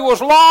 but he was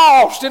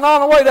lost and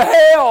on the way to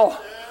hell.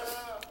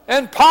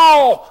 And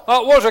Paul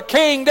was a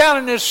king down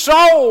in his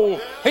soul.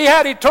 He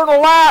had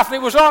eternal life and he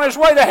was on his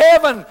way to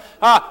heaven.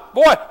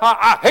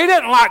 He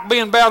didn't like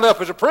being bound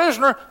up as a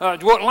prisoner.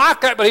 He wasn't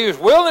like that, but he was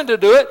willing to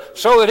do it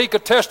so that he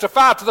could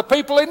testify to the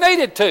people he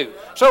needed to.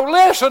 So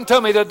listen to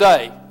me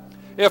today.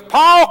 If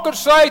Paul could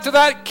say to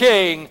that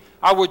king,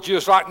 I would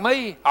just like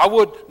me, I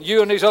would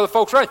you and these other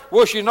folks around,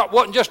 wish you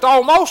wasn't just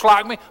almost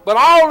like me, but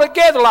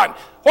altogether like me.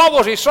 What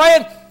was he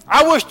saying?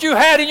 I wished you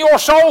had in your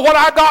soul what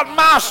I got in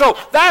my soul.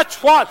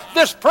 That's what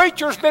this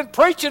preacher's been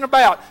preaching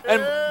about. And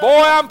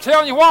boy, I'm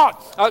telling you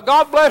what,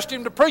 God blessed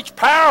him to preach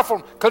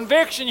powerful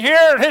conviction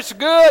here, and it's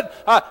good.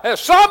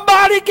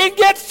 Somebody can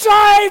get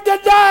saved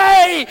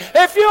today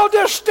if you'll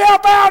just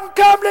step out and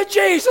come to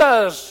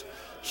Jesus.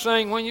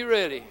 Sing when you're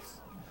ready.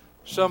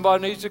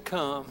 Somebody needs to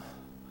come.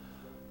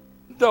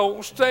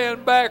 Don't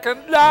stand back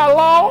and die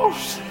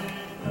lost.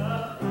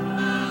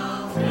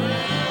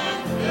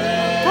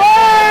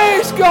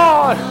 Praise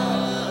God.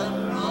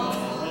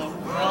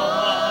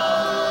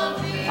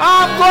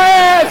 I'm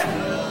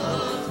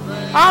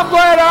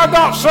glad I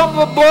got some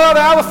of the blood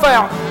out of the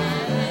fountain.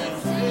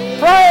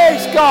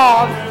 Praise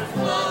God.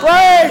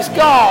 Praise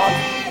God.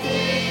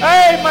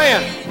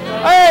 Amen.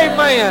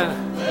 Amen.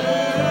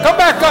 Come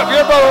back up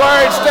here, Brother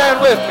Larry, and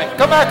stand with me.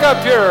 Come back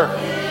up here.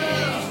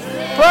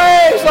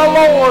 Praise the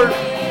Lord.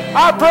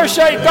 I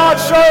appreciate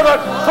God's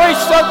servant preach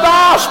the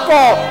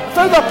gospel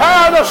through the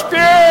power of the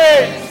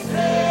Spirit.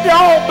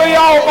 Don't be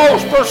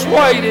almost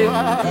persuaded.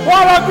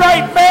 What a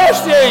great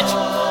message.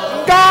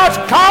 God's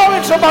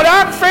calling somebody.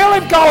 I can feel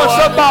him calling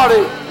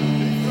somebody.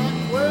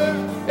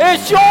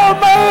 It's your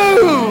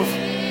move.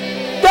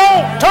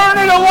 Don't turn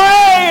it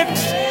away.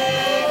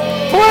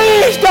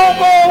 Please don't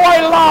go away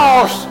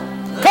lost.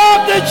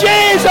 Come to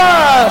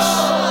Jesus.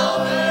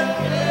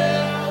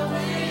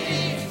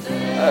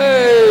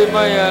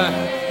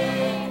 Amen.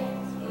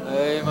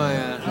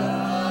 Amen.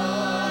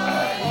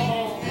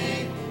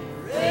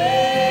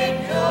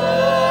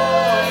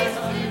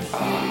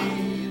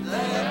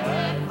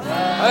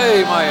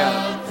 Amen.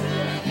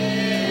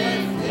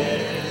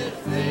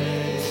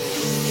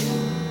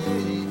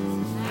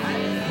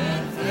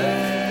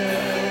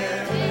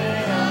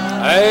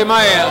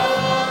 Amen.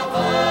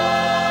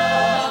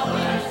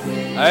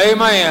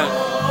 Amen.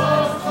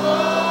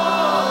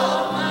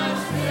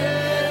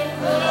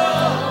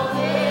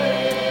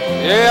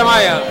 Yeah,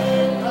 man.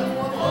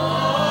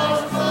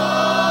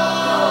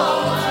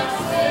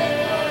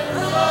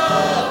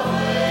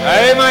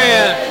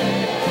 Amen.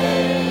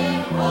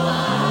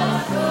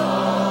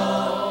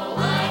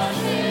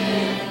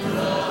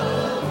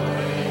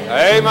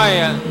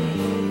 Amen.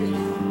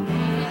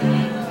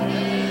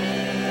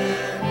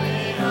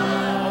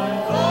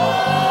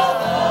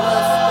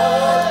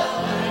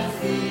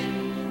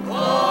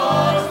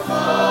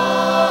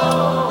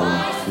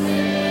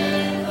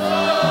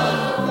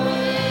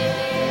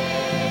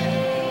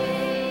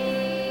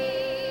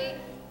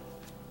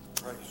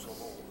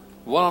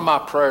 One of my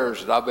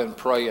prayers that I've been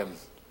praying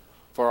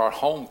for our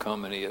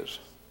homecoming is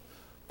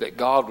that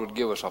God would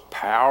give us a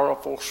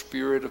powerful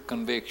spirit of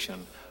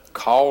conviction,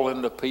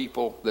 calling the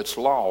people that's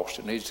lost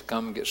and needs to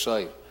come and get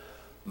saved.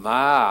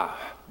 My,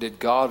 did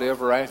God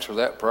ever answer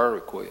that prayer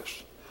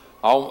request?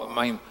 I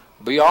mean,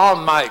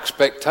 beyond my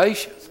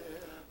expectations.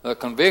 The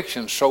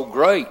conviction's so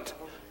great.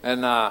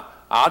 And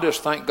I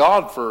just thank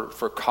God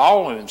for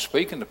calling and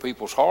speaking to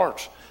people's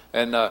hearts.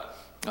 And,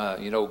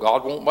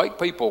 God won't make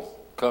people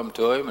come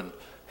to Him, and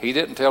He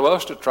didn't tell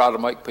us to try to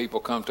make people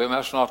come to Him.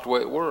 That's not the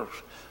way it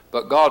works.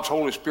 But God's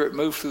Holy Spirit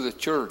moves through the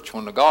church.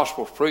 When the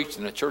gospel's preached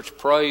and the church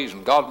prays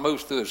and God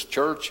moves through His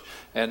church,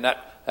 and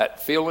that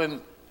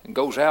feeling and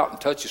goes out and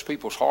touches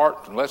people's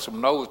heart and lets them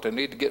know that they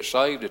need to get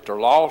saved, that they're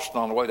lost and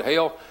on the way to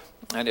hell,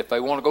 and if they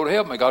want to go to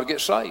heaven, they got to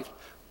get saved.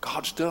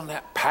 God's done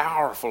that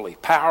powerfully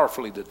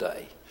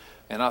today,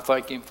 and I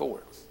thank Him for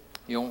it.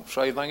 You want to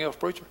say anything else,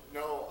 preacher?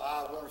 No,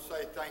 I want to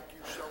say thank you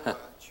so much.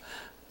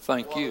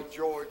 Thank you. What a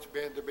joy it's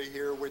been to be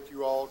here with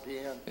you all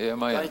again. Yeah,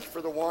 man. Thank you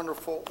for the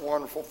wonderful,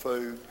 wonderful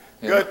food.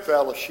 Yeah. Good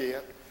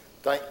fellowship.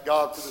 Thank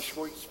God for the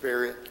sweet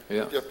spirit.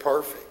 Yeah. Just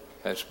perfect.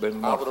 That's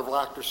been I wonderful. would have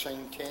liked to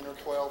sing 10 or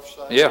 12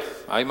 songs. Yeah,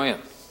 amen.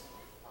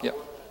 Yep.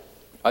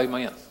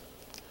 Amen.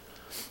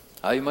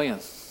 Amen.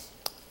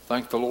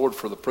 Thank the Lord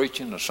for the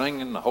preaching, the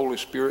singing, the Holy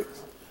Spirit.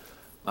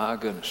 My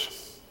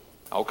goodness.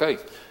 Okay.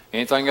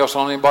 Anything else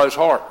on anybody's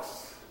heart?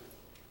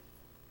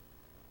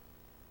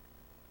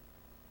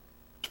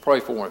 Let's pray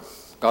for him.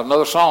 Got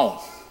another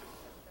song.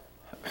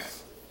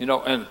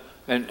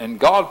 And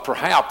God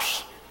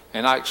perhaps,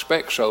 and I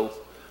expect so,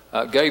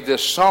 gave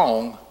this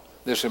song,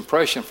 this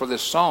impression for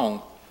this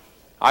song.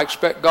 I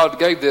expect God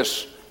gave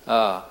this,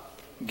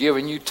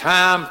 giving you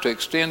time to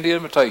extend the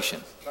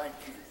invitation. Thank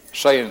you.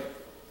 Saying,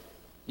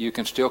 you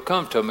can still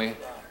come to me.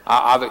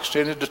 I've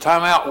extended the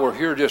time out. We're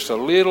here just a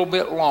little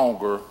bit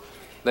longer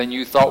than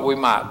you thought we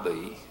might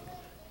be.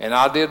 And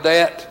I did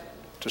that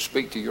to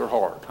speak to your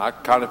heart. I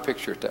kind of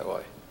picture it that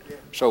way.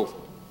 So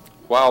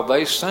while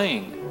they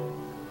sing,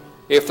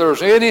 if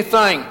there's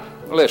anything,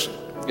 listen,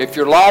 if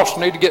you're lost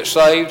and need to get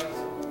saved,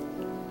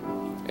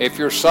 if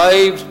you're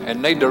saved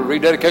and need to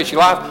rededicate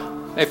your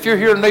life, if you're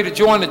here and need to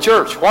join the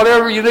church,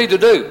 whatever you need to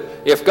do,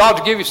 if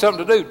God's give you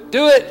something to do,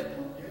 do it,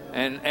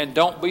 and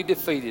don't be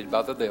defeated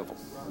by the devil.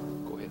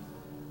 Go ahead.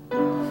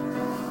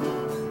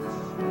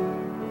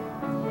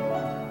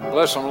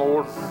 Bless them,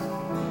 Lord.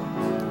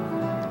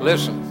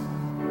 Listen.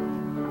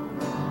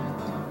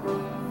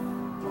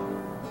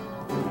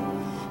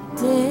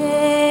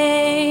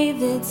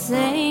 David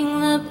sang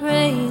the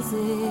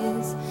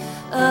praises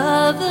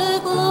of the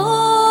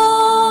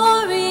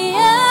glory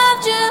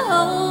of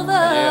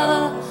Jehovah.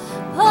 Yeah.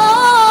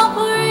 Paul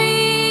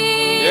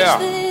preached Yeah.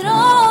 that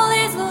all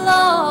is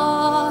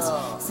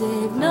lost,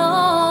 save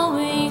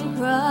knowing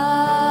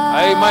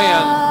Christ.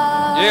 Amen.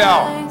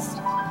 Yeah.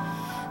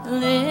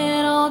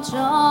 Little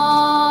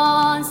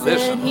John said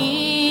Listen.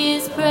 he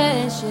is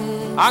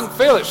precious. I can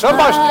feel it.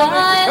 Somebody still needs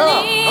to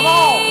come. Come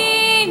on.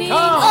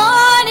 Come.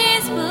 On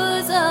his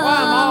bosom,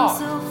 Why not?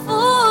 so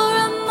for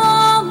a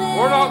moment,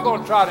 We're not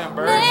going to try to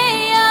embarrass you.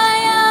 may I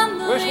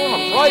humbly We just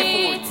want to pray for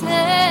you.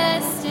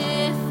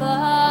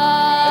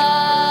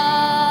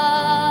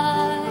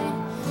 testify.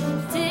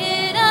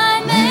 Did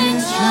I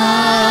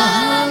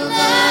mention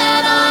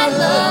that I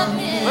love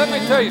him? Let me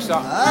tell you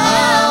something.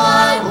 How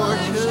I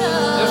worship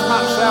This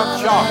might sound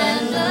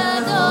shocking,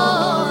 and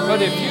adore but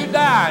if you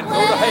die and go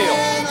to hell,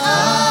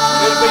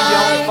 it'll be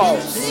your own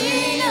fault.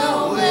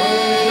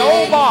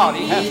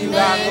 Nobody has to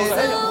die and go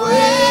to hell.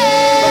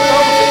 But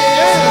those that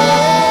do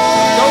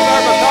go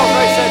there because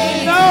they said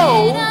no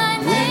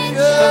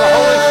to the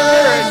Holy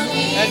Spirit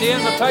and the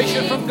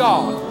invitation from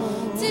God.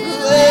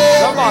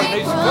 Somebody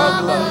needs to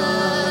come today.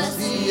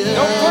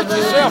 Don't put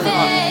yourself in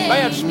a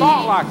bad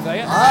spot like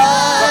that,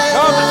 but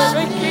come and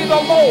seek ye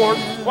the Lord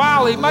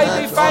while He may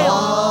be found.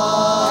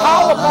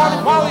 Call upon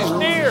Him while He's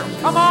near.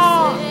 Come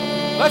on.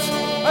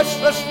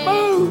 Let's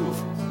move.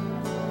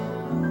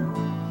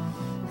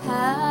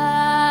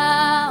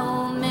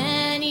 How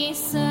many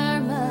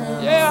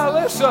sermons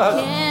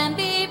Listen. can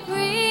be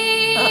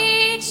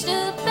preached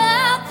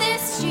about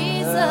this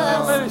Jesus?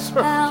 How many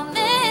sermons? How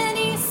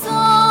many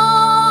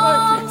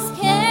songs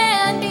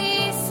can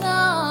be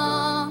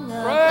sung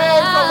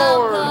Praise the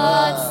Lord.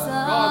 about God's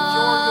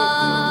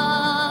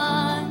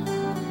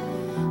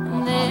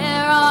Son?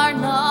 There are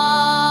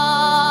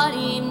not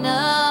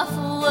enough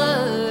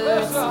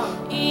words,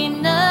 Listen.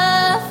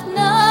 enough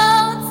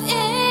notes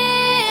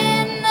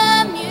in the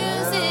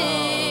music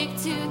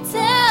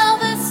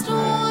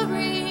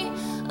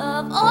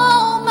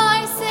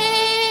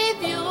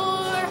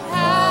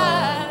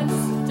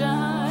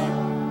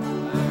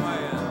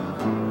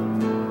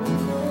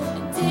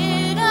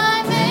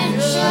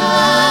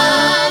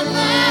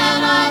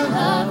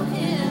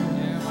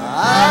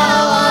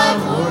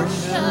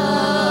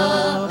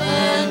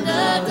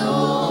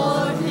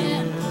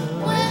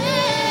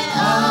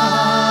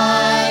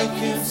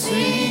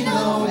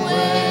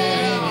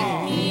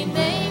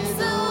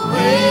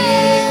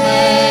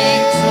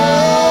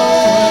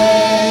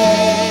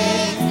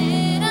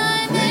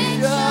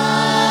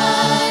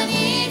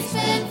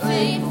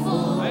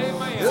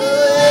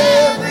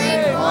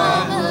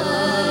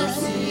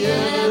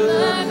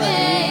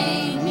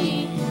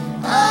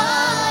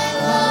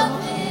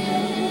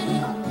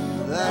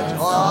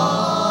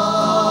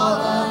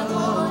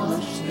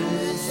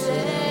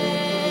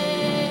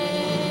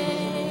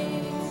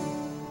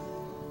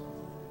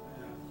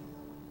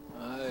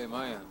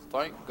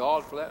Thank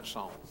God for that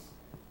song.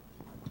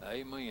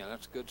 Amen.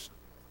 That's good.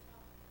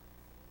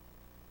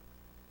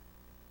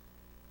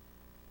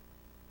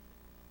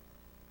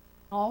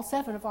 All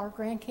 7 of our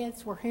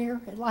grandkids were here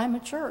at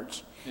Lima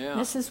Church. Yeah.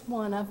 This is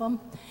one of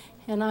them,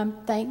 and I'm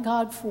thank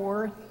God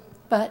for it.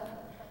 But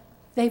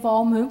they've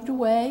all moved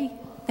away.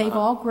 They've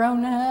all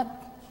grown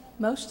up.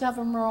 Most of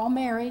them are all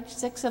married.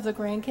 6 of the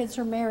grandkids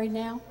are married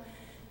now.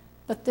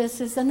 But this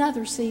is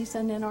another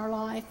season in our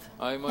life.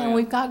 Amen. And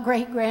we've got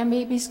great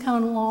grandbabies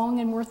coming along,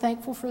 and we're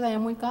thankful for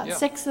them. We've got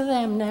 6 of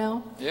them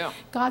now. Yeah.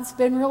 God's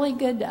been really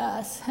good to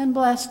us and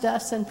blessed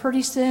us, and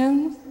pretty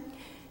soon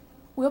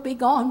we'll be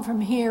gone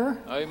from here.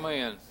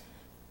 Amen.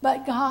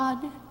 But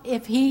God,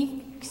 if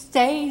He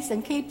stays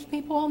and keeps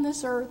people on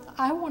this earth,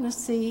 I want to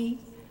see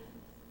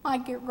my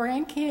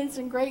grandkids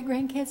and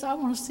great-grandkids, I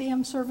want to see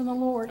them serving the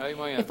Lord.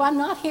 Amen. If I'm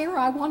not here,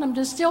 I want them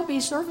to still be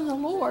serving the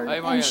Lord.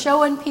 Amen. And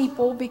showing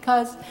people,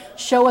 because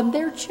showing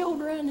their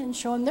children and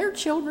showing their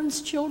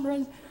children's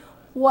children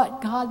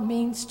what God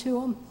means to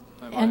them.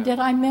 Amen. And did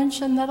I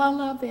mention that I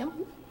love Him?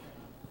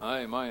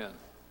 Amen.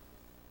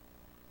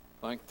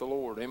 Thank the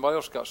Lord. Anybody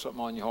else got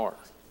something on your heart?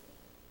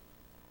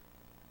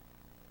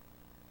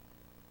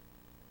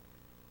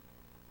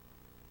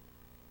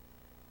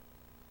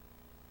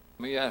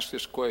 Let me ask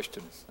this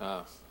question.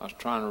 I was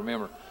trying to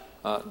remember.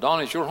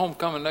 Don, is your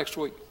homecoming next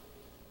week?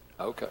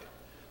 Okay.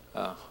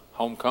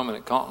 Homecoming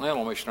at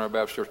Continental Missionary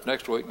Baptist Church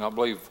next week, and I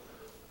believe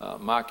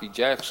Mikey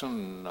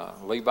Jackson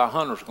and Levi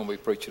Hunter is going to be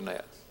preaching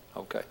that.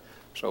 Okay.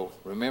 So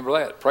remember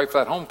that. Pray for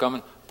that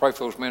homecoming. Pray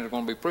for those men that are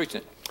going to be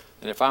preaching it.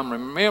 And if I'm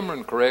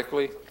remembering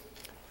correctly,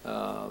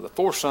 the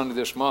 4th Sunday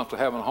this month, we're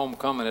having a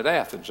homecoming at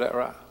Athens. Is that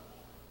right?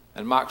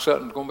 And Mike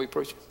Sutton's going to be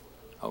preaching?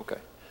 Okay.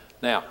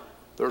 Now,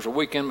 there's a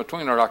week in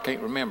between there I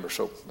can't remember,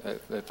 so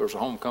if there's a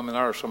homecoming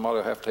there, somebody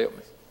will have to help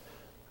me.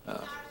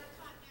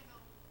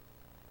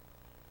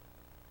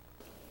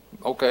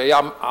 Okay,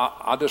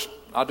 I just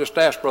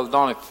asked Brother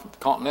Don if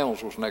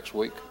Continentals was next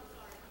week.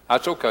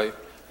 That's okay.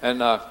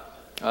 And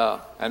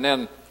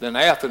then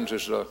Athens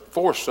is the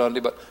 4th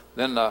Sunday, but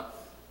then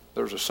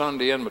there's a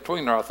Sunday in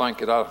between there I think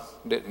that I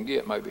didn't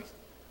get maybe.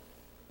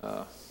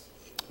 But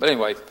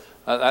anyway,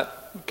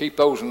 keep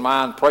those in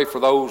mind. Pray for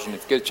those, and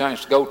if you get a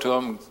chance to go to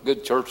them,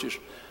 good churches.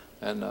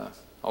 And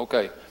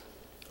okay,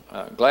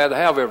 glad to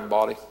have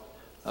everybody.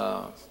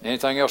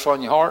 Anything else on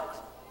your heart?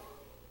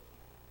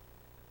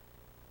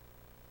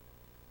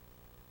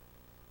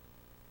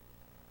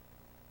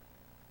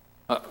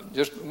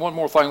 Just one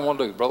more thing I want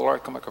to do. Brother Larry,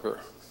 come back up here.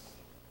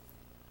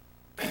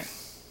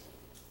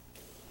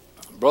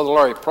 Brother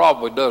Larry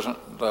probably doesn't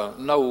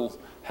know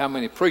how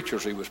many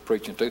preachers he was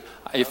preaching to.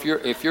 If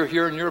you're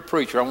here and you're a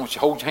preacher, I want you to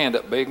hold your hand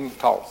up big and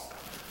tall,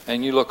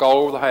 and you look all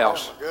over the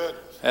house. Good.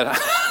 At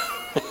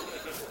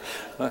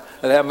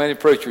how many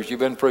preachers you've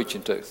been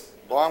preaching to?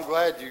 Well, I'm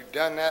glad you've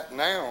done that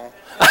now.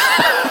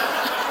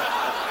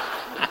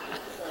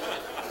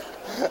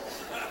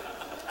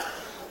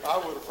 I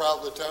would have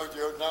probably told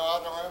you, no, I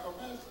don't have a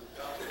message.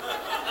 I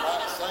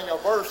might sing a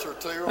verse or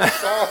 2 or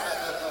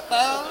something.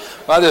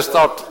 I just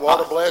thought. What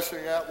a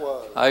blessing that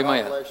was.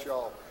 Amen. God bless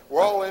y'all.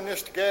 We're all in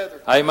this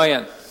together.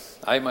 Amen.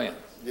 Amen.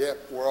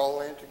 Yep, we're all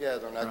in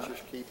together, and let's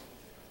just keep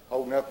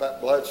holding up that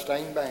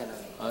bloodstained banner.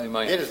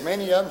 Amen. Get as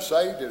many of them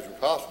saved as we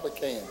possibly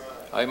can.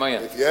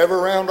 Amen. If you're ever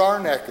around our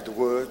neck of the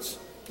woods,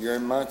 you're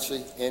in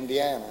Muncie,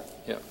 Indiana.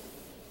 Yep.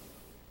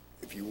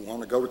 If you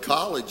want to go to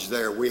college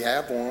there, we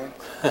have one.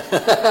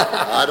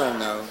 I don't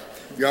know.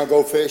 If you want to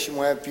go fishing,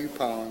 we have a few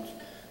ponds.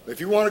 But if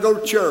you want to go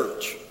to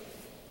church,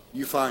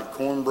 you find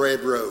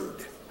Cornbread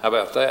Road. How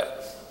about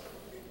that?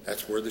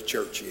 That's where the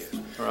church is.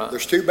 Right.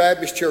 There's 2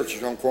 Baptist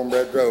churches on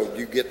Cornbread Road.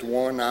 You get the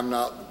one, I'm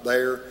not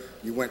there.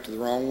 You went to the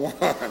wrong one.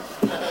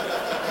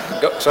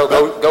 Go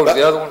to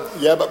the other one?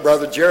 Yeah, but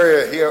Brother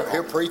Jerry,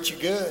 he'll preach you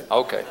good.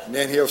 Okay. And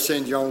then he'll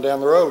send you on down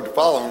the road the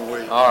following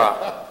week. All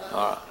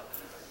right.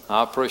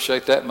 I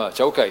appreciate that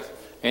much. Okay.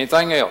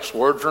 Anything else?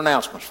 Words or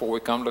announcements before we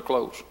come to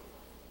close?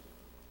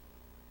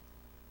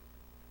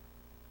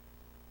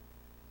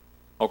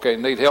 Okay,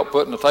 need help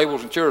putting the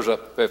tables and chairs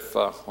up if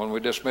when we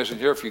dismiss it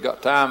here, if you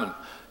got time and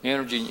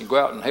energy and you go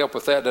out and help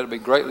with that, that'd be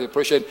greatly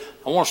appreciated.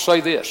 I want to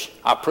say this.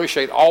 I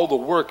appreciate all the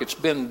work that's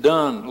been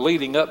done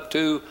leading up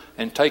to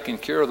and taking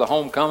care of the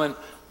homecoming,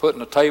 putting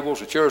the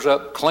tables, the chairs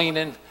up,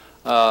 cleaning,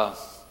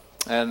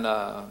 and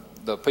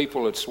the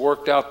people that's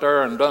worked out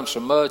there and done so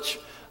much.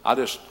 I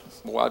just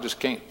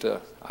can't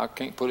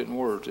put it in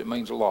words. It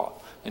means a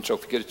lot. And so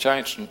if you get a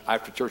chance and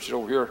after church is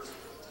over here,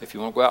 if you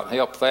want to go out and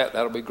help with that,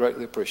 that'll be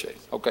greatly appreciated.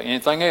 Okay,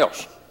 anything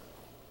else?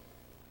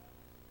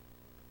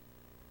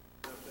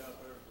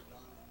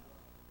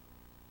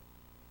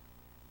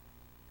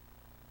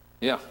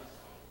 Yeah.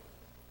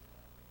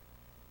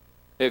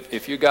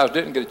 If you guys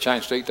didn't get a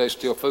chance to eat, there's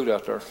still food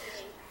out there.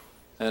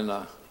 And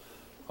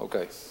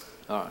okay,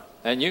 all right.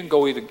 And you can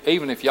go eat,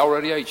 even if you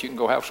already ate, you can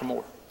go have some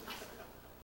more.